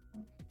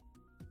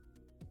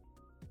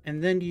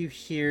 And then you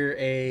hear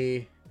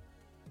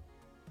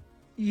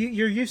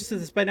you're used to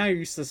this by now. You're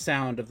used to the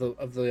sound of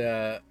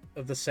the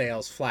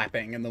sails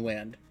flapping in the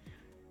wind.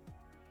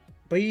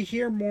 But you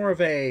hear more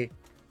of a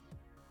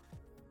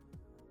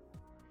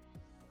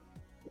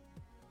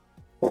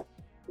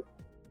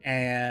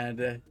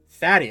and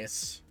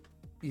Thaddeus,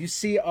 you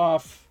see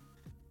off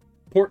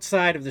port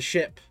side of the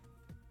ship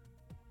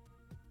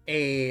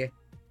a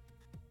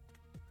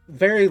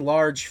very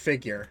large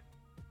figure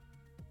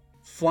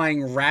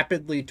flying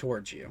rapidly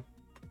towards you.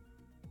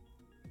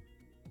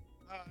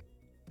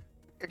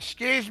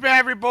 Excuse me,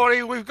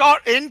 everybody. We've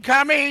got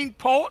incoming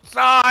port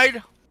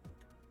side.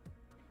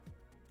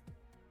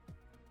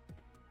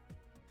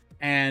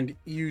 And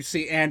you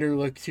see Andrew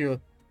look to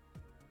you.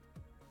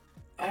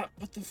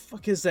 What the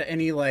fuck is that? And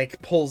he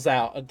like pulls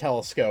out a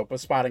telescope, a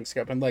spotting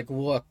scope, and like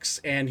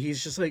looks, and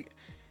he's just like,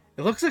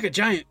 it looks like a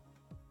giant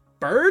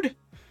bird.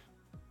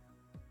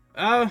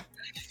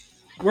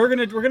 We're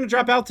gonna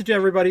drop altitude,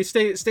 everybody.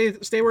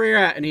 Stay where you're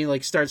at. And he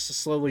like starts to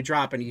slowly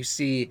drop, and you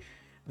see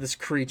this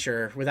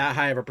creature without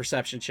high of a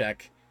perception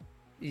check.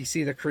 You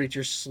see the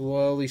creature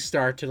slowly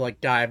start to like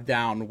dive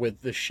down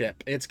with the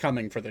ship. It's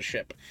coming for the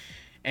ship,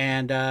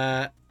 and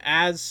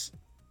as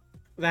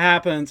that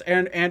happens,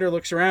 and Andrew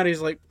looks around.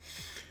 He's like,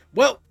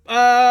 well,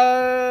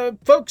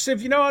 folks,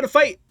 if you know how to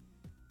fight,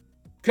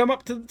 come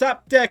up to the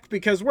top deck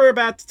because we're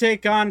about to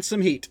take on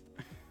some heat.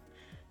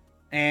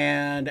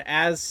 And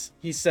as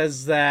he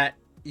says that,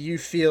 you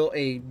feel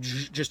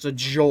just a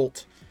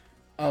jolt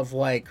of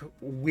like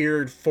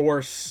weird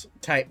force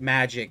type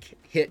magic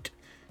hit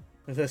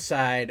the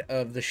side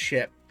of the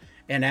ship.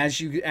 And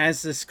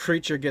as this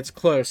creature gets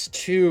close,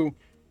 two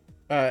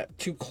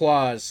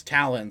claws,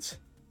 talons,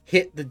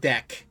 hit the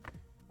deck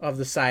of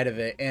the side of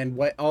it, and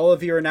what all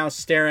of you are now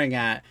staring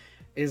at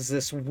is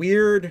this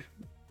weird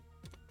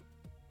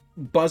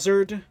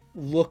buzzard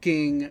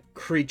looking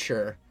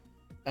creature,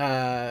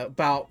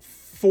 about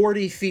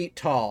 40 feet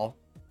tall,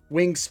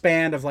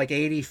 wingspan of like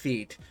 80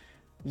 feet,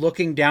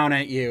 looking down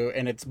at you,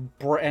 and its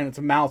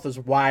mouth is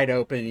wide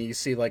open, and you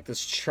see like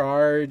this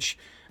charge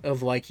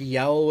of like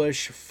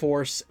yellowish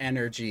force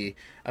energy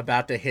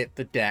about to hit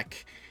the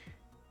deck.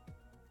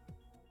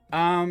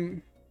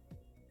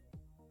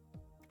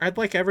 I'd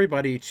like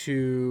everybody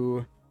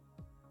to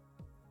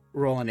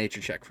roll a nature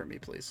check for me,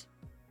 please.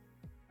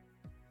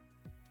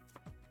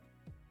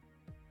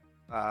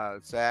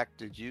 Zach,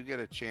 did you get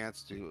a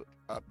chance to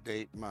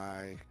update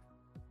my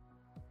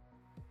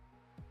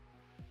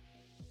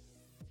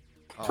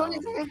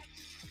 23.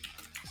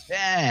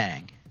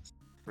 Dang.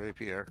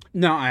 rapier?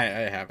 No, I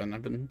haven't.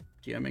 I've been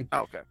DMing.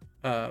 Oh,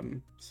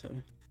 okay.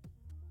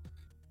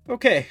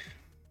 Okay.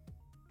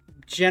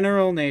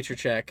 General nature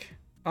check.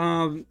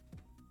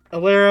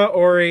 Alera,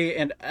 Ori,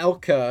 and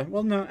Elka.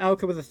 Well, no,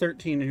 Elka with a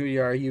 13, who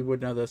you are, you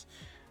would know this.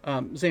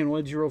 Zane,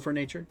 what did you roll for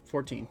nature?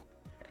 14.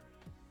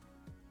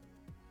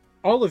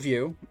 All of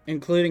you,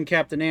 including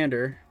Captain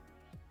Ander,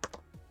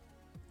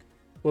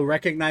 will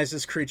recognize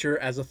this creature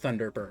as a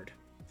thunderbird.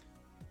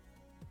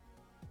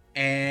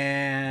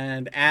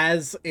 And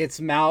as its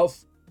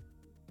mouth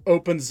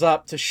opens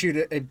up to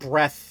shoot a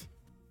breath,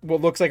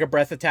 what looks like a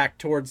breath attack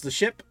towards the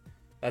ship,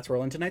 that's where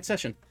we'll end tonight's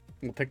session.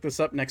 We'll pick this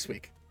up next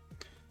week.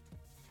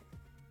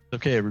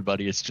 Okay,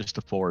 everybody, it's just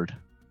a Ford.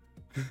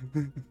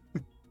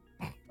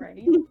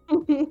 Right.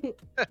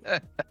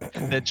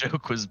 That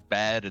joke was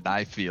bad, and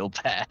I feel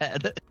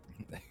bad.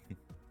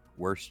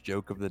 worst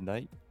joke of the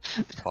night,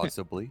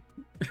 possibly.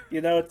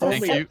 You know, it's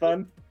Thank only you. a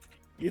fun.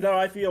 You know,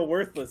 I feel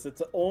worthless.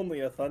 It's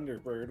only a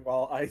Thunderbird,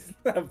 while I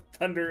have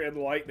thunder and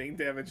lightning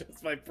damage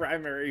as my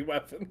primary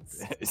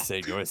weapons.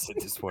 Say, you want to sit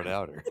this one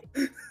out, or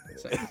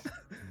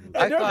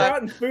I know thought-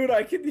 rotten food.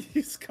 I can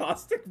use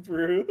caustic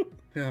brew.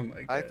 Oh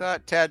my god. I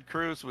thought Ted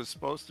Cruz was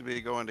supposed to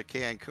be going to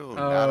Cancun,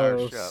 not our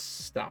Oh, ship.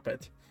 stop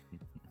it.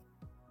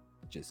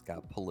 just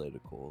got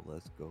political?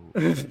 Let's go.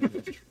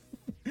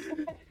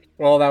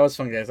 Well, that was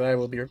fun, guys. I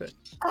will be right back.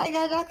 Alright,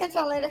 guys, I'll catch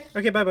y'all later.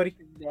 Okay, bye, buddy.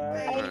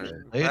 Alright,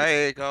 Later.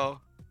 There you go.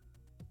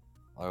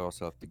 I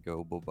also have to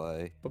go.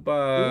 Bye-bye.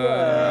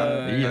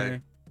 Bye-bye. Yeah.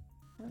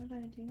 What did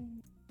I do?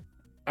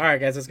 All right,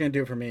 guys, that's gonna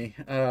do it for me,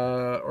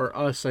 or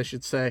us, I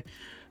should say.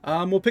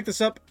 We'll pick this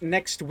up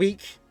next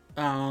week,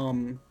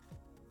 where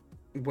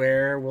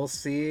we'll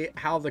see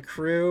how the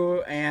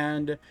crew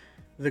and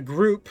the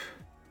group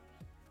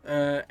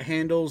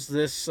handles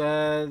this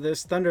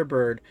this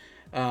Thunderbird.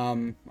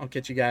 I'll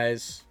catch you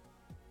guys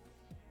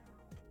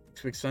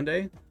next week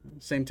Sunday,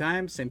 same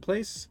time, same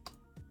place.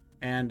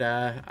 And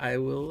I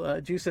will,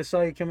 Juice, I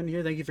saw you coming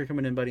here. Thank you for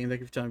coming in, buddy, and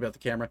thank you for telling me about the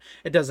camera.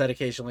 It does that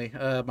occasionally.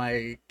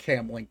 My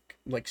cam link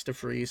likes to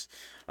freeze.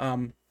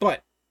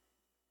 But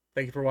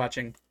thank you for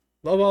watching.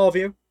 Love all of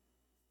you.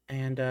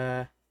 And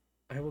I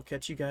will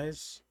catch you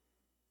guys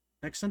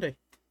next Sunday.